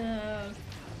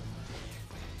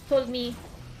told me,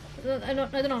 I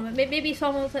don't know, maybe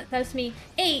someone tells me,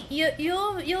 hey,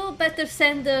 you better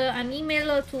send an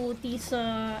email to this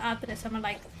address. I'm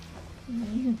like,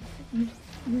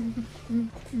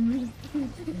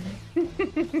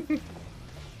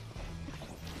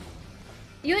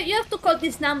 you have to call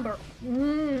this number.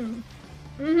 You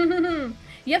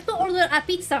have to order a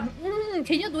pizza.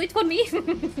 Can you do it for me?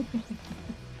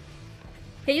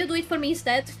 Can you do it for me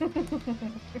instead?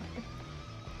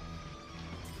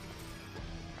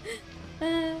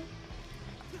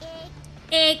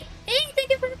 Egg, thank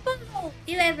you for the follow.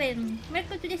 11.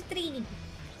 Welcome to the stream.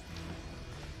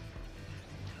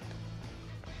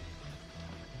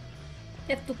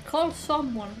 You have to call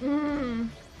someone.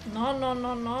 No,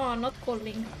 I'm not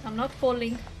calling. Not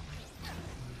calling.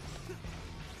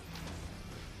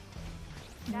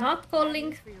 Not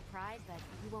calling. For your pride, but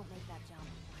you won't make that jump.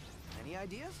 Any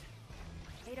ideas?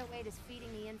 808 is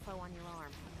feeding the info on your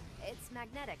arm. It's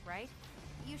magnetic, right?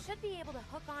 You should be able to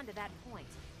hook onto that point.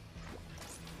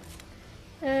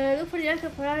 Look for the extra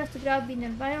apparatus to grab in the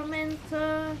environment.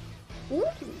 Ooh,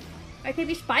 I can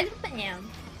be Spider-Man.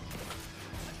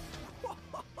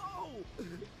 Whoa,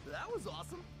 that was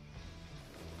awesome.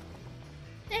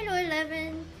 Hello,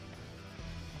 11.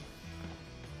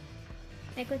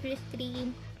 I go to the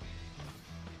stream.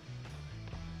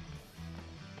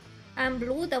 I'm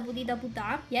blue,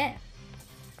 da-boo-dee-da-boo-da. Yeah.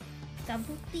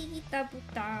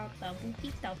 Da-boo-dee-da-boo-da,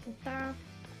 da-boo-dee-da-boo-da.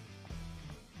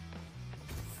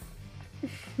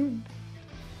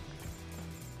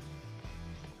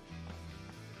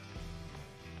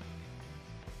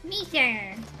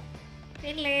 Misha!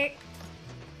 Hello!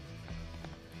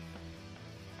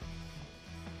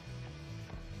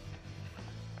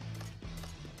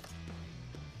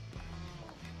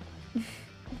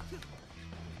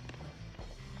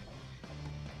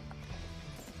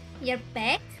 You're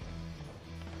back?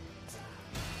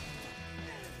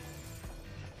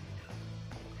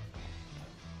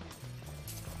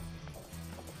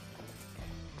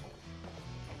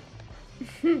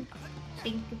 Thank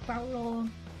you, Paulo.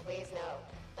 Please note,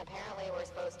 apparently we're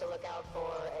supposed to look out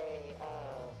for a,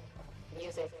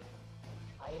 music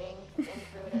fighting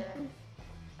intruder.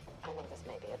 I think this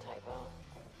may be a typo.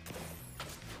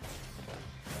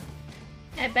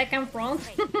 I back and front.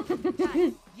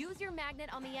 Use your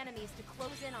magnet on the enemies to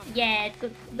close in on them. Yeah,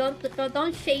 don't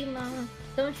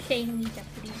shame me,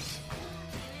 please.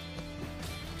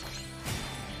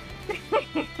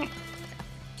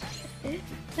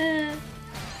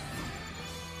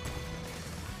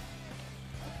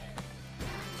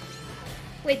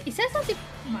 Wait, is that something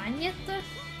magnet?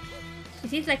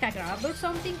 Is it like a grab or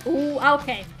something? Ooh,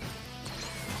 okay.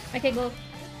 I can go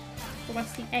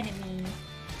towards the enemy.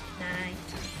 Nice.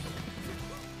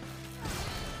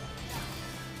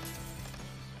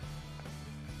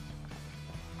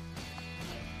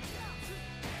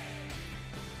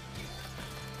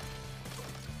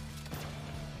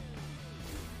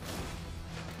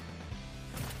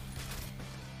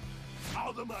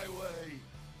 Out of my way!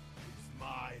 It's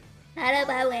mine. Out of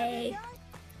my way.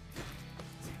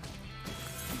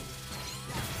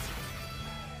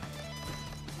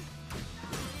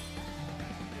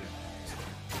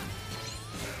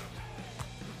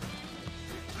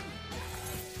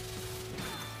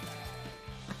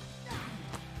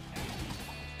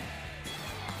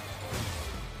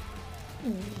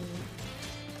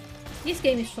 This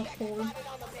game is so cool.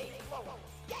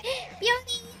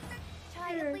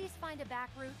 find a back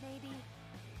route, maybe?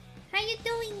 How you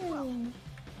doing?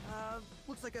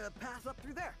 Looks like a path up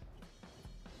through there.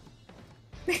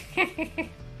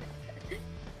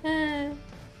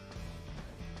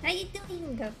 How you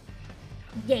doing?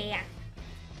 Yeah.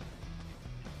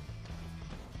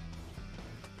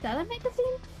 Is that a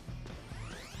magazine?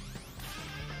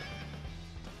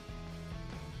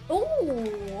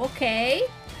 Oh, okay.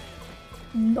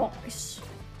 Nice.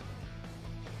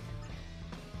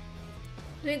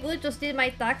 Doing good, just did my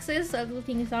taxes. I'll do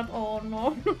things out. Oh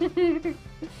no.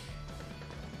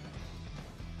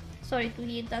 Sorry to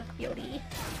hear that, Fiori.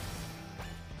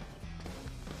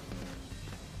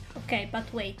 Okay,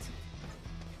 but wait.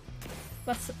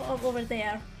 What's over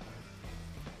there?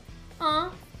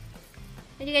 Are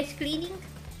you guys cleaning?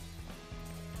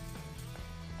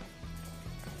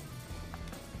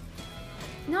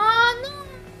 No, no!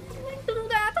 I didn't mean to do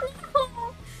that!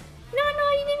 No! No,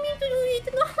 you didn't mean to do it!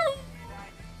 No!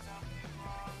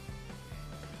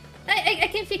 I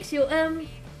can fix you.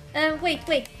 Wait.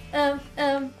 No.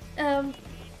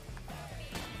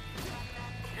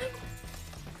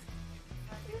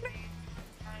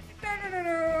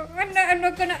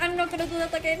 I'm not gonna do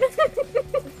that again.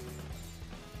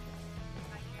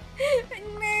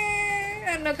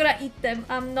 I'm not gonna eat them.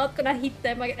 I'm not gonna hit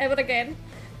them ever again.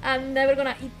 I'm never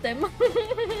gonna eat them.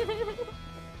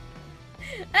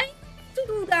 I need to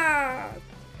do that.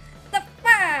 The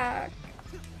fuck?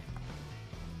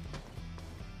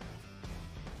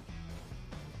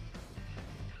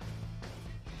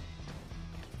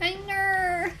 I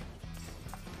know.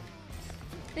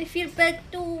 I feel bad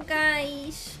too,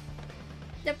 guys.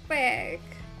 The fuck?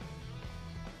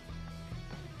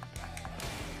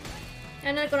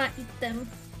 I'm not gonna eat them.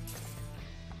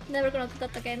 Never gonna do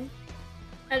that again.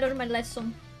 I learned my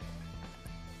lesson.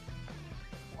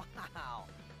 Wow,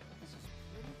 this is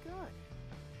pretty good.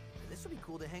 This would be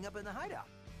cool to hang up in the hideout.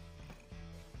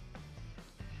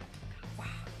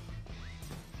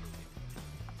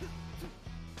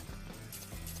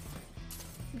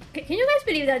 Can you guys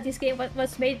believe that this game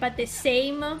was made by the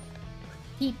same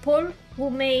people who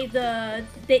made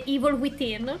The Evil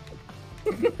Within?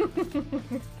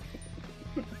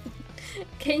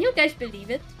 Can you guys believe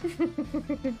it?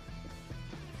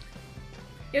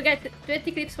 You get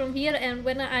 20 clips from here, and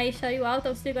when I show you out,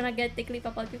 I'm still gonna get the clip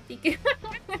about you thinking.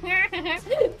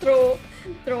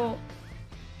 True.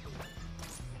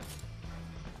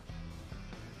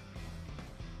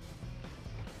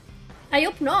 I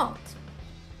hope not.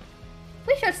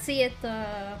 We shall see it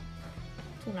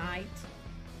tonight.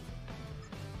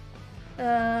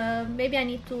 Maybe I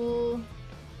need to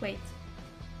wait.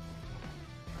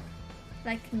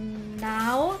 Like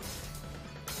now?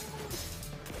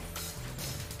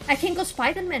 I can go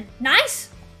Spider-Man. Nice!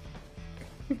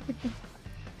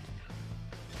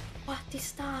 What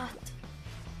is that?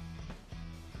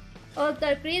 Oh,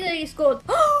 the reader is good.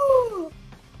 Oh!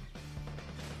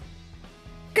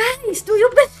 Guys, do you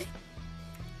believe?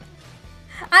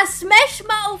 A Smash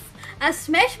Mouth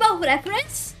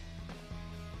reference?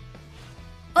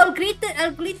 All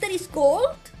glitter is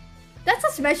gold? That's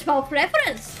a Smash Mouth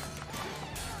reference.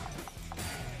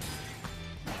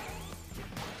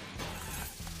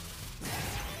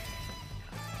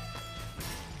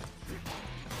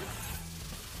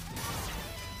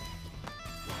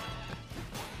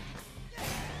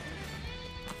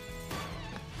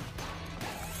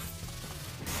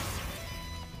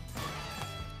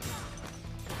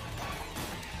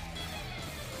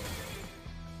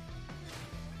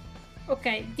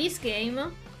 Okay, this game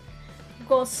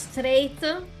goes straight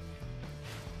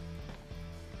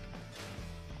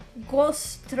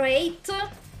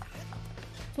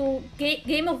to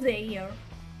Game of the Year.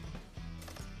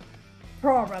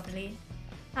 Probably.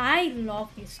 I love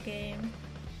this game.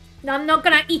 No, I'm not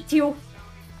gonna eat you.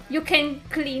 You can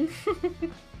clean.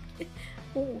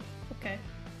 Oh, okay.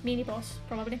 Mini boss,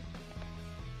 probably.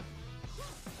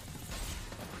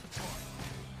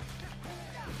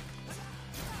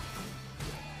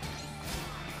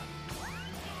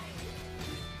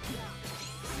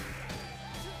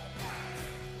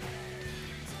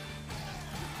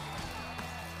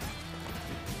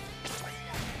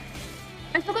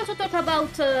 I forgot to talk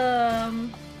about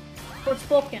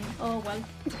Forspoken. Oh well.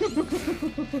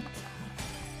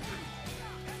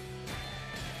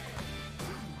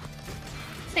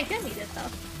 I can read it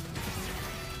stuff.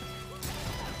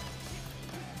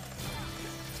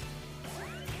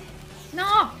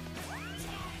 No!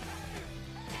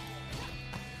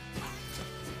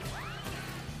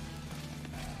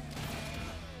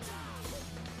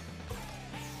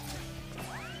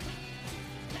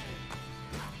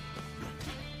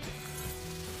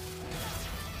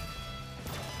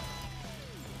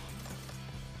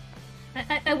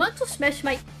 I want to smash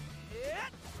my...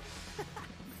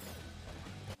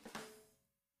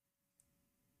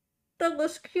 That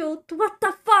was cute. What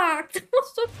the fuck? That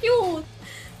was so cute.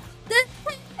 The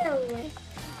hell?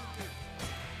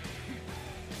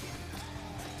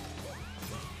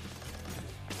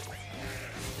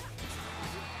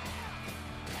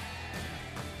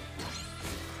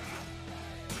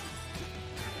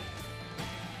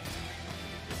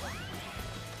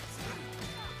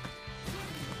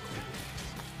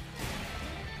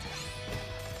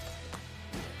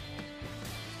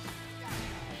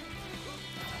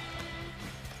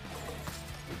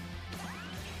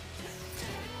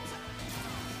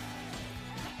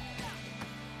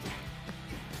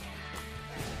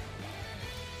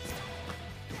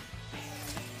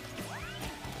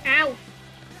 Ow!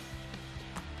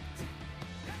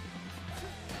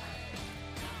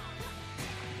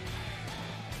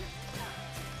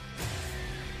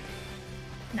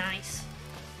 Nice.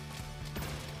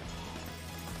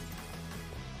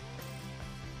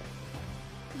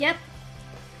 Yep.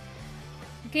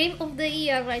 Game of the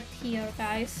year right here,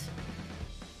 guys.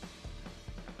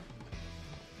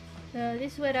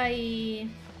 This is where I...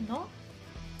 No?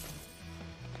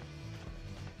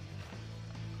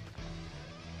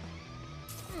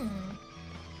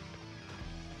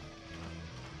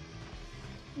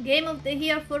 Game of the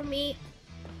year for me.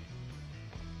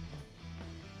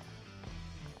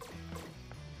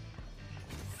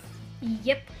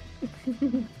 Yep.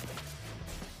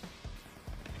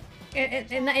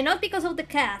 and not because of the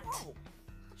cat. Whoa.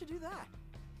 How'd you do that?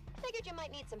 Figured you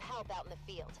might need some help out in the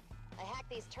field. I hacked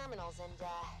these terminals and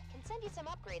can send you some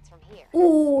upgrades from here.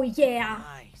 Oh yeah.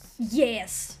 Nice.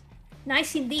 Yes.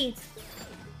 Nice indeed.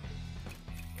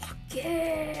 Fuck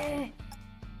yeah.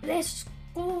 Let's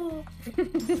go.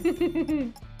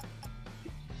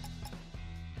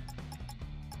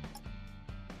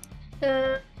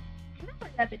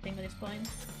 Everything at this point.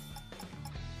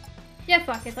 Yeah,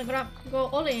 fuck it. I'm gonna go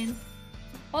all in.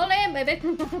 All in, baby.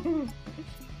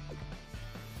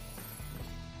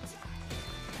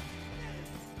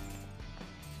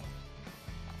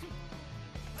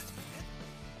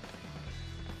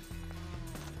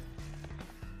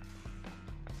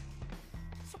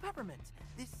 So Peppermint,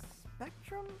 this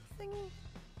Spectrum thingy?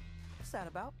 What's that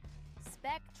about?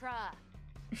 Spectra.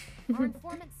 Our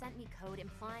informant sent me code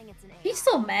implying it's an AI. He's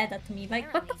so mad at me.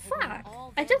 Like, what the fuck?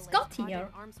 I just got here.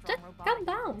 Just calm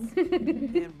down.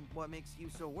 And what makes you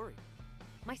so worried?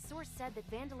 My source said that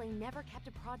Vandelay never kept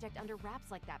a project under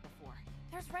wraps like that before.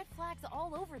 There's red flags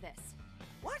all over this.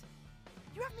 What?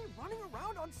 You have me running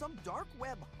around on some dark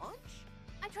web hunch?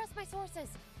 I trust my sources.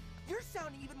 You're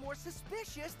sounding even more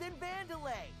suspicious than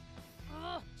Vandelay.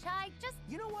 Ugh, Chai, just...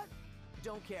 You know what?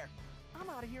 Don't care. I'm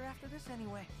out of here after this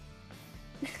anyway.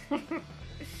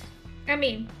 I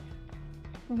mean,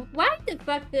 why the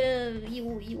fuck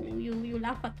you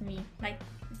laugh at me? Like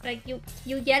you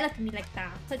yell at me like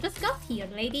that. I just got here,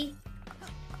 lady.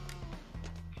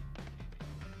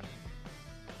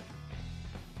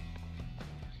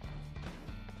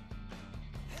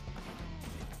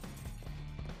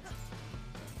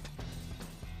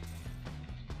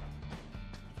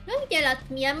 Don't yell at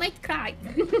me, I might cry.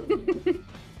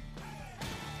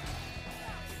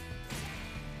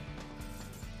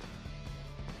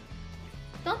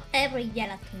 Don't ever yell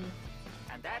at me.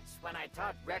 And that's when I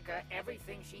taught Rekka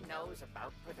everything she knows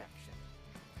about production.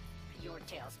 Your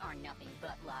tales are nothing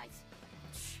but lies.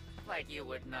 Shh, like you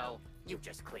would know. You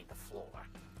just cleaned the floor.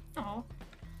 Oh.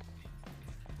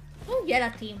 Don't yell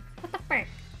at him. What the fuck?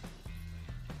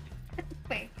 What the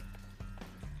fuck?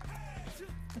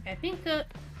 Okay, I think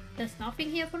there's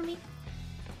nothing here for me.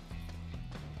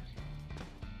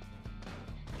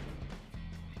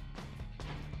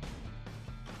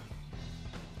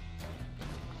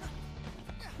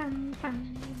 Bam,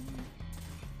 bam.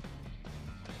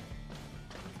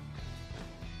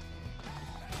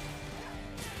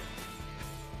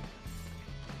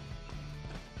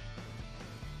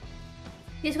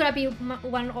 This is gonna be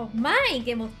one of my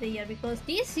game of the year because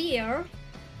this year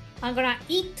I'm gonna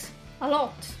eat a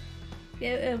lot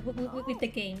with the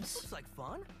games. Looks like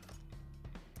fun.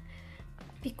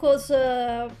 Because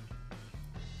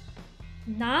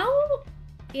now,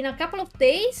 in a couple of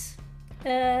days,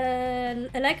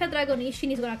 Like a Dragon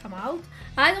Ishin is gonna come out.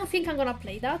 I don't think I'm gonna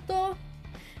play that though,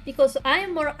 because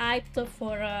I'm more hyped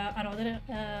for another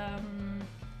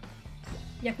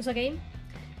Yakuza game.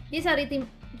 These are eating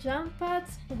jump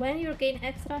pads when you gain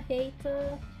extra hate.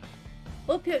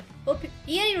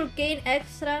 Here you gain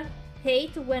extra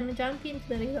hate when jumping to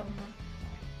the rhythm.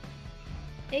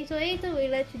 808 will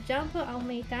let you jump how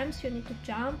many times you need to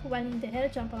jump while in the air.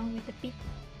 Jump along with the beat.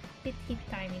 hit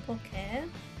timing, okay.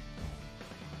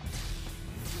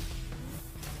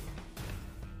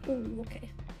 Ooh, okay.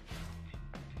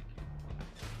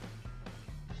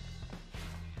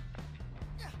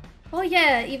 Oh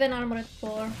yeah, even Armored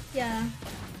Core. Yeah.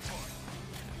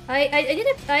 I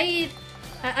didn't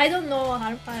I don't know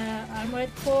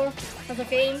Armored Core as a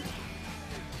game.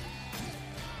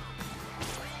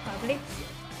 Probably.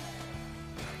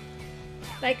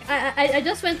 Like I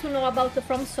just went to know about the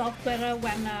From Software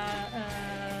when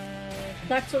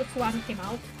Dark Souls 1 came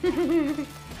out.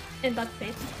 And that's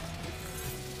it.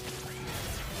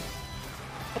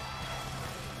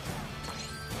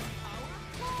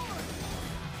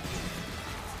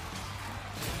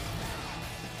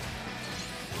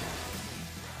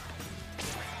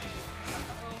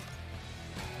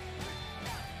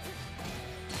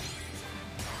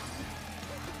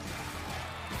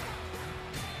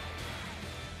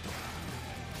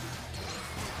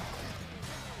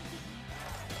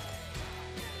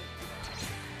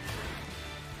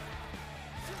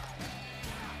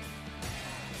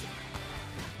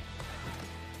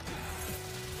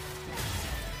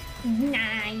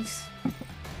 Nice.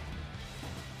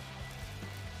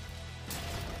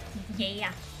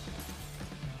 Yeah.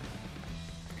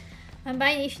 I'm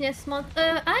buying each next month.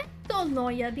 I don't know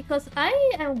yet because I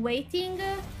am waiting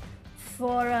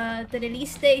for the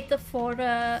release date for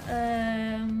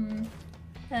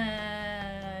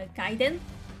Gaiden.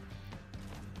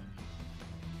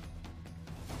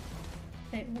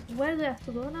 Okay, where do I have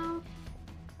to go now?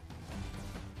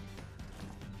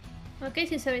 Okay,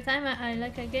 since every time I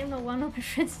like a game, no one of my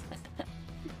friends.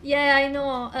 Yeah, I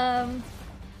know.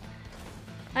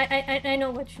 I know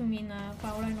what you mean,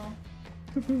 Paul. I know.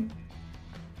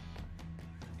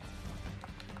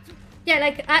 Yeah,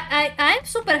 like I'm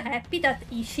super happy that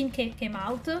Ishin came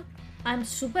out. I'm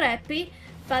super happy,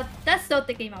 but that's not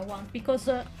the game I want because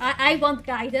I want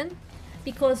Gaiden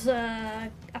because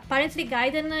apparently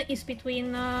Gaiden is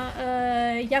between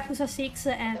Yakuza 6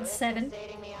 and 7.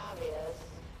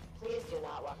 Please do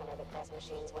not walk under the press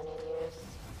machines when in use.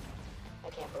 I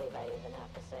can't believe I even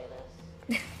have to say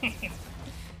this.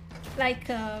 Like,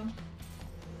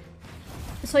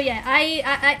 so yeah,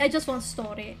 I just want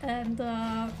story and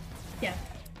yeah.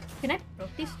 Can I block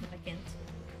this? No, I can't.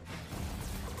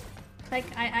 Like,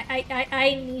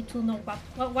 I need to know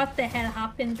what the hell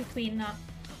happened between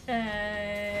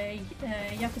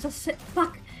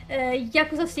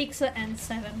Yakuza 6 and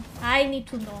 7. I need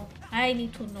to know. I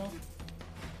need to know.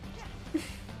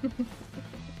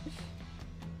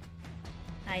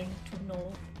 I need to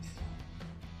know.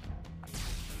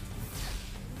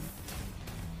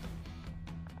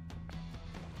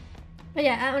 But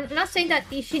yeah, I'm not saying that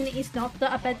Ishin is not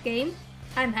a bad game.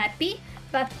 I'm happy,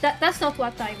 but that's not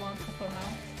what I want for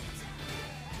now.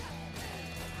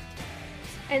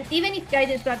 And even if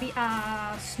Gaiden is gonna be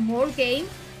a small game,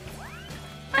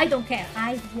 I don't care.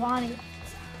 I want it.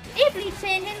 Hey,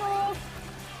 Blitzen, hello.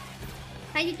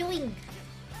 How you doing?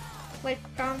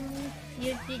 Welcome.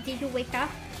 Did you wake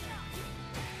up?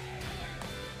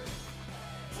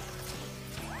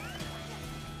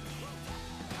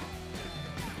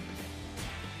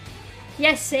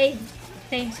 Yes, same.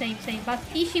 Same. But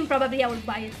Ishin probably I will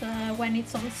buy it when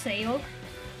it's on sale.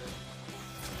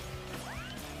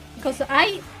 Because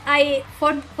I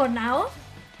for now,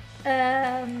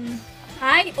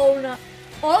 I own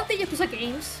all the Yakuza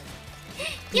games.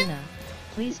 Luna,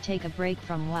 please take a break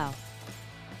from WoW.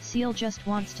 Seal just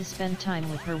wants to spend time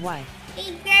with her wife.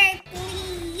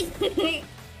 Exactly.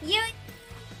 You.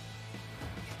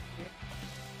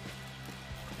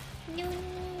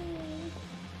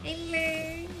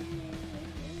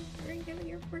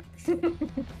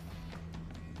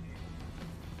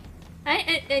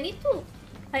 I need to.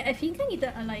 I think I need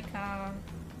a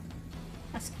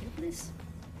skill list.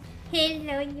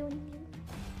 Hello, Yuni.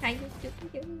 How you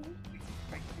doing?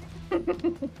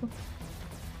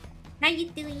 How you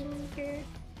doing, girl?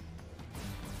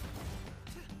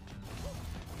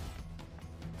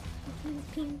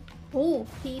 Oh,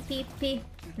 P.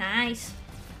 Nice.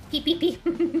 P.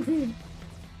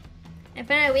 I'm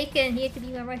very weekend here to be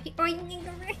my right. Oh, you need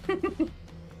right.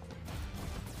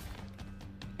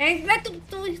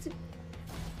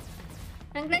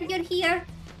 I'm glad you're here,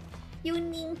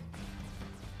 Yuni.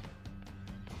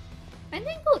 I'm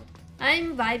doing good.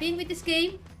 I'm vibing with this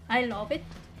game. I love it.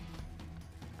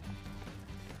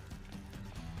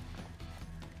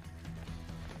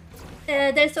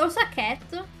 There's also a cat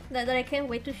that I can't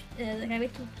wait to see.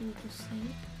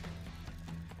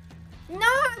 No,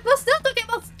 I was not talking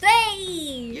about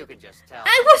stay. You can just tell.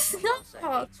 I was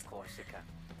not. Corsica.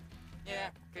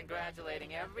 Yeah,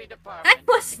 congratulating every department. I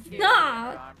was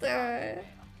not.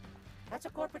 That's a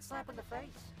corporate slap in the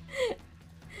face.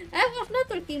 I was not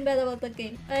talking bad about the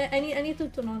game. I need to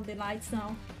turn on the lights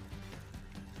now.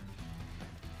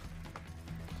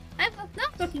 I was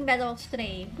not talking bad about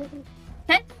Stray.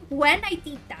 When I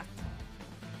did that.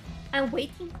 I'm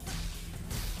waiting.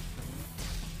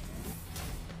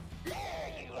 There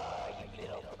you are, you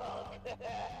little punk.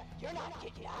 You're not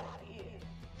getting out of here.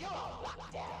 You're on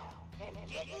lockdown and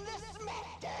getting the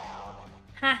smackdown.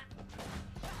 Ha.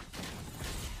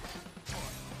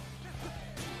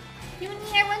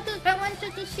 Uni, I want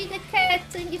to see the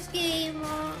cats in this game.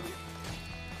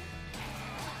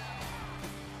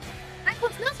 I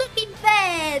was not talking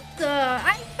bad.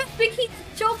 I was making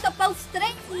a joke about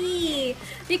Stray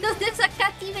because there's a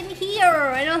cat even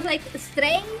here, and I was like,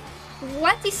 Stray?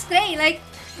 What is Stray? Like,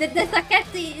 there's a cat.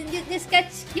 This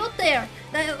cat's cute there,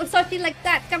 or something like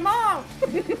that. Come on.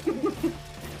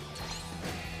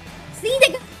 See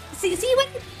what?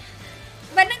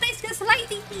 Banana is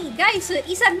gaslighting me, guys.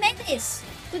 He's a menace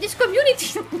to this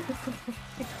community.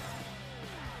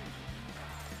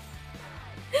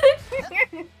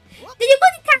 Did you go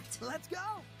the cat? Let's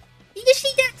go. Did you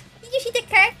see that? Did you see the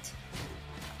cat?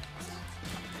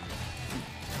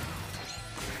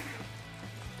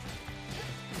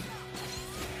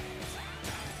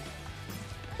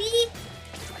 See?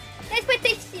 That's what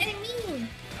I mean.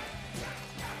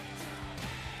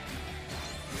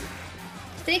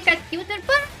 Stray cat cuter,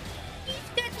 but this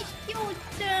cat is cute.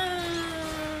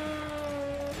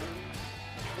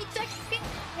 It's a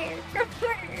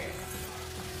cat.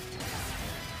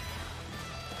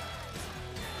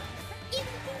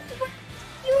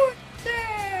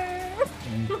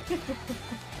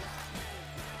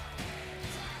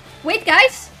 Wait,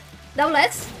 guys. Now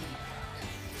let's.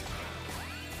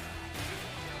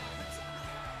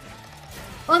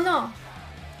 Oh no.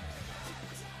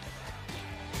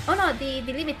 Oh no, the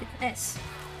limited S.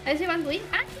 Is everyone doing?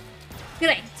 Ah,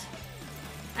 great.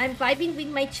 I'm vibing with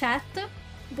my chat.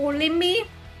 Bullying me.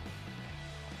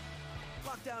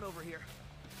 Lockdown over here.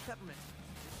 Peppermint.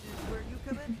 This is where you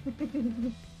come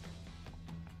in.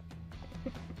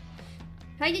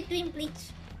 How you doing, Bleach?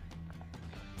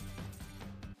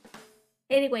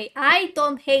 Anyway, I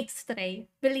don't hate Stray.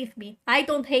 Believe me, I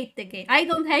don't hate the game. I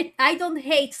don't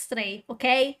hate Stray.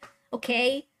 Okay,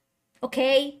 okay,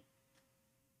 okay.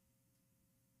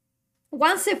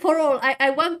 Once and for all, I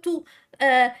want to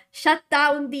shut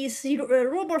down these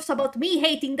rumors about me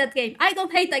hating that game. I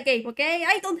don't hate that game. Okay,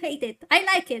 I don't hate it. I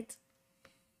like it.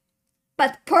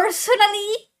 But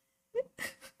personally.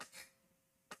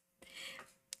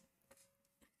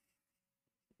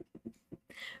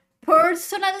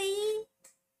 Personally,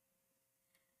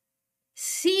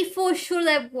 Sifu should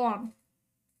have won.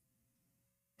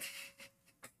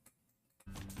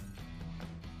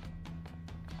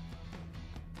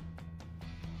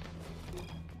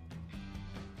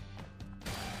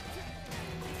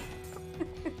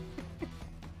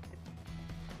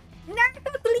 No,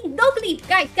 don't leave,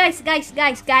 guys.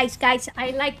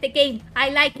 I like the game. I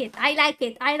like it.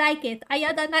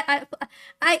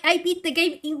 I beat the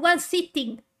game in one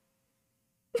sitting.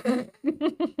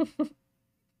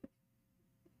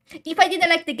 If I didn't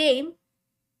like the game,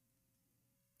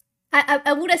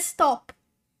 I would have stopped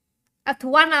at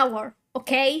 1 hour,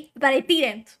 okay? But I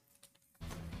didn't.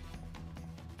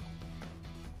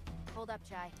 Hold up,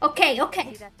 Chai. Okay.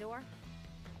 See that door?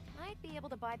 Might be able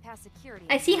to bypass security.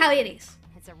 I see how it is.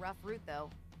 It's a rough route, though.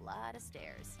 A lot of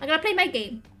stairs. I'm gonna play my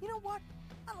game. You know what?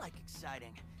 I like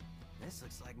exciting. This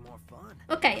looks like more fun.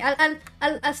 Okay,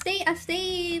 I'll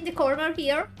stay in the corner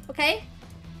here, okay?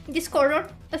 In this corner,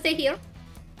 I'll stay here.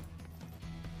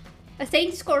 I'll stay in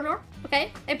this corner,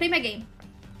 okay? And play my game.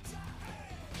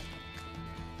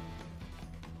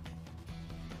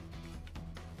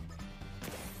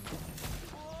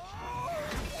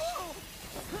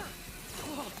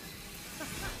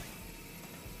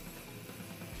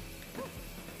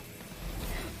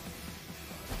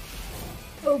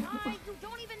 Oh. You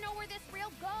don't even know where this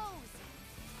rail goes.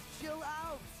 Chill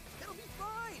out. It'll be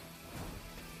fine.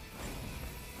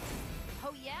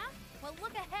 Oh yeah? Well,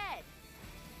 look ahead.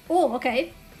 Oh,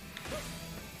 okay.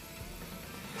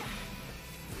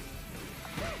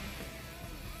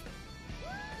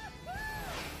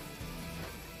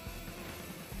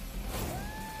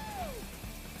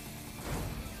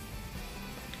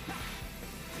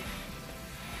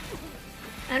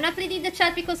 I'm not reading the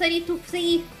chat because I need to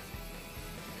see.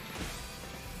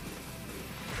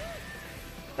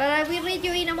 But I will read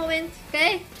you in a moment,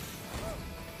 okay?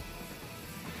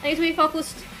 I need to be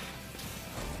focused.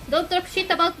 Don't talk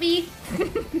shit about me.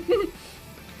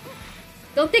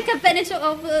 Don't take advantage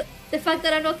of the fact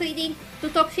that I'm not reading to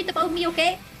talk shit about me,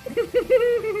 okay?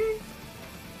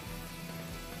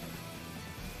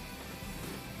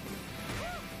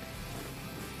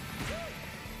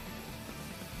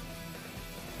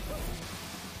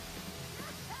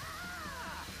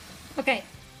 Okay.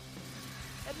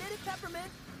 Admit it,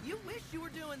 Peppermint. You wish you were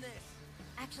doing this.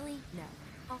 Actually, no.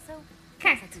 Also, Okay.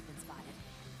 looks like you've been spotted.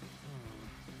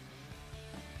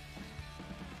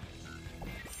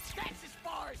 That's as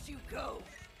far as you go.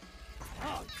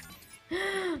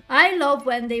 I love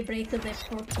when they break the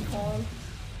protocol.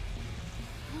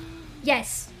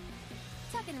 Yes.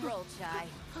 Tuck and roll, Chai.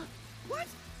 What?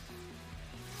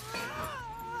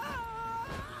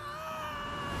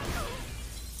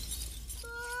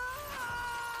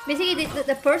 Basically,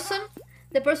 the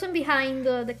person behind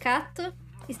the cat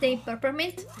is named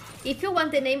Peppermint. If you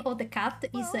want the name of the cat,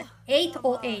 is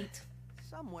 808.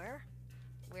 Somewhere.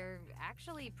 We're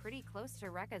actually pretty close to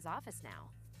Rekka's office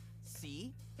now.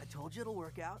 See? I told you it'll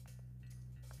work out.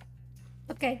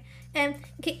 Okay. Can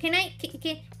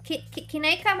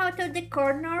I come out of the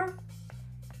corner?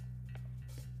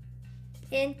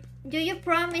 And do you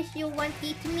promise you won't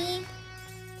eat me?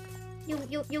 You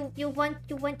won't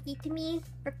eat me?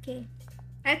 Okay.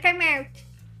 I'll come out.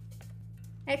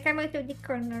 I'll come out of the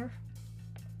corner.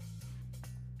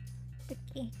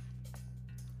 Okay.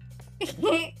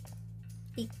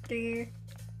 Victor.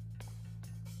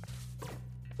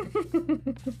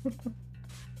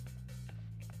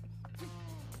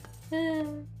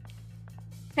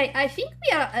 Hey, I think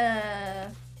we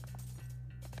are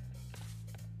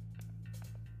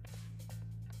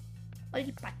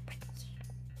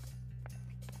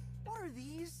What are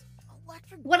these?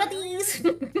 Electric What are barriers?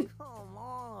 these? Come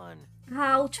on.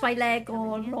 Ouch, my leg.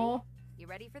 Oh no. You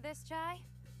ready for this, Chai?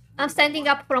 I'm standing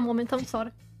up for a moment, I'm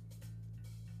sorry.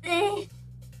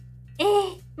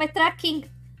 My tracking.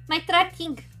 My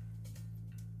tracking.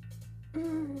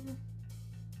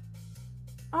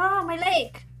 Oh, my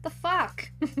leg. The fuck?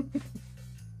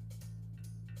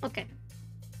 Okay.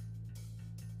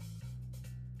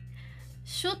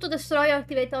 Shoot to destroy or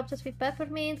activate objects with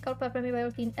Peppermint. Call Peppermint by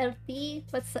routine RT.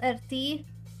 What's RT?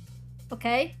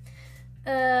 Okay.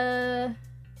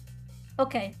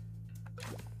 Okay.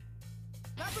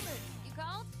 You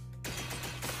called?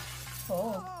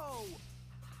 Oh.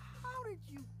 How did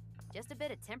you... Just a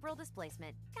bit of temporal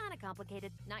displacement. Kinda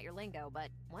complicated. Not your lingo, but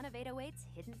one of 808's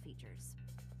hidden features.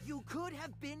 You could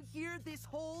have been here this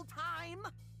whole time?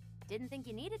 Didn't think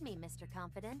you needed me, Mr.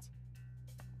 Confident.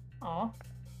 Oh.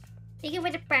 Thank you for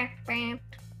the background.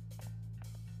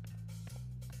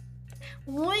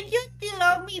 Would you still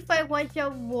love me if I was a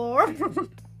war?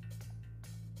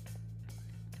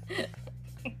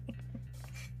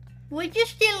 Would you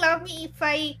still love me if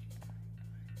I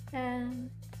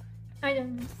don't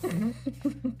know.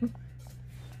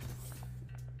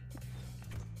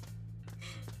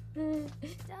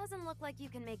 Doesn't look like you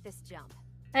can make this jump.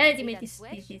 Ultimate See is that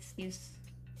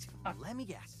switch? Let me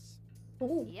guess.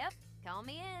 Ooh. Yep, call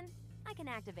me in. I can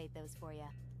activate those for you.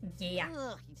 Yeah.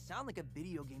 Ugh, you sound like a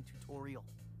video game tutorial.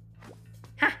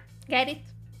 Get it?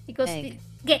 Because Egg.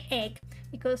 get egg.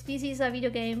 Because this is a video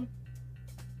game.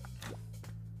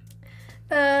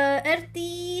 RT,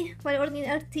 while ordering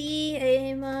RT,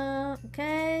 aim,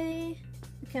 okay.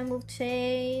 You can move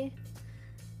J.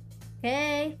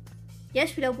 Okay.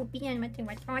 Yes, without moving and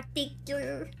mathematics. I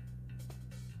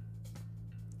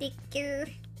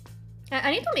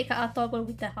need to make a toggle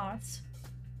with the hearts.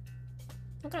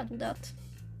 I'm not gonna do that.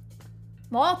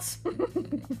 Mods!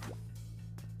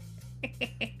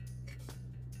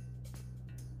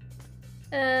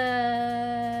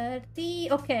 RT,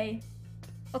 okay.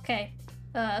 Okay.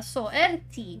 So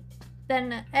RT,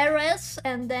 then RS,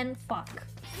 and then fuck.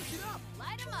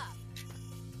 Light 'em up.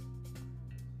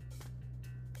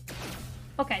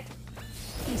 Okay.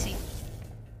 Easy.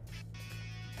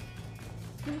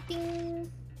 Ding,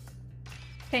 ding.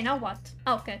 Okay, now what?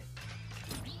 Oh, okay.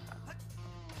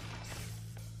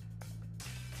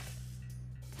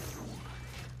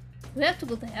 Do we have to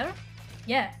go there?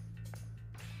 Yeah.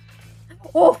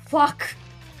 Oh, fuck!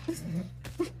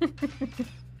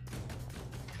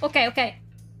 Okay, okay.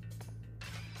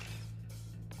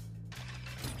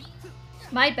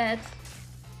 My bad.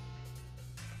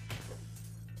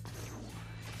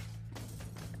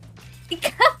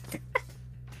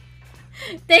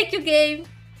 Thank you, game.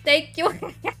 Thank you.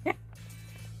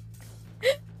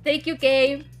 Thank you,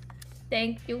 game.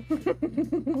 Thank you.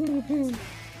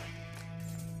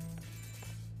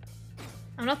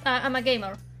 I'm a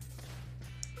gamer.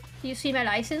 You see my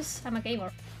license? I'm a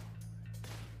gamer.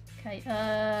 Okay,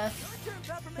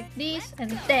 like this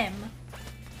and them.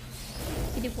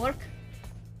 Did it work?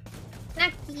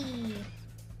 Lucky.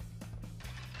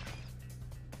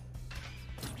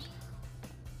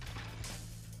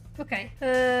 Okay,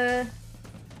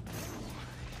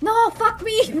 no, fuck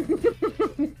me!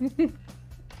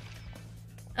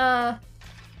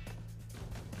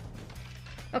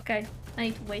 Okay, I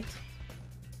need to wait.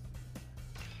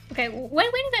 Okay, when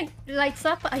it lights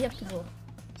up, I have to go.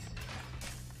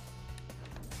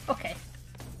 Okay.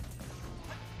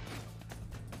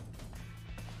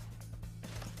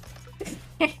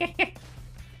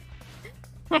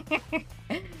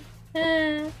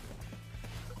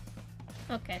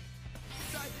 Okay.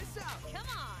 Come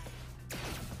on.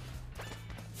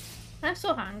 I'm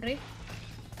so hungry.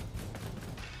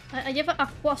 I have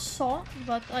aqua so,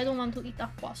 but I don't want to eat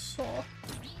aqua so.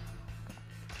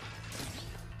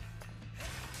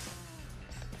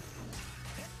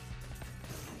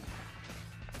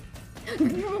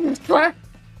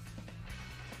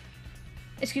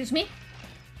 Excuse me?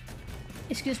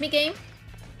 Excuse me, game?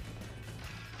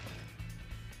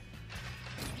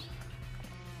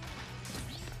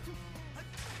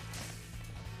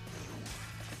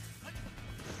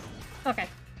 Okay.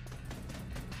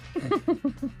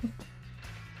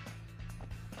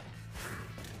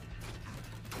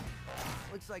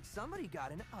 Looks like somebody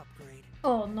got an upgrade.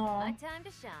 Oh no. My time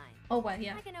to shine. Oh well,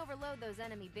 yeah. I can overload those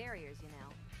enemy barriers, you know.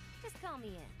 Just call me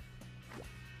in.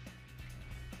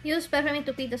 Use Peppermint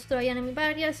to destroy enemy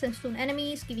barriers and stun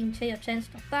enemies, giving Jay a chance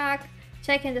to attack.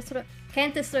 Jay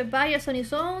can't destroy barriers on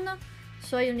his own,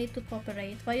 so you need to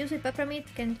cooperate. By using Peppermint,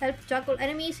 can help juggle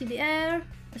enemies in the air,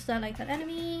 destroy lighter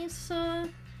enemies.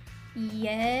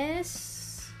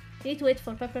 Yes. You need to wait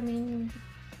for Peppermint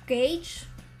gauge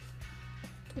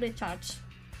to recharge.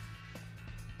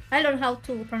 I learned how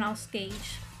to pronounce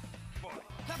gauge.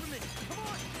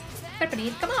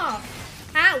 Peppermint, come on!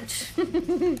 Ouch!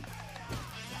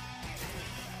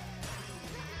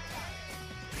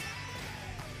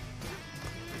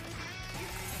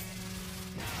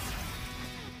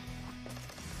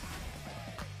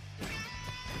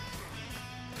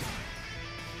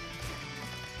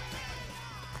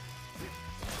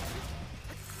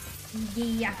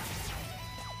 Yeah.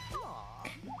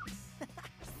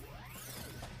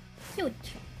 Cute.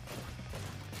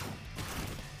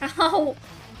 Ow!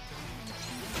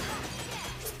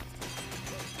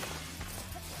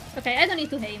 Okay, I don't need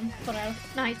to aim for her.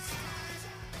 Nice.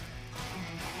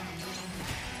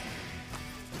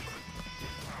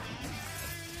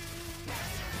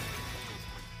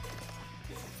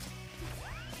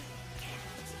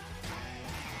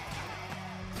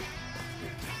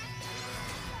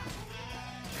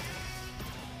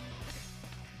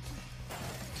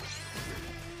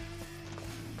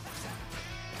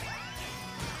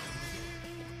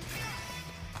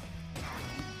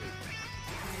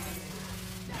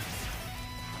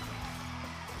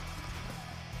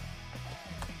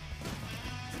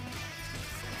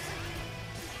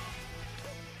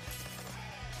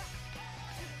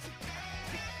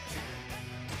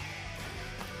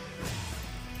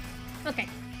 Okay.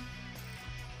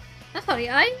 I'm sorry,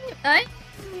 I'm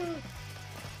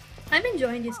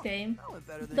enjoying this game.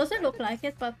 Doesn't look like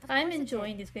it, but I'm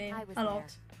enjoying this game a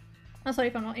lot. I'm sorry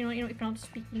if I'm not, if I'm not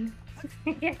speaking.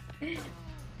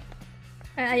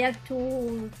 I have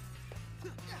to,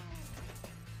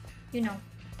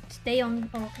 stay on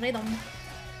rhythm.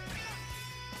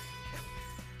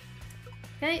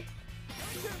 Okay.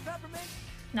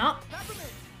 No.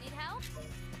 Need help?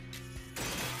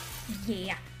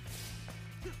 Yeah.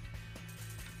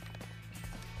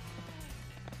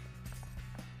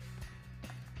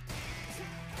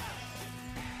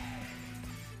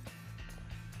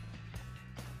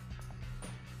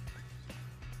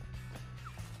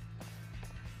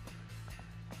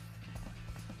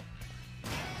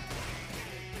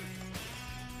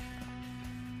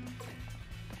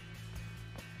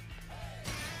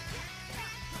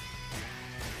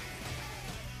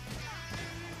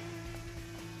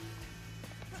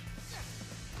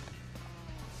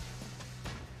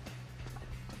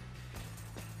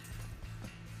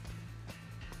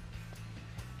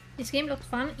 This game looks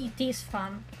fun. It is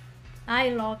fun. I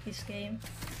love this game.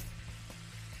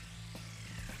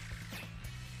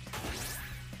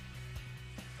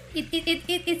 It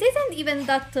isn't even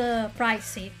that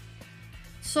pricey.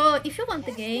 So if you want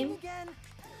the game,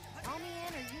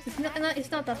 it's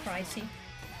not that pricey.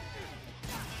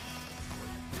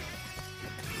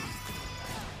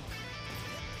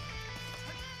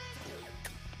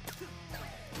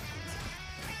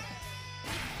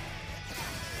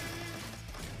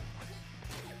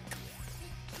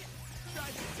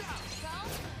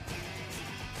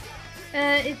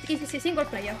 It's a single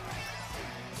player.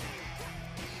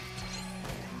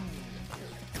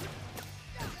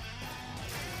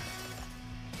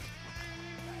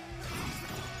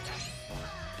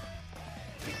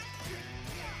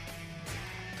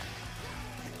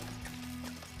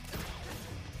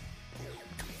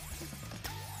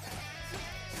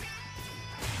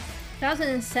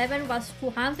 2007 was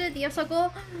 200 years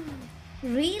ago?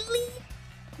 Really?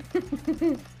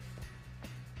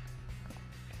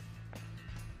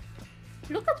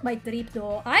 Look at my drip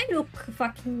though. I look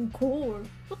fucking cool.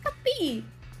 Look at me.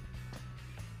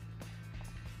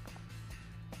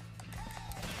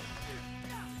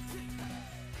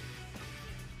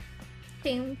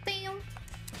 Ding, ding.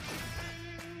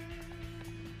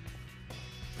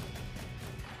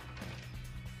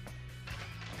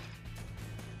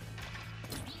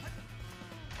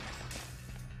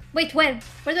 Wait, where?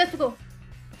 Where do I have to go?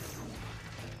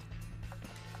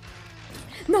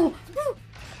 No! No!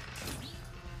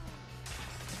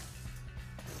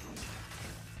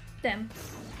 Damn.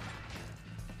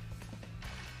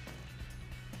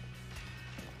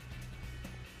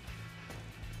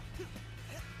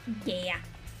 Yeah.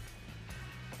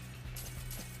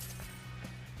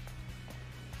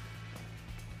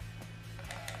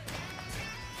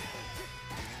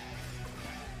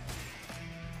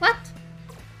 What?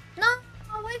 No,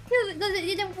 why it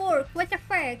didn't work? What the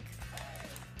fuck?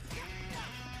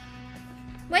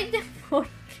 Why didn't it work?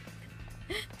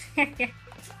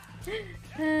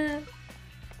 Come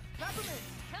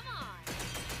on.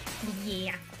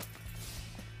 Yeah.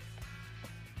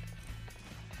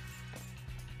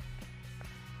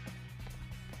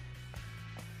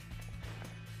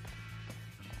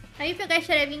 I hope you guys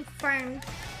are having fun.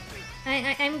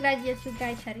 I'm glad that you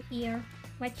guys are here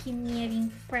watching me having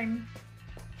fun.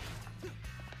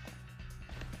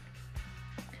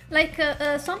 Like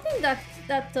something that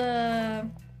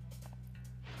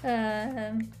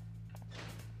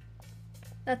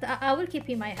I will keep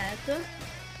in my head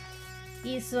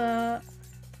is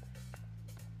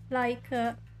like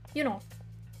you know,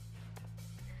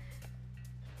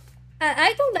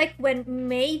 I don't like when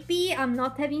maybe I'm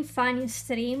not having fun in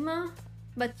stream,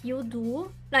 but you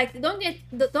do. Like don't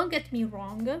get me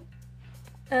wrong.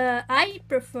 I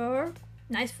prefer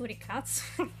nice furry cats.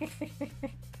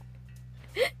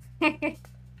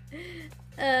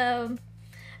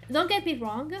 Don't get me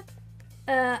wrong.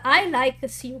 I like to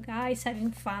see you guys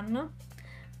having fun,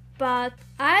 but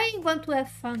I want to have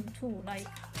fun too. Like,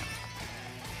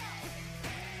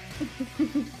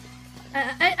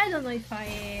 I don't know if I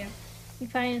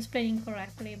am explaining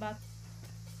correctly, but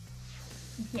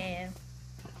yeah.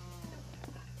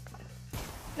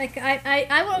 Like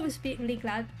I will always be really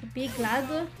glad.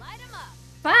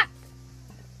 Fuck!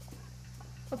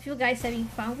 Of you guys having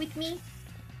fun with me,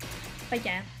 but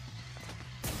yeah.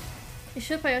 You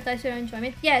should prioritize your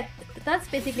enjoyment. Yeah, that's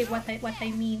basically what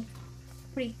I mean.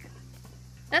 Freak.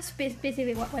 That's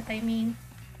basically what I mean.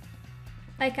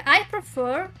 Like, I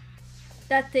prefer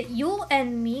that you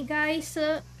and me guys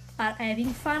are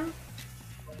having fun.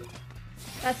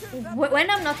 But when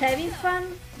I'm not having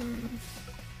fun,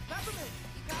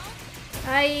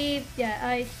 I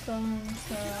don't.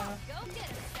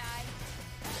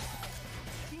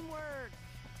 Teamwork!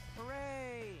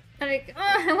 Hooray! Like,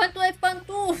 I want to have fun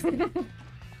too.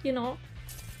 You know.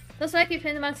 Just like if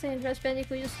Max and Crash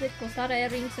Bandicoot used to Kotara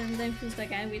earrings and then fuse the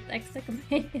guy with extra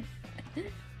command.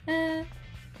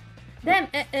 Damn,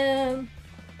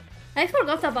 I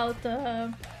forgot about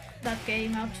that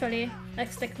game actually,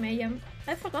 X-Tech Mayhem.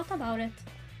 I forgot about it.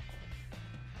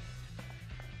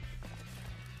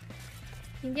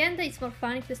 In the end, it's more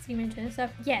fun if you stream and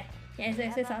stuff. Yeah, yes,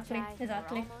 exactly.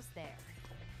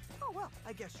 Oh, well,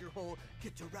 I guess your whole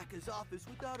get to Rekka's office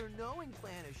without her knowing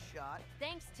plan is shot.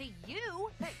 Thanks to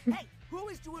you. Hey, who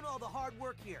is doing all the hard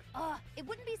work here? It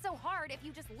wouldn't be so hard if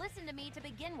you just listened to me to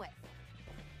begin with.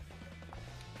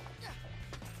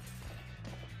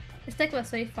 This tech was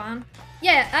very fun.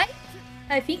 Yeah,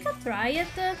 I think I tried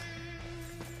it.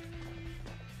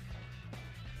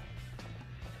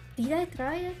 Did I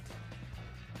try it?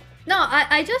 No,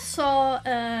 I just saw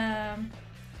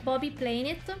Bobby playing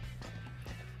it.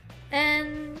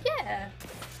 And yeah,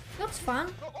 looks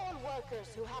fun. For all workers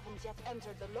who haven't yet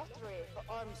entered the lottery for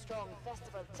Armstrong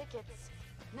Festival tickets,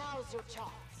 now's your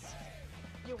chance.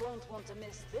 You won't want to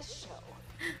miss this show.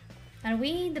 Are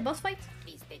we in the boss fight?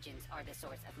 These pigeons are the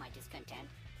source of my discontent.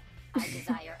 I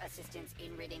desire assistance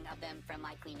in ridding of them from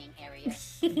my cleaning area.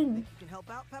 You can help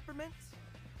out, Peppermint?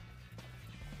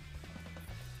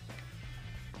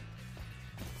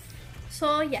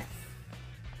 So yeah.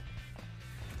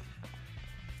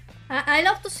 I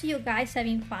love to see you guys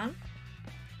having fun,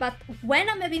 but when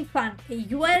I'm having fun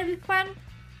and you are having fun,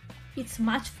 it's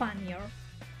much funnier.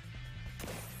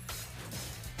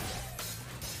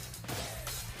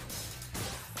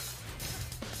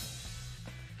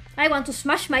 I want to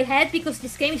smash my head because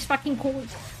this game is fucking cool.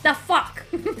 The fuck?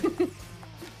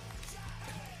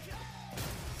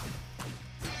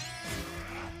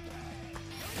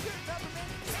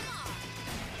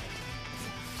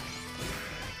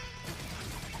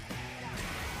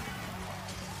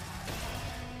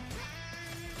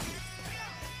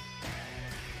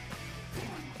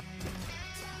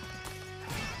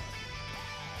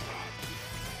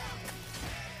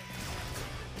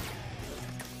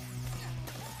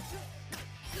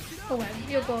 Oh well,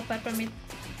 you go, Peppermint.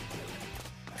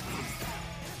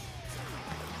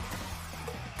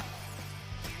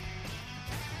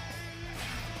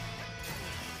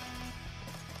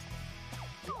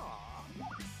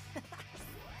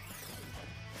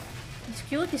 It's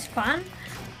cute, it's fun.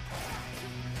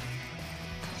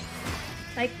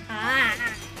 Like,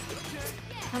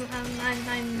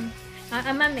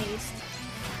 I'm amazed.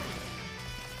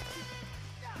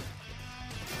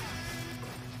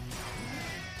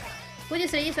 Would you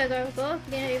say this I gotta go?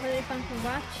 Being really fun to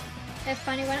watch. A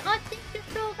funny one. Oh, thank you,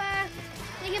 Sugar!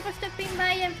 Thank you for stopping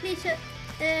by and please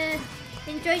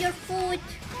enjoy your food.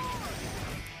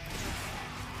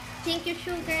 Thank you,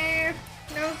 Sugar.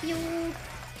 Love you.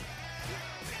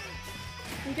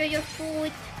 Enjoy your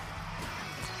food.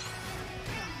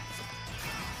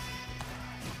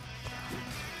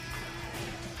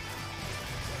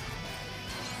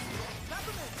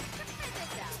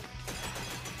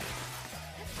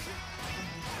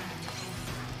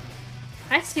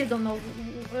 I still don't know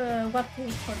what to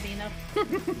eat for dinner.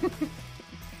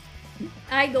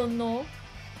 I don't know.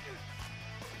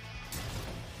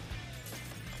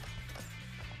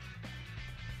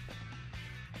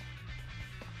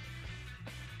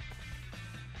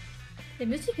 The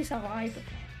music is a vibe.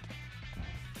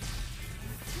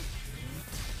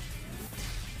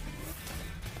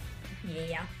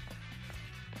 Yeah.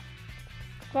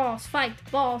 Boss fight,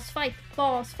 boss fight,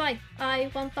 boss fight.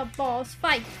 I want a boss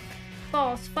fight.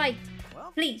 Boss fight.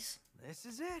 Well, please. This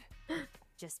is it.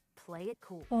 Just play it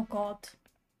cool. Oh god.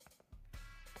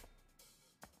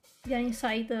 We are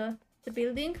inside the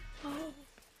building.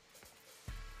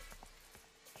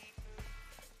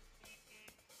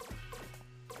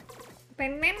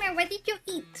 Banana, what did you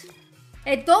eat?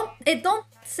 Don't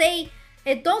say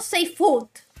food.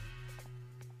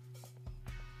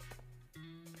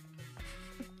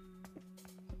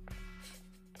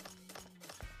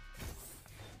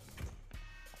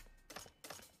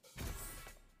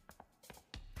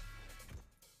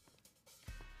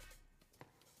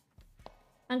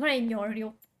 I'm gonna ignore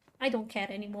you. I don't care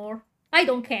anymore. I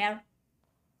don't care.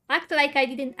 Act like I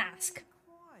didn't ask.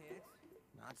 Quiet.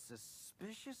 Not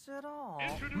suspicious at all.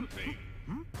 Introducing.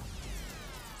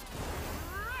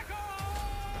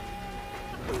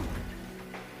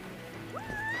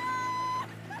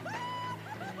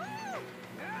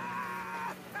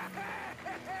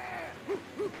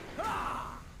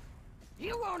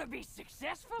 You want to be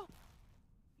successful?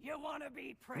 You want to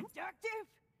be productive?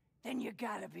 Then you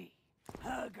gotta be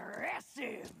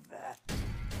aggressive.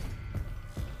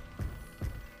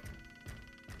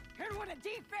 And when a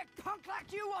defect punk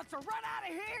like you wants to run out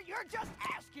of here, you're just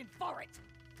asking for it.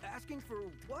 Asking for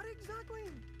what exactly?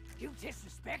 You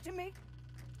disrespecting me?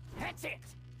 That's it.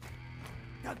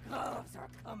 The gloves are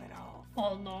coming off.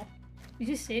 Oh no. Is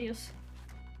he serious?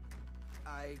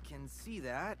 I can see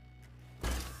that.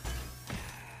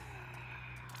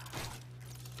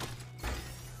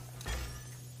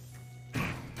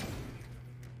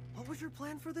 What was your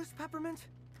plan for this, Peppermint?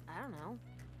 I don't know.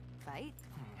 Fight?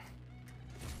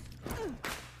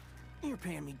 You're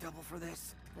paying me double for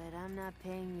this. But I'm not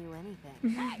paying you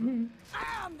anything. Hey,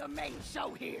 I'm the main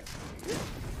show here.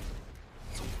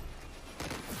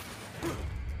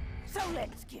 So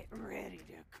let's get ready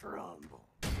to crumble.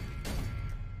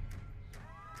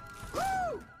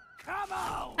 Woo! Come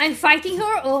on! I'm fighting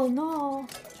her? Oh no.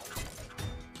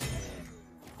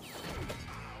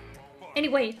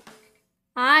 Anyway,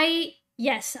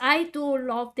 yes, I do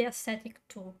love the aesthetic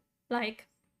too. Like,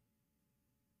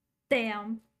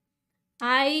 damn.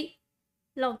 I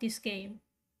love this game.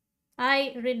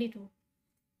 I really do.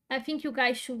 I think you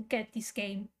guys should get this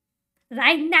game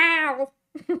right now.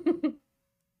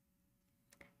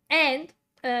 And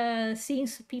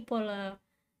since people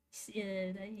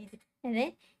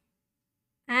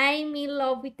I'm in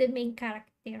love with the main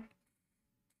character.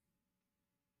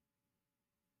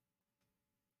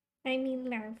 I'm in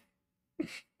love.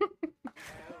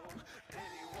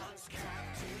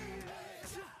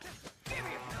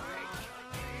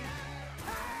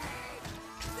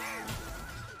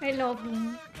 I love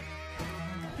him.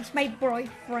 He's my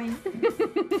boyfriend.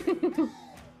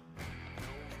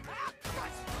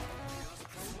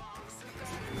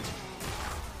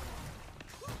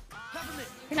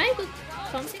 Can I do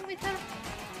something with her?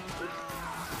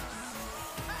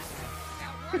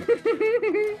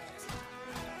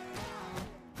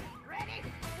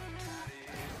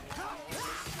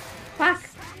 Fuck.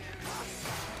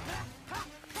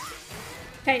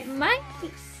 Okay, my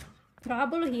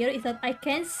trouble here is that I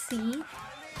can't see.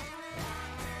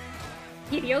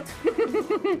 Idiot.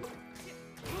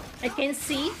 I can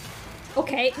see.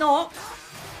 Okay, no.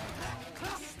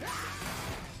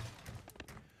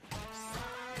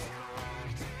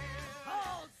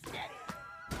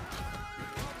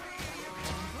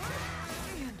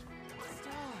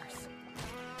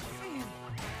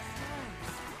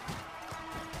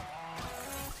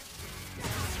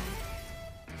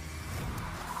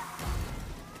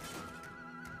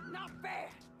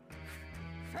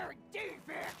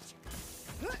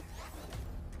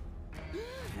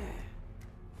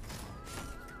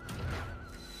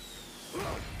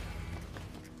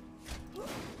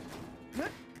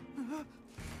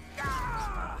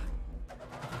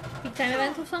 time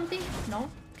event or something? No?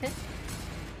 Okay.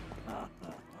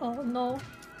 Oh no.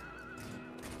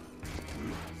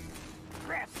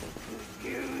 Grapple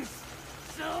could use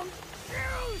some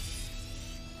juice!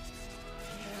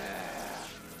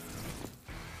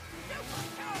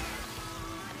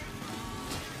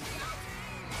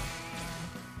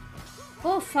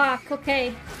 Oh fuck,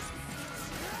 okay.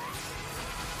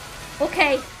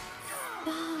 Okay.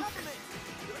 Fuck.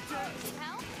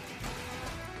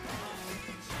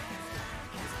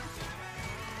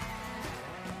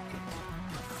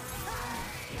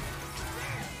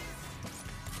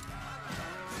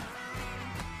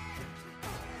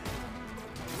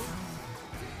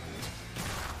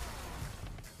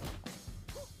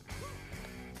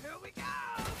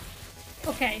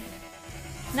 Okay.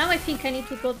 Now I think I need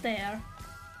to go there.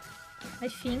 I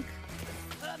think.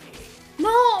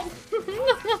 No!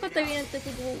 Non fatemi niente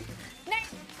TV.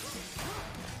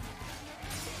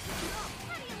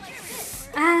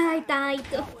 Ah, I died.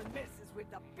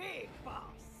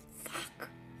 Fuck.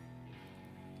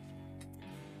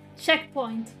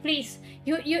 Checkpoint, please.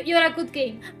 You're a good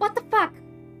game. What the fuck?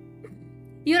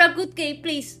 You're a good game,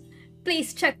 please.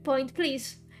 Please, checkpoint,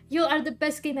 please. You are the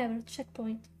best game ever.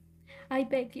 Checkpoint. I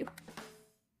beg you.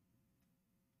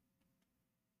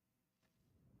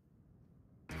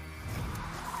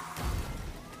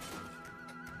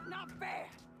 Not bad.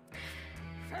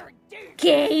 Very deep.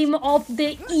 Game of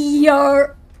the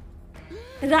year.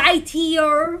 Right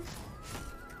here.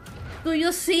 Do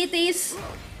you see this?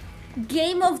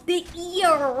 Game of the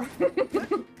year.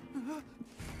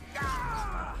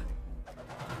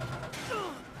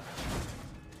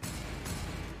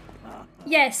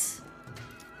 Yes.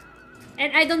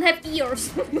 And I don't have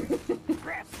ears.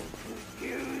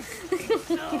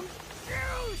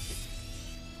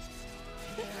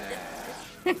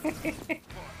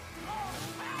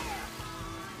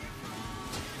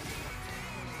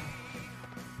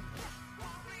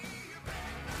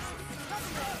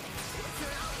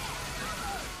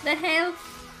 The hell?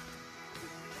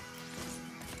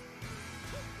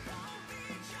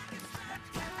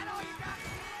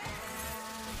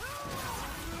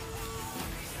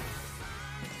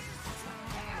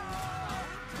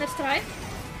 Let's try.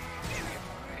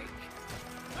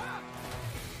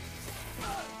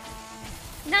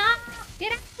 No!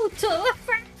 Get out!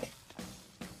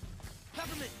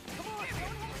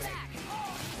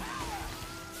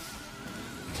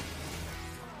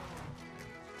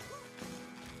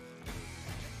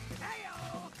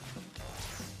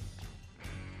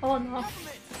 Oh no.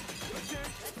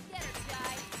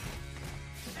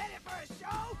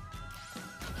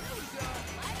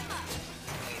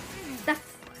 That's...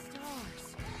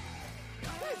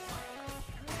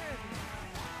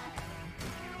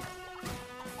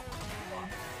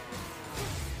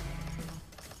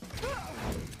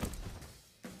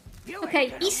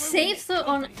 Okay, he saves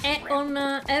on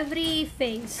every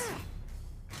phase.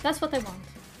 That's what I want.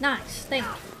 Nice, thank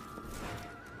you.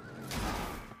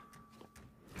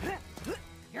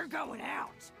 You're going out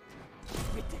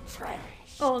with the trash.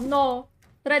 Oh no,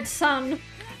 Red Sun.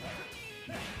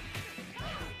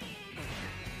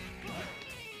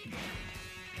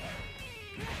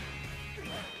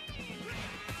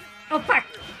 Oh fuck!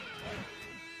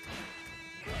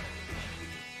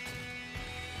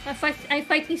 I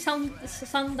fight the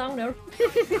sundowner.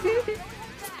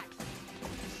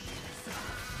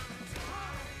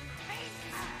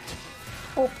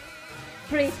 Oh,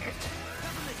 freak.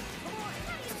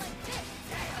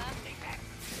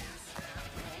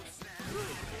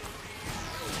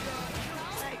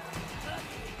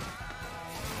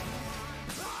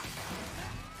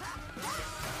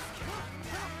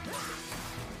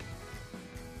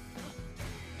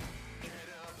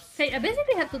 Okay, I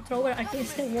basically have to throw her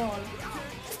against the wall.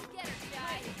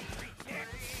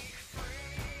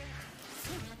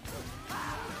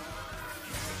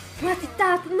 What is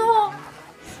that? No!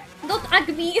 Don't hug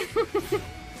me!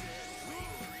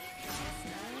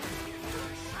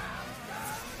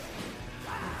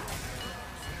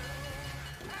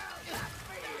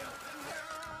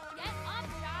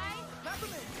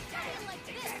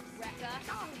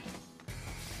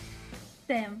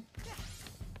 Damn.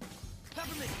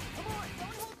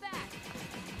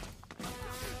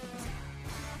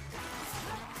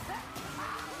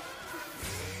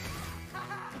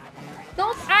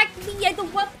 Don't act me! I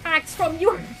don't want axe from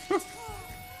you!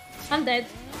 I'm dead.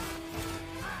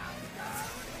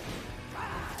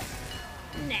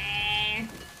 Nah,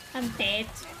 I'm dead.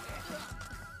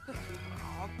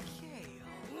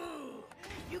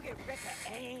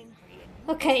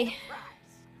 Okay.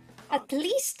 At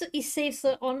least he saves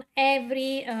on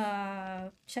every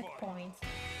checkpoint.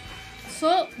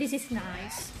 So this is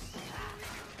nice.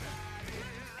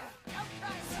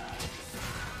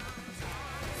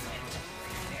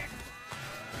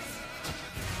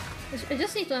 I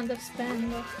just need to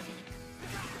understand.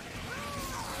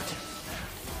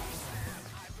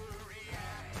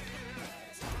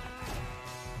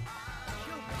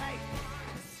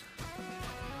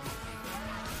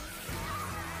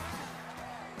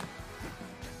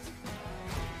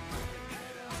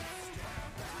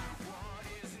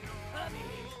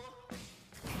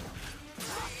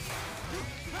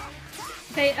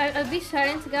 Okay, I'll be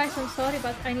silent, guys. I'm sorry,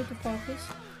 but I need to focus.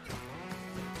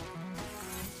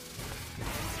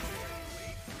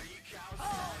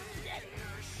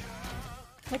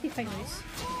 What if I miss?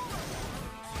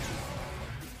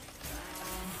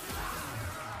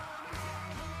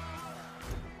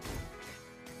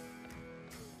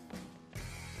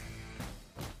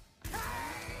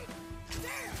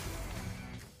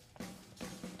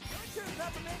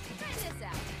 Try this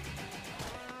out.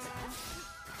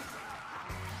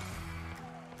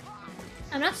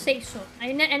 I'm not say so.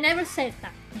 I never said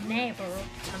that. Never.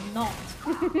 I'm not.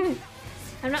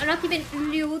 I'm not even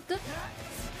lewd.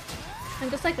 I'm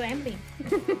just like rambling.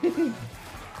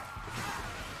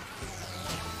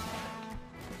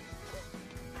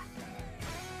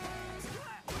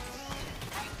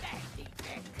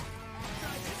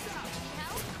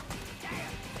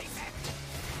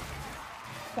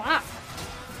 Wow.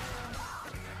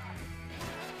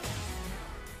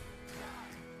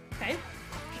 Okay.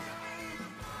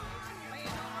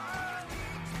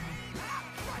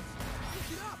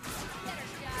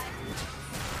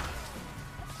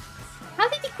 How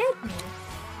did he get me?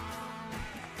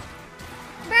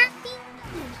 Bertie!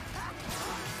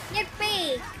 You're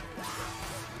big!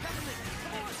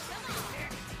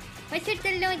 What's your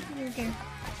download user?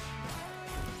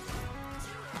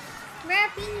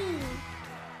 Rabbie!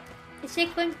 The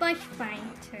second boss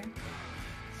fighter.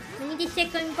 We need the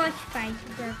second boss fight,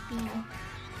 Rabbie.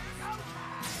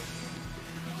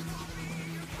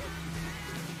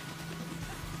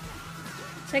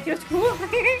 Second school?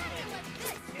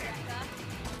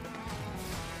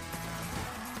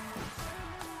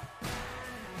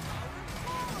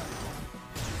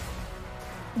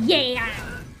 Yeah!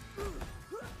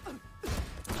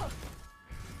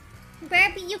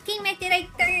 Barbie, you came at the right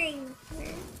time!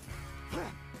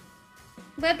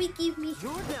 Barbie, give me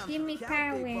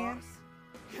power.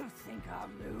 You think I'll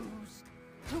lose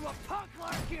to a punk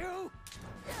like you?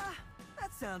 Yeah,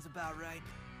 that sounds about right.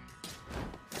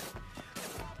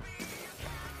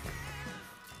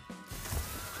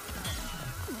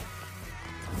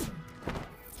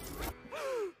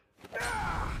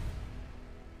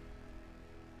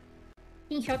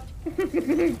 Shot.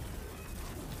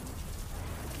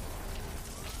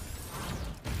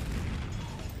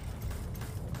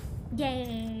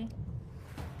 Yay!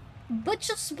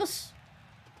 Butchers bus.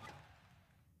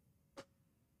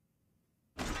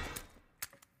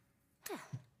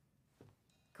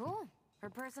 Cool. Her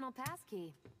personal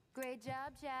passkey. Great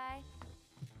job, Chai.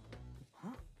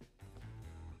 Huh?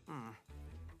 Hmm.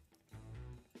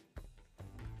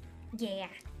 Yeah.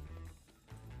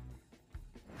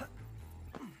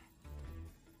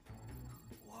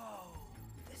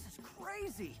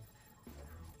 Crazy.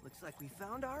 Looks like we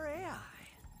found our AI.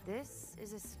 This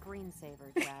is a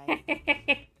screensaver, Chai.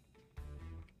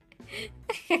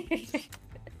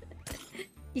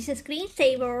 It's a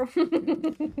screensaver.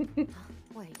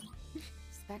 Wait.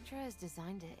 Spectra is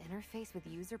designed to interface with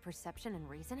user perception and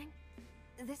reasoning?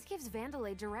 This gives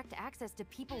Vandelay direct access to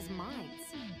people's minds.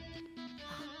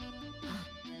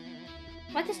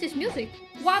 What is this music?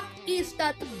 What is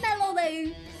that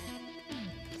melody?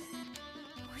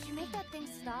 Would you make that thing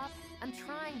stop? I'm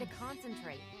trying to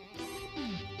concentrate.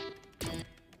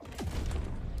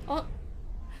 Oh.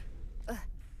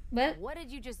 Well, what did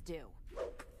you just do?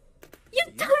 You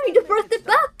told me to press the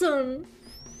button!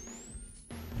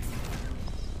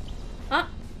 Ah.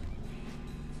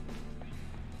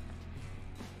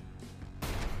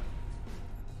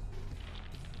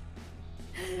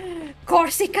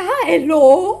 Corsica,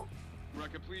 hello?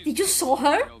 Did you saw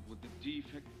her?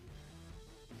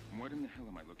 What in the hell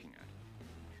am I looking at?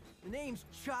 The name's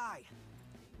Chai,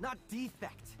 not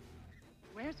Defect.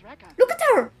 Where's Rekka? Look at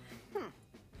her!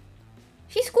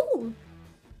 She's cool.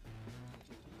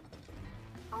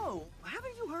 Oh,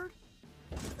 haven't you heard?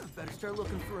 I better start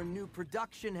looking for a new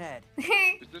production head.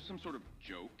 Is this some sort of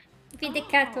joke? With the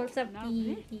cartels of now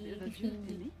the this is a juicy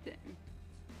meeting.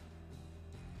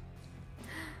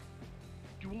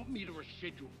 Do you want me to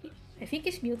reschedule this? I think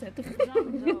he's muted.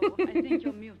 Zanzo, I think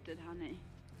you're muted, honey.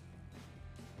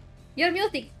 You're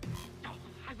muted. Oh,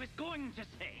 I was going to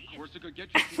say. Corsica,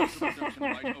 get your people to production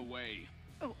right away.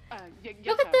 Oh, yes,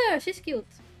 Look at her, she's cute.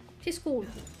 She's cool.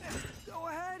 Go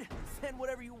ahead, send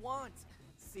whatever you want.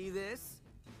 See this?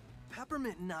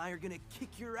 Peppermint and I are gonna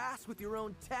kick your ass with your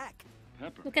own tech.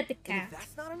 Pepper. Look at the And cat. if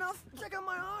that's not enough, check out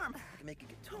my arm. I can make a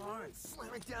guitar and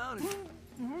slam it down.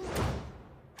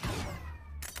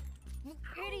 You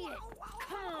idiot!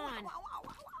 Come on!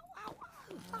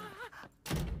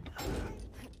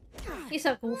 He's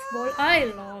a goofball. I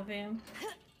love him.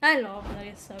 I love that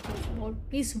he's a goofball.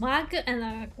 He's smug and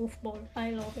a goofball.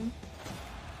 I love him.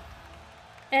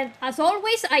 And as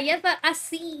always, I have a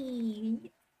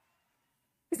C.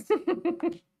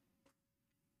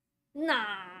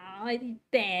 Nah, I did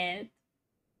bad.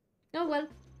 Oh well.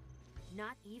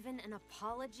 Not even an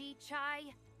apology,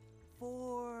 Chai?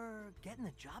 For getting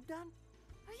the job done?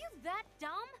 Are you that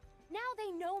dumb? Now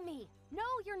they know me. No,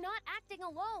 you're not acting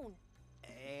alone.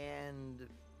 And...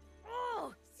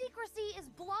 Oh, secrecy is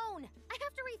blown. I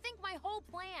have to rethink my whole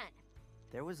plan.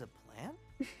 there was a plan?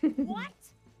 What?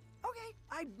 Okay,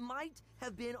 I might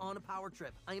have been on a power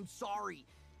trip. I am sorry.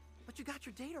 But you got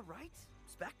your data right,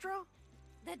 Spectro?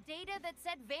 The data that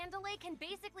said Vandalay can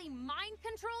basically mind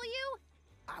control you?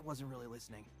 I wasn't really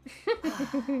listening.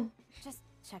 Just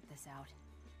check this out.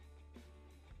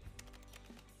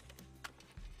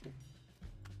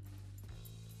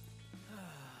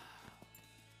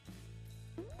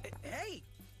 Hey!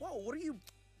 Whoa, what are you...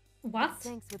 What?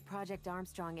 Syncs with Project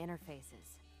Armstrong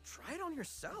interfaces. Try it on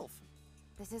yourself.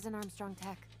 This isn't Armstrong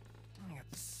tech. I got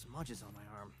smudges on my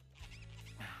arm.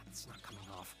 It's not coming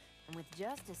off. And with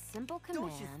just a simple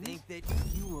command... Don't you think that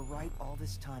you were right all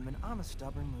this time and I'm a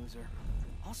stubborn loser?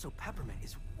 Also, Peppermint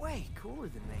is way cooler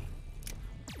than me.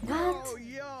 What? Oh,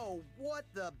 yo, what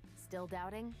the... Still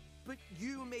doubting? But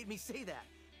you made me say that.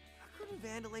 Couldn't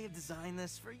Vandalay have designed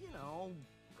this for, you know,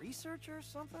 research or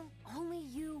something? Only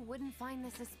you wouldn't find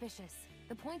this suspicious.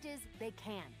 The point is, they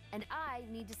can. And I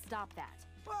need to stop that.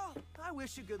 Well, I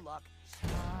wish you good luck.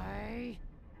 Chai.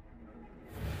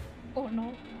 Oh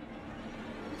no.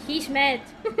 He's mad.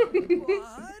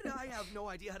 What? I have no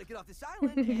idea how to get off this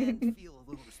island and feel a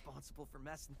little responsible for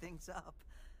messing things up.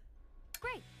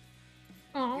 Great.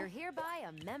 Aw. You're hereby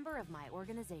a member of my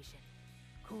organization.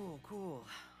 Cool, cool.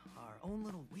 Our own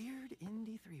little weird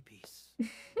indie three-piece.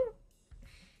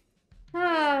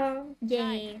 Oh, yeah.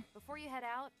 Chai, before you head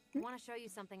out, I want to show you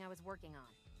something I was working on.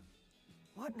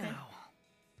 What now?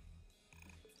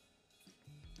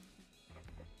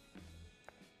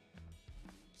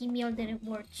 Give me all the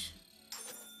rewards.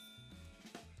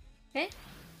 Okay.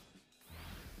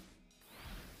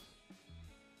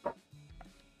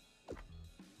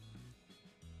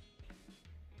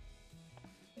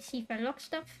 Let's see if I lock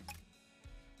stuff.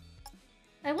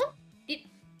 I want it.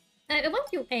 I want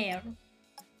you air.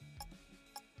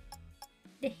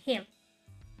 The hell.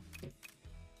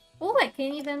 Oh, I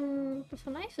can even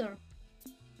personalize her.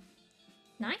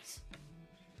 Nice.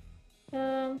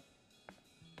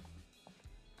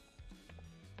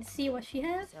 Let's see what she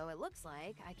has. So it looks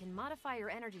like I can modify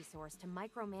your energy source to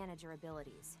micromanage your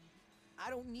abilities. I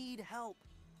don't need help.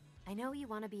 I know you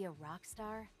want to be a rock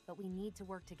star, but we need to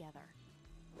work together.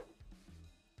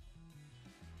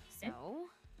 So,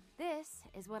 this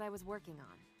is what I was working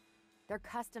on. They're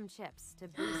custom chips to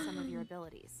boost some of your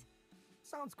abilities.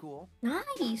 Sounds cool.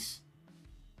 Nice.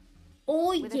 Oh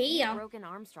With a few yeah. broken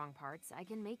Armstrong parts, I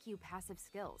can make you passive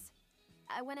skills.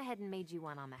 I went ahead and made you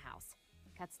one on the house.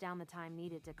 Cuts down the time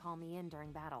needed to call me in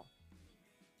during battle.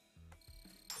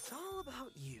 It's all about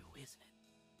you, isn't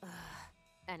it?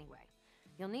 Anyway,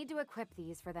 you'll need to equip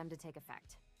these for them to take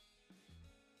effect.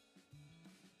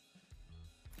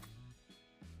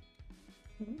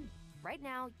 Right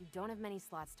now, you don't have many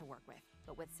slots to work with,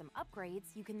 but with some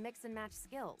upgrades, you can mix and match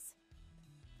skills.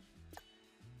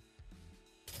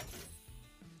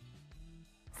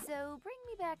 So, bring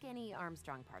me back any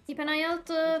Armstrong parts. Keep an eye out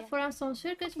for Armstrong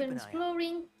circuits when an eye out.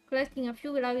 exploring. Collecting a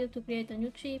few will allow you to create a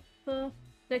new chip.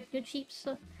 Collect new chips.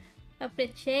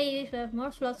 Upgrade chase. Have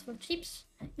more slots for chips.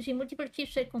 Using multiple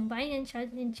chips that combine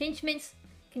and changements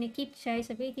can equip Chai's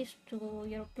abilities to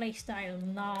your playstyle.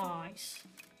 Nice.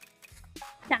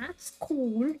 That's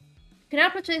cool. You can now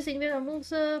purchase individual moves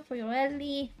for your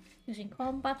ally using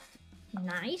combat.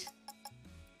 Nice.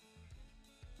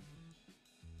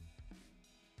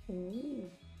 Ooh.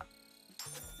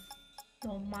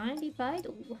 Don't mind if I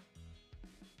do.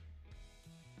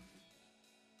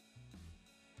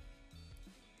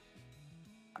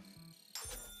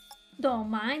 Don't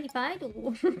mind if I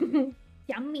do.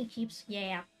 Yummy chips,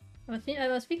 yeah. I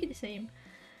was thinking the same.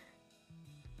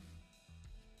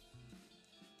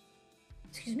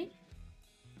 Excuse me?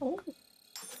 Oh.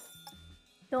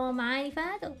 Don't mind if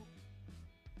I do.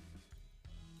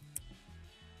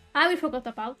 I will forgot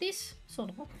about this, so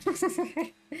no.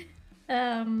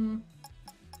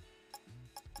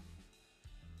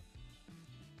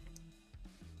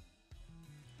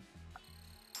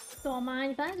 Don't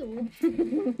mind if I do.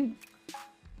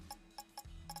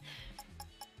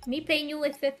 Me play new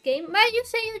FF game? Why you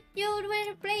say you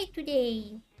will play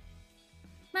today?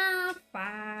 My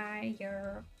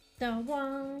fire, the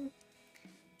one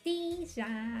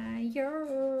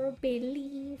desire,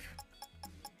 believe.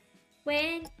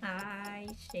 When I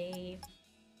say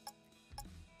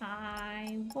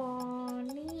I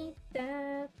want it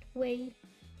that way,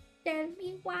 tell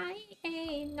me why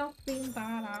ain't nothing but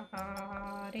a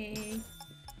heartache.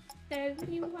 Tell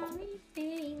me why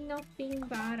ain't nothing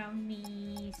but a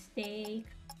mistake.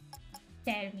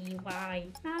 Tell me why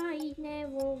I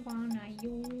never wanna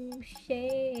use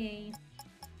shame.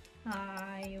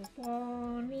 I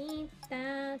want it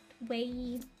that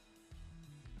way.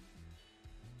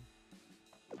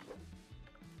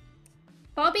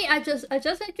 Bobby, I just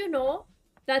let you know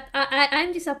that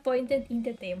I'm disappointed in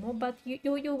the demo, but you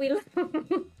will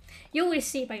you will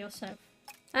see by yourself.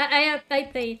 I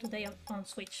play it today on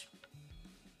Switch.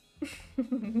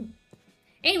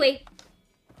 Anyway,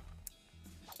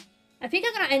 I think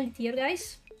I'm gonna end it here,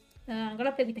 guys. I'm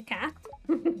gonna play with the cat.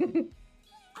 I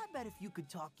bet if you could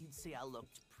talk, you'd say I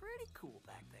looked pretty cool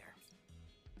back there.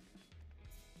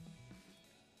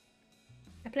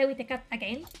 I play with the cat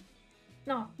again.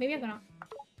 No, maybe I'm gonna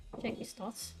check his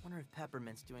thoughts. Wonder if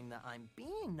Peppermint's doing the I'm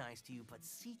being nice to you but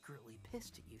secretly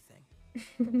pissed at you thing.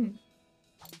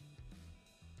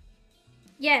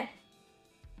 Yeah.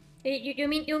 You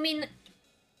mean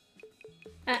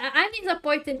I'm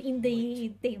disappointed in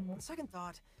the demo. On second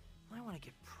thought, I want to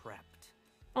get prepped.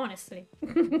 Honestly.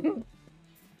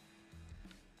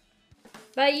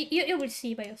 But you will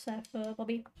see by yourself,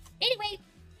 Bobby. Anyway,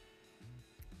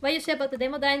 what you say about the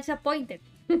demo that I'm disappointed.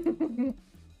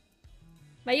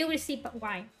 But you will see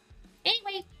why.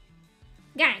 Anyway,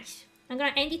 guys, I'm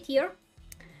gonna end it here.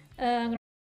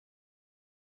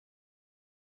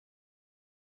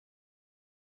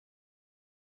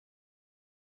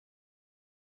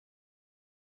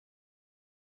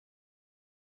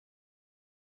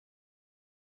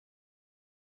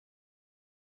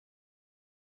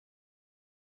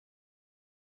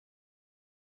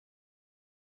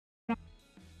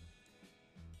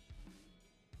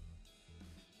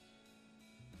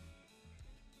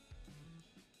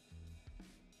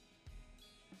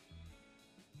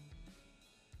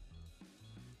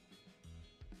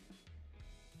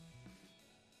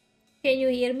 Can you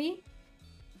hear me?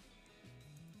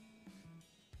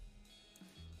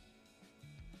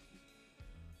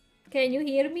 Can you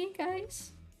hear me,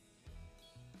 guys?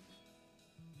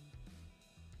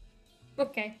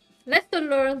 Okay, lesson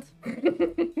learned. I'm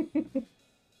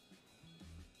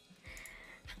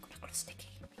gonna close the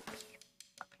game.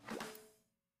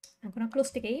 I'm gonna close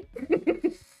the game.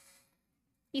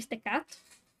 He's the cat.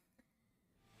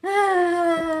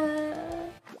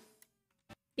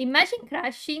 Imagine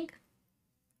crashing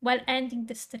while ending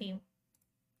the stream.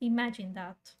 Imagine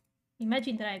that.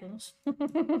 Imagine Dragons.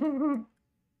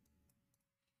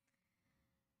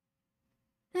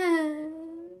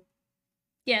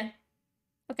 Yeah.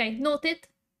 Okay, noted.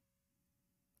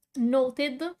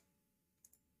 Noted.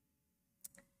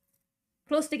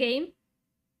 Close the game.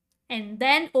 And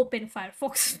then open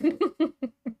Firefox.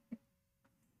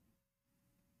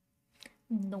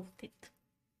 Noted.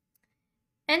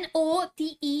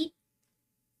 N-O-T-E-D.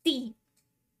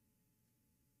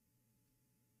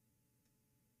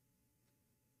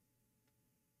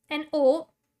 N-O-T-E.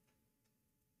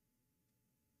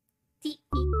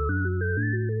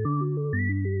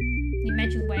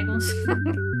 Imagine Wagons.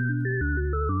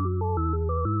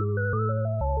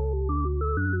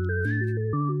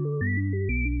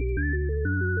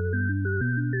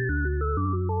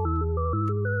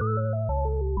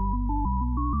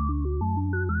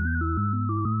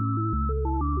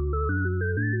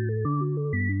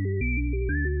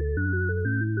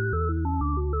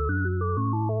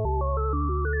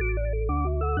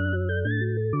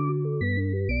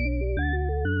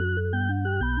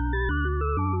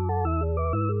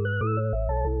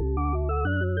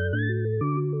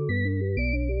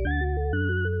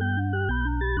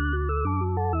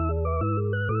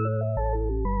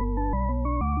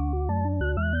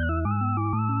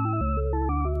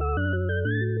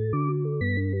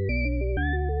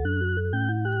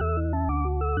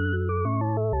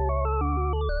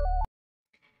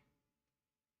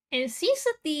 And since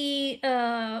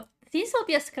since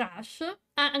obvious crash,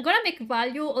 I'm gonna make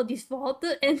value of this vote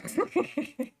and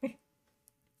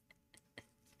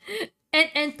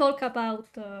and talk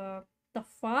about the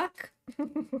fuck.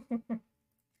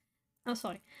 I'm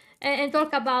sorry, and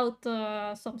talk about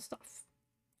some stuff.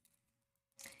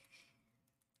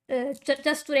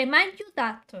 Just to remind you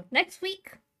that next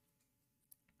week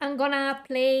I'm gonna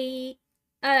play.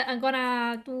 I'm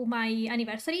gonna do my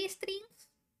anniversary streams.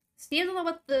 Still don't know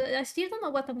what I still don't know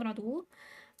what I'm gonna do.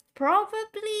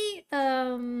 Probably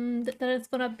there's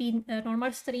gonna be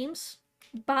normal streams,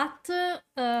 but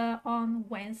on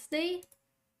Wednesday,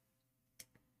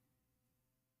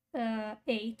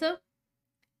 8,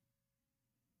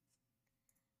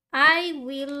 I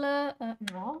will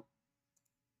no.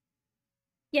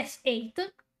 Yes, 8.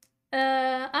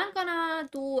 I'm gonna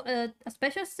do a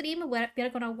special stream where we're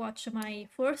gonna watch my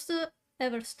first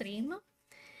ever stream.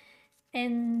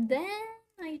 And then,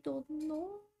 I don't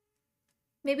know,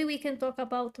 maybe we can talk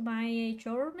about my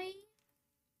journey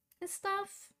and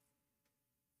stuff.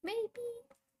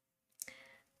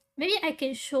 Maybe I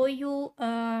can show you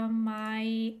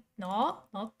my... No,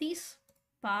 not this,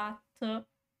 but...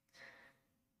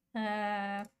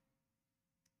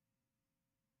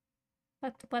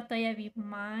 what I have in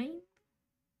mind.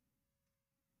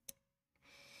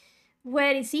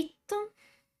 Where is it?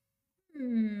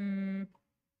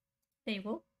 There you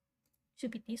go.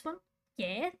 Should be this one.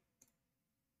 Yeah.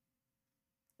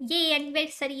 Yeah,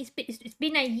 anniversary. It's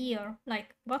been a year.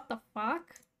 Like, what the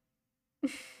fuck?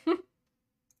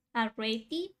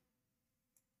 Already?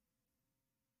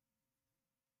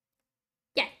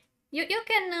 Yeah. You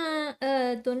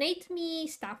can donate me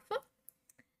stuff.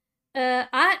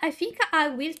 I think I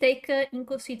will take in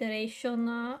consideration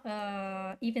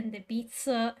even the beats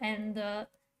and the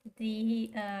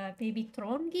baby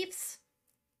Tron gifts.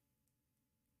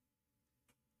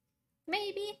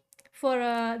 Maybe for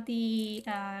the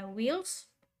wheels.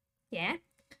 Yeah.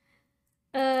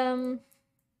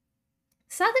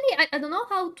 Sadly, I don't know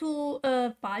how to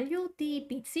value the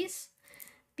pieces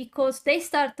because they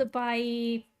start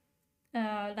by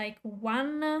like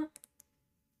 $1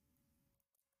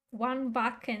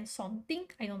 buck and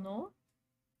something. I don't know.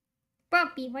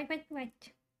 Puppy, wait.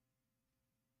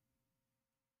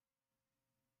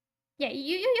 Yeah,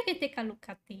 you can take a look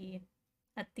at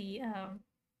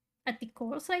the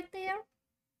course right there.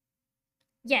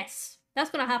 Yes, that's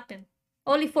gonna happen.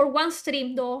 Only for one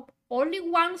stream though. Only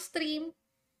one stream.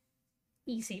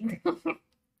 Easy.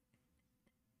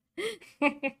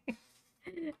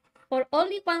 For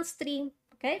only one stream,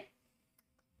 okay?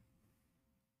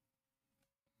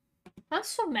 I'm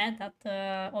so mad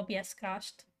that OBS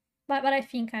crashed, but I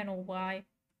think I know why.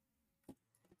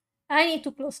 I need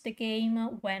to close the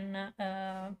game when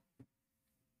I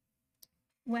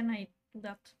do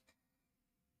that.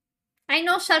 I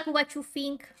know, Sharp, what you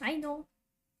think. I know.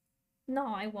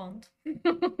 No, I won't.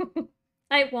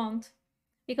 I won't.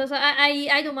 Because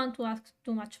I don't want to ask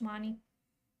too much money.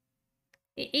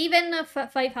 Even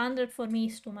 500 for me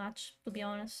is too much, to be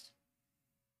honest.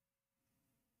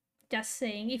 Just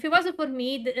saying. If it wasn't for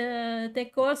me, the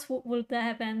course would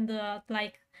have ended at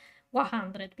like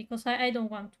 100, because I don't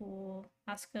want to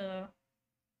ask...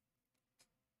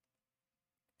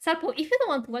 Sarpo, if you don't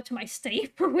want to watch my stream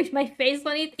with my face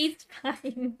on it, it's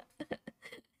fine.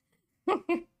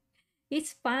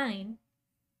 It's fine.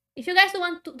 If you guys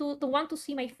don't want to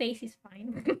see my face, it's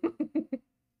fine.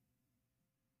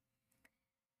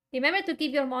 Remember to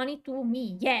give your money to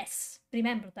me. Yes,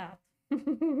 remember that.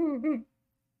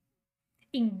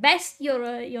 Invest your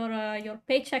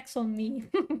paychecks on me.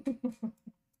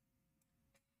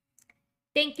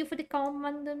 Thank you for the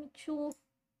comment, Michu.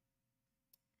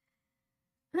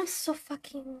 I'm so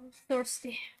fucking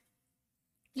thirsty.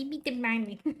 Give me the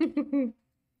money.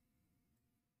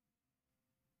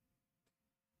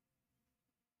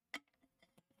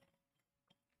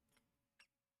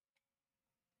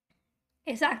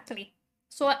 Exactly.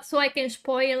 So I can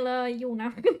spoil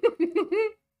Yuna.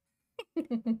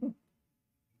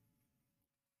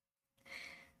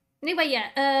 Anyway, yeah.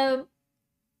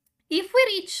 If we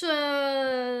reach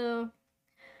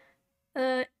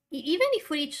even if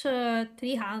we reach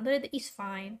 300, it's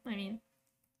fine. I mean,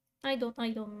 I don't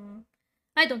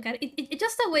care. It's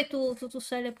just a way to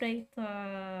celebrate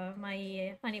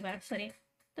my anniversary.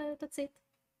 That's it.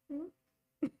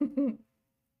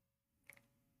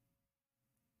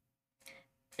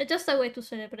 It's just a way to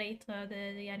celebrate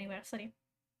the anniversary.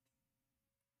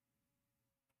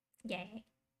 Yeah.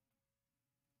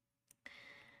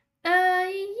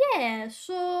 Yeah,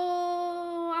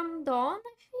 so I'm done,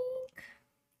 I think.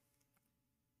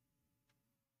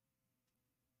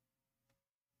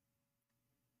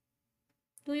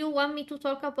 Do you want me to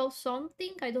talk about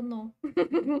something? I don't know.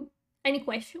 Any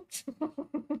questions?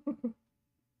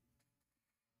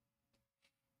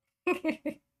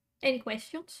 Any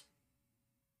questions?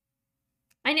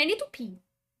 I need to pee.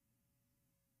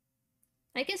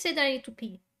 I can say that I need to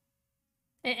pee.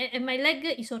 And my leg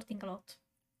is hurting a lot.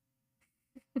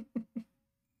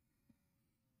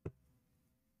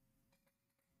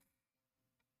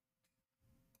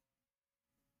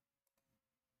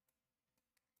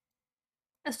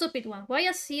 A stupid one. Why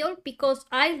a seal? Because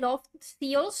I love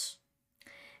seals.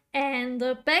 And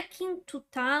back in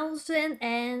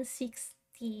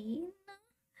 2016,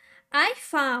 I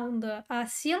found a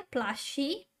seal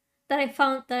plushie that I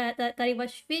found that it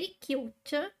was very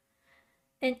cute.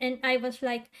 And I was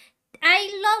like,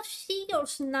 I love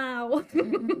seals now.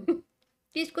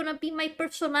 It's gonna be my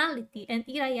personality. And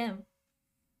here I am.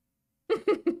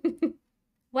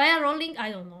 Why I'm rolling?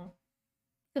 I don't know.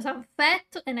 Because I'm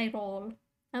fat and I roll.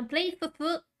 I'm playing for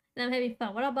food and I'm having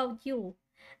fun. What about you?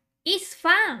 It's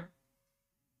fun!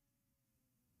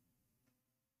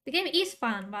 The game is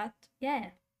fun, but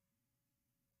yeah.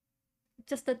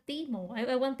 Just a demo.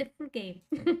 I want the full game.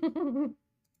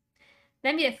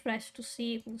 Let me refresh to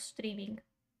see who's streaming.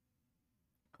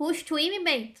 Who's streaming,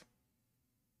 mate?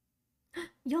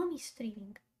 Yomi's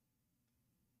streaming.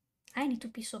 I need to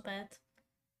pee so bad.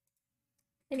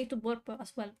 I need to burp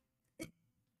as well.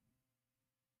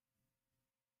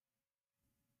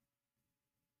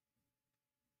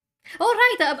 Oh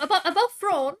right, about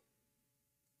Thrawn.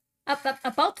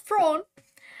 About Thrawn.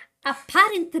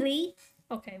 Apparently.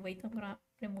 Okay, wait. I'm gonna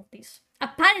remove this.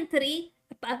 Apparently.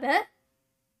 Apparently.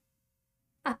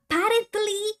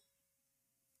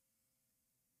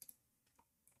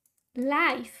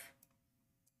 Life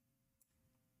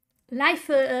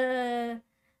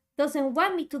doesn't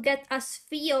want me to get a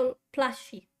Sphere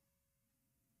plushie.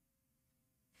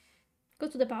 Go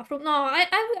to the bathroom. No,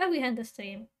 I will end the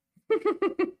stream.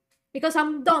 Because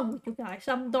I'm done with you guys.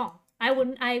 I'm done.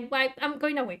 I'm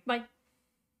going away. Bye.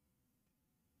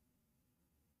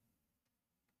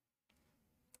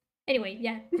 Anyway,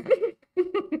 yeah.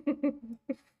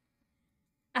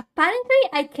 Apparently,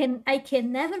 I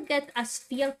can never get a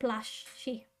Sphere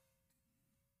plushie.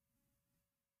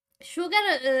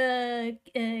 Sugar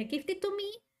gifted to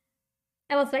me.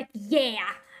 I was like,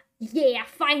 yeah,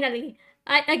 finally.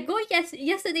 I go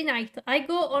yesterday night. I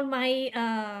go on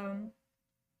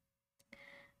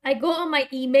my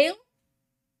email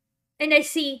and I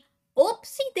see,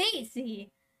 oopsie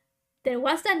daisy, there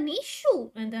was an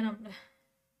issue, and then I'm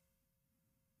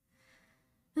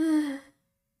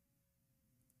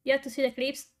you have to see the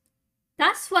clips.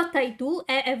 That's what I do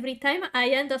every time I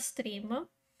end a stream.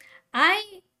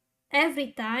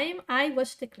 Every time I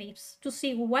watch the clips to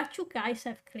see what you guys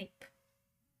have clip.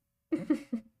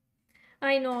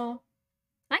 I know.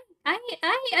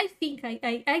 I think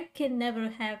I can never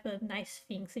have nice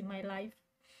things in my life.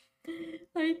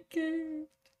 I can't.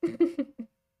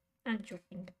 I'm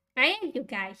joking. I am you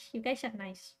guys. You guys are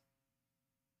nice.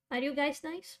 Are you guys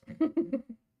nice?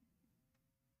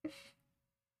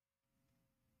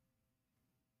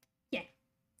 Yeah.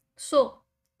 So,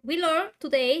 we learned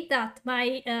today that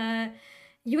my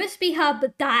USB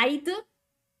hub died.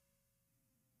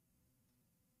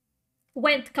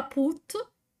 Went kaput.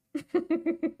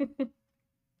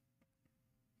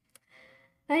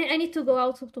 I need to go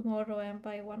out tomorrow and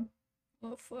buy one.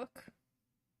 Oh fuck.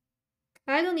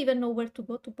 I don't even know where to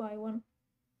go to buy one.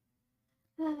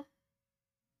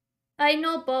 I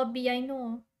know, Bobby, I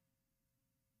know.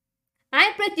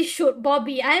 I'm pretty sure,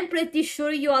 Bobby, I'm pretty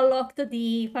sure you unlocked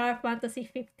the Final Fantasy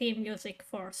 15 music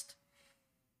first.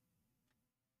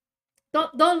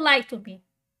 Don't lie to me.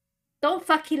 Don't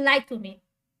fucking lie to me.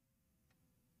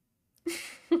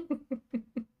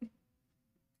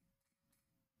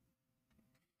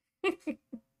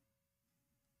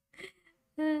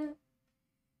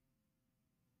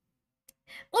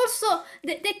 Also,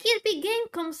 the Kirby game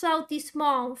comes out this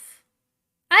month.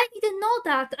 I didn't know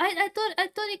that. I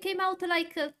thought it came out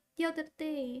like the other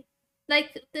day,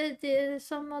 like the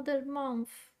some other month.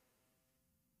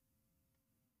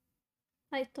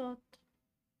 I thought,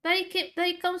 but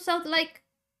it comes out like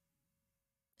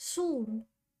soon.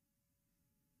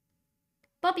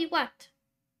 Bobby, what?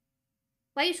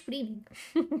 Why are you screaming?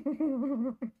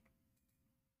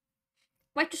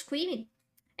 Why are you screaming?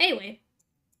 Anyway,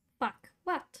 fuck.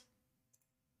 What?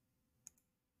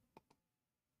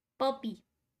 Bobby.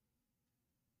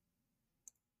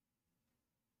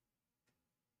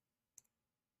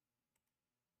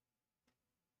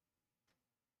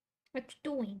 What you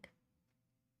doing?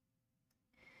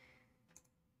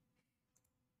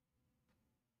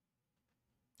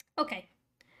 Okay.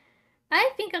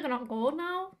 I think I'm gonna go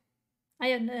now. I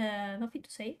have nothing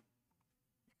to say.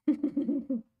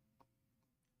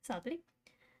 Sadly.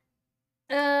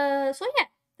 So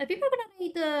yeah, people are gonna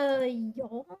read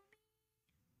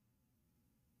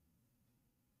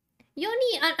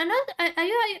Yoni, are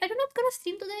you not gonna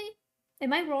stream today?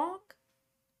 Am I wrong?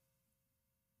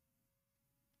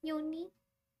 Yoni?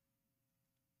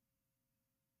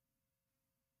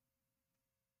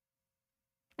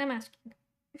 I'm asking.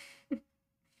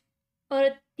 Or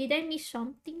did I miss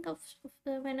something of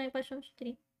when I was on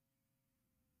stream?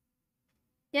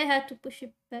 Yeah, I had to push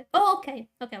it back. Oh, okay.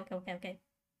 Okay.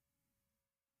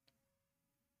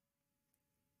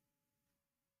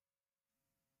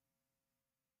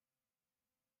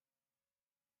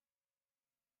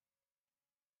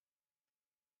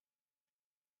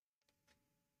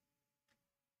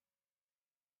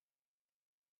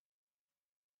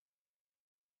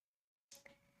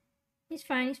 It's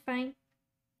fine.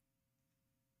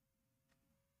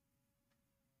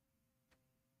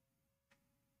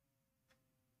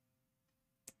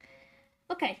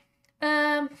 Okay.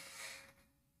 I'm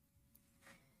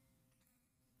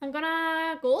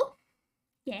gonna go.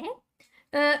 Yeah.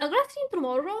 I'm gonna stream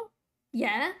tomorrow.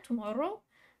 Yeah, tomorrow.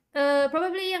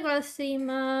 Probably I'm gonna stream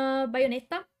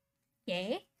Bayonetta.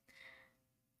 Yeah.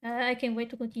 I can't wait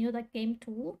to continue that game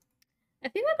too. I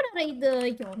think I'm gonna raid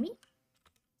Yomi.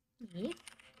 Yeah.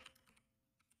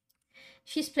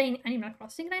 She's playing Animal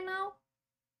Crossing right now.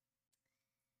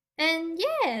 And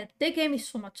yeah, the game is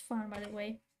so much fun, by the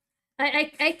way.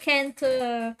 I can't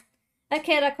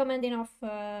recommend enough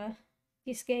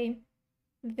this game.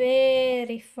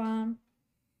 Very fun.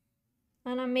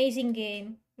 An amazing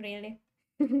game, really.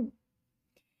 But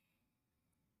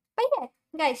yeah,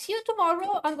 guys, see you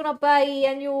tomorrow. I'm gonna buy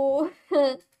a new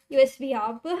USB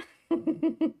hub.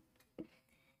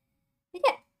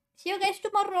 Yeah, see you guys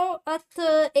tomorrow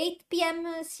at 8 p.m.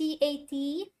 CAT.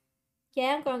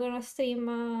 Yeah, I'm gonna stream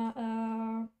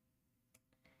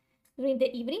during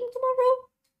the evening tomorrow.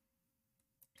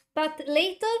 But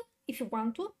later, if you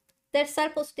want to, there's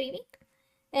Sarpo streaming,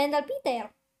 and I'll be there.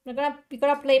 We're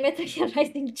gonna play Metal Gear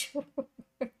Rising 2.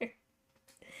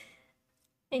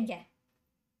 And yeah.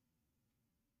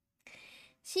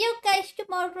 See you guys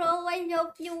tomorrow. I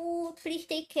love you. Please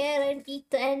take care and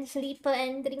eat and sleep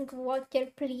and drink water.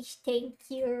 Please, thank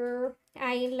you.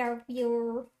 I love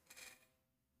you.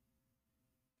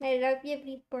 I love you,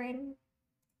 everyone.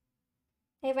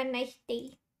 Have a nice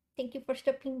day. Thank you for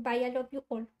stopping by. I love you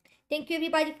all. Thank you,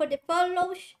 everybody, for the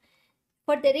follows,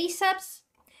 for the resubs,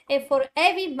 and for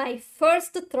having my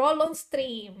first troll on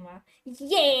stream.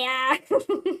 Yeah!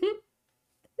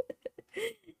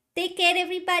 Take care,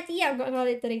 everybody. I'm gonna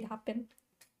let it happen.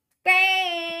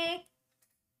 Bye!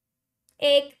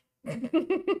 Egg.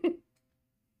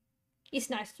 It's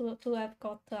nice to have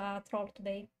got a troll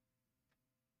today.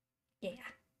 Yeah.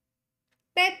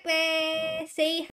 Pepe, say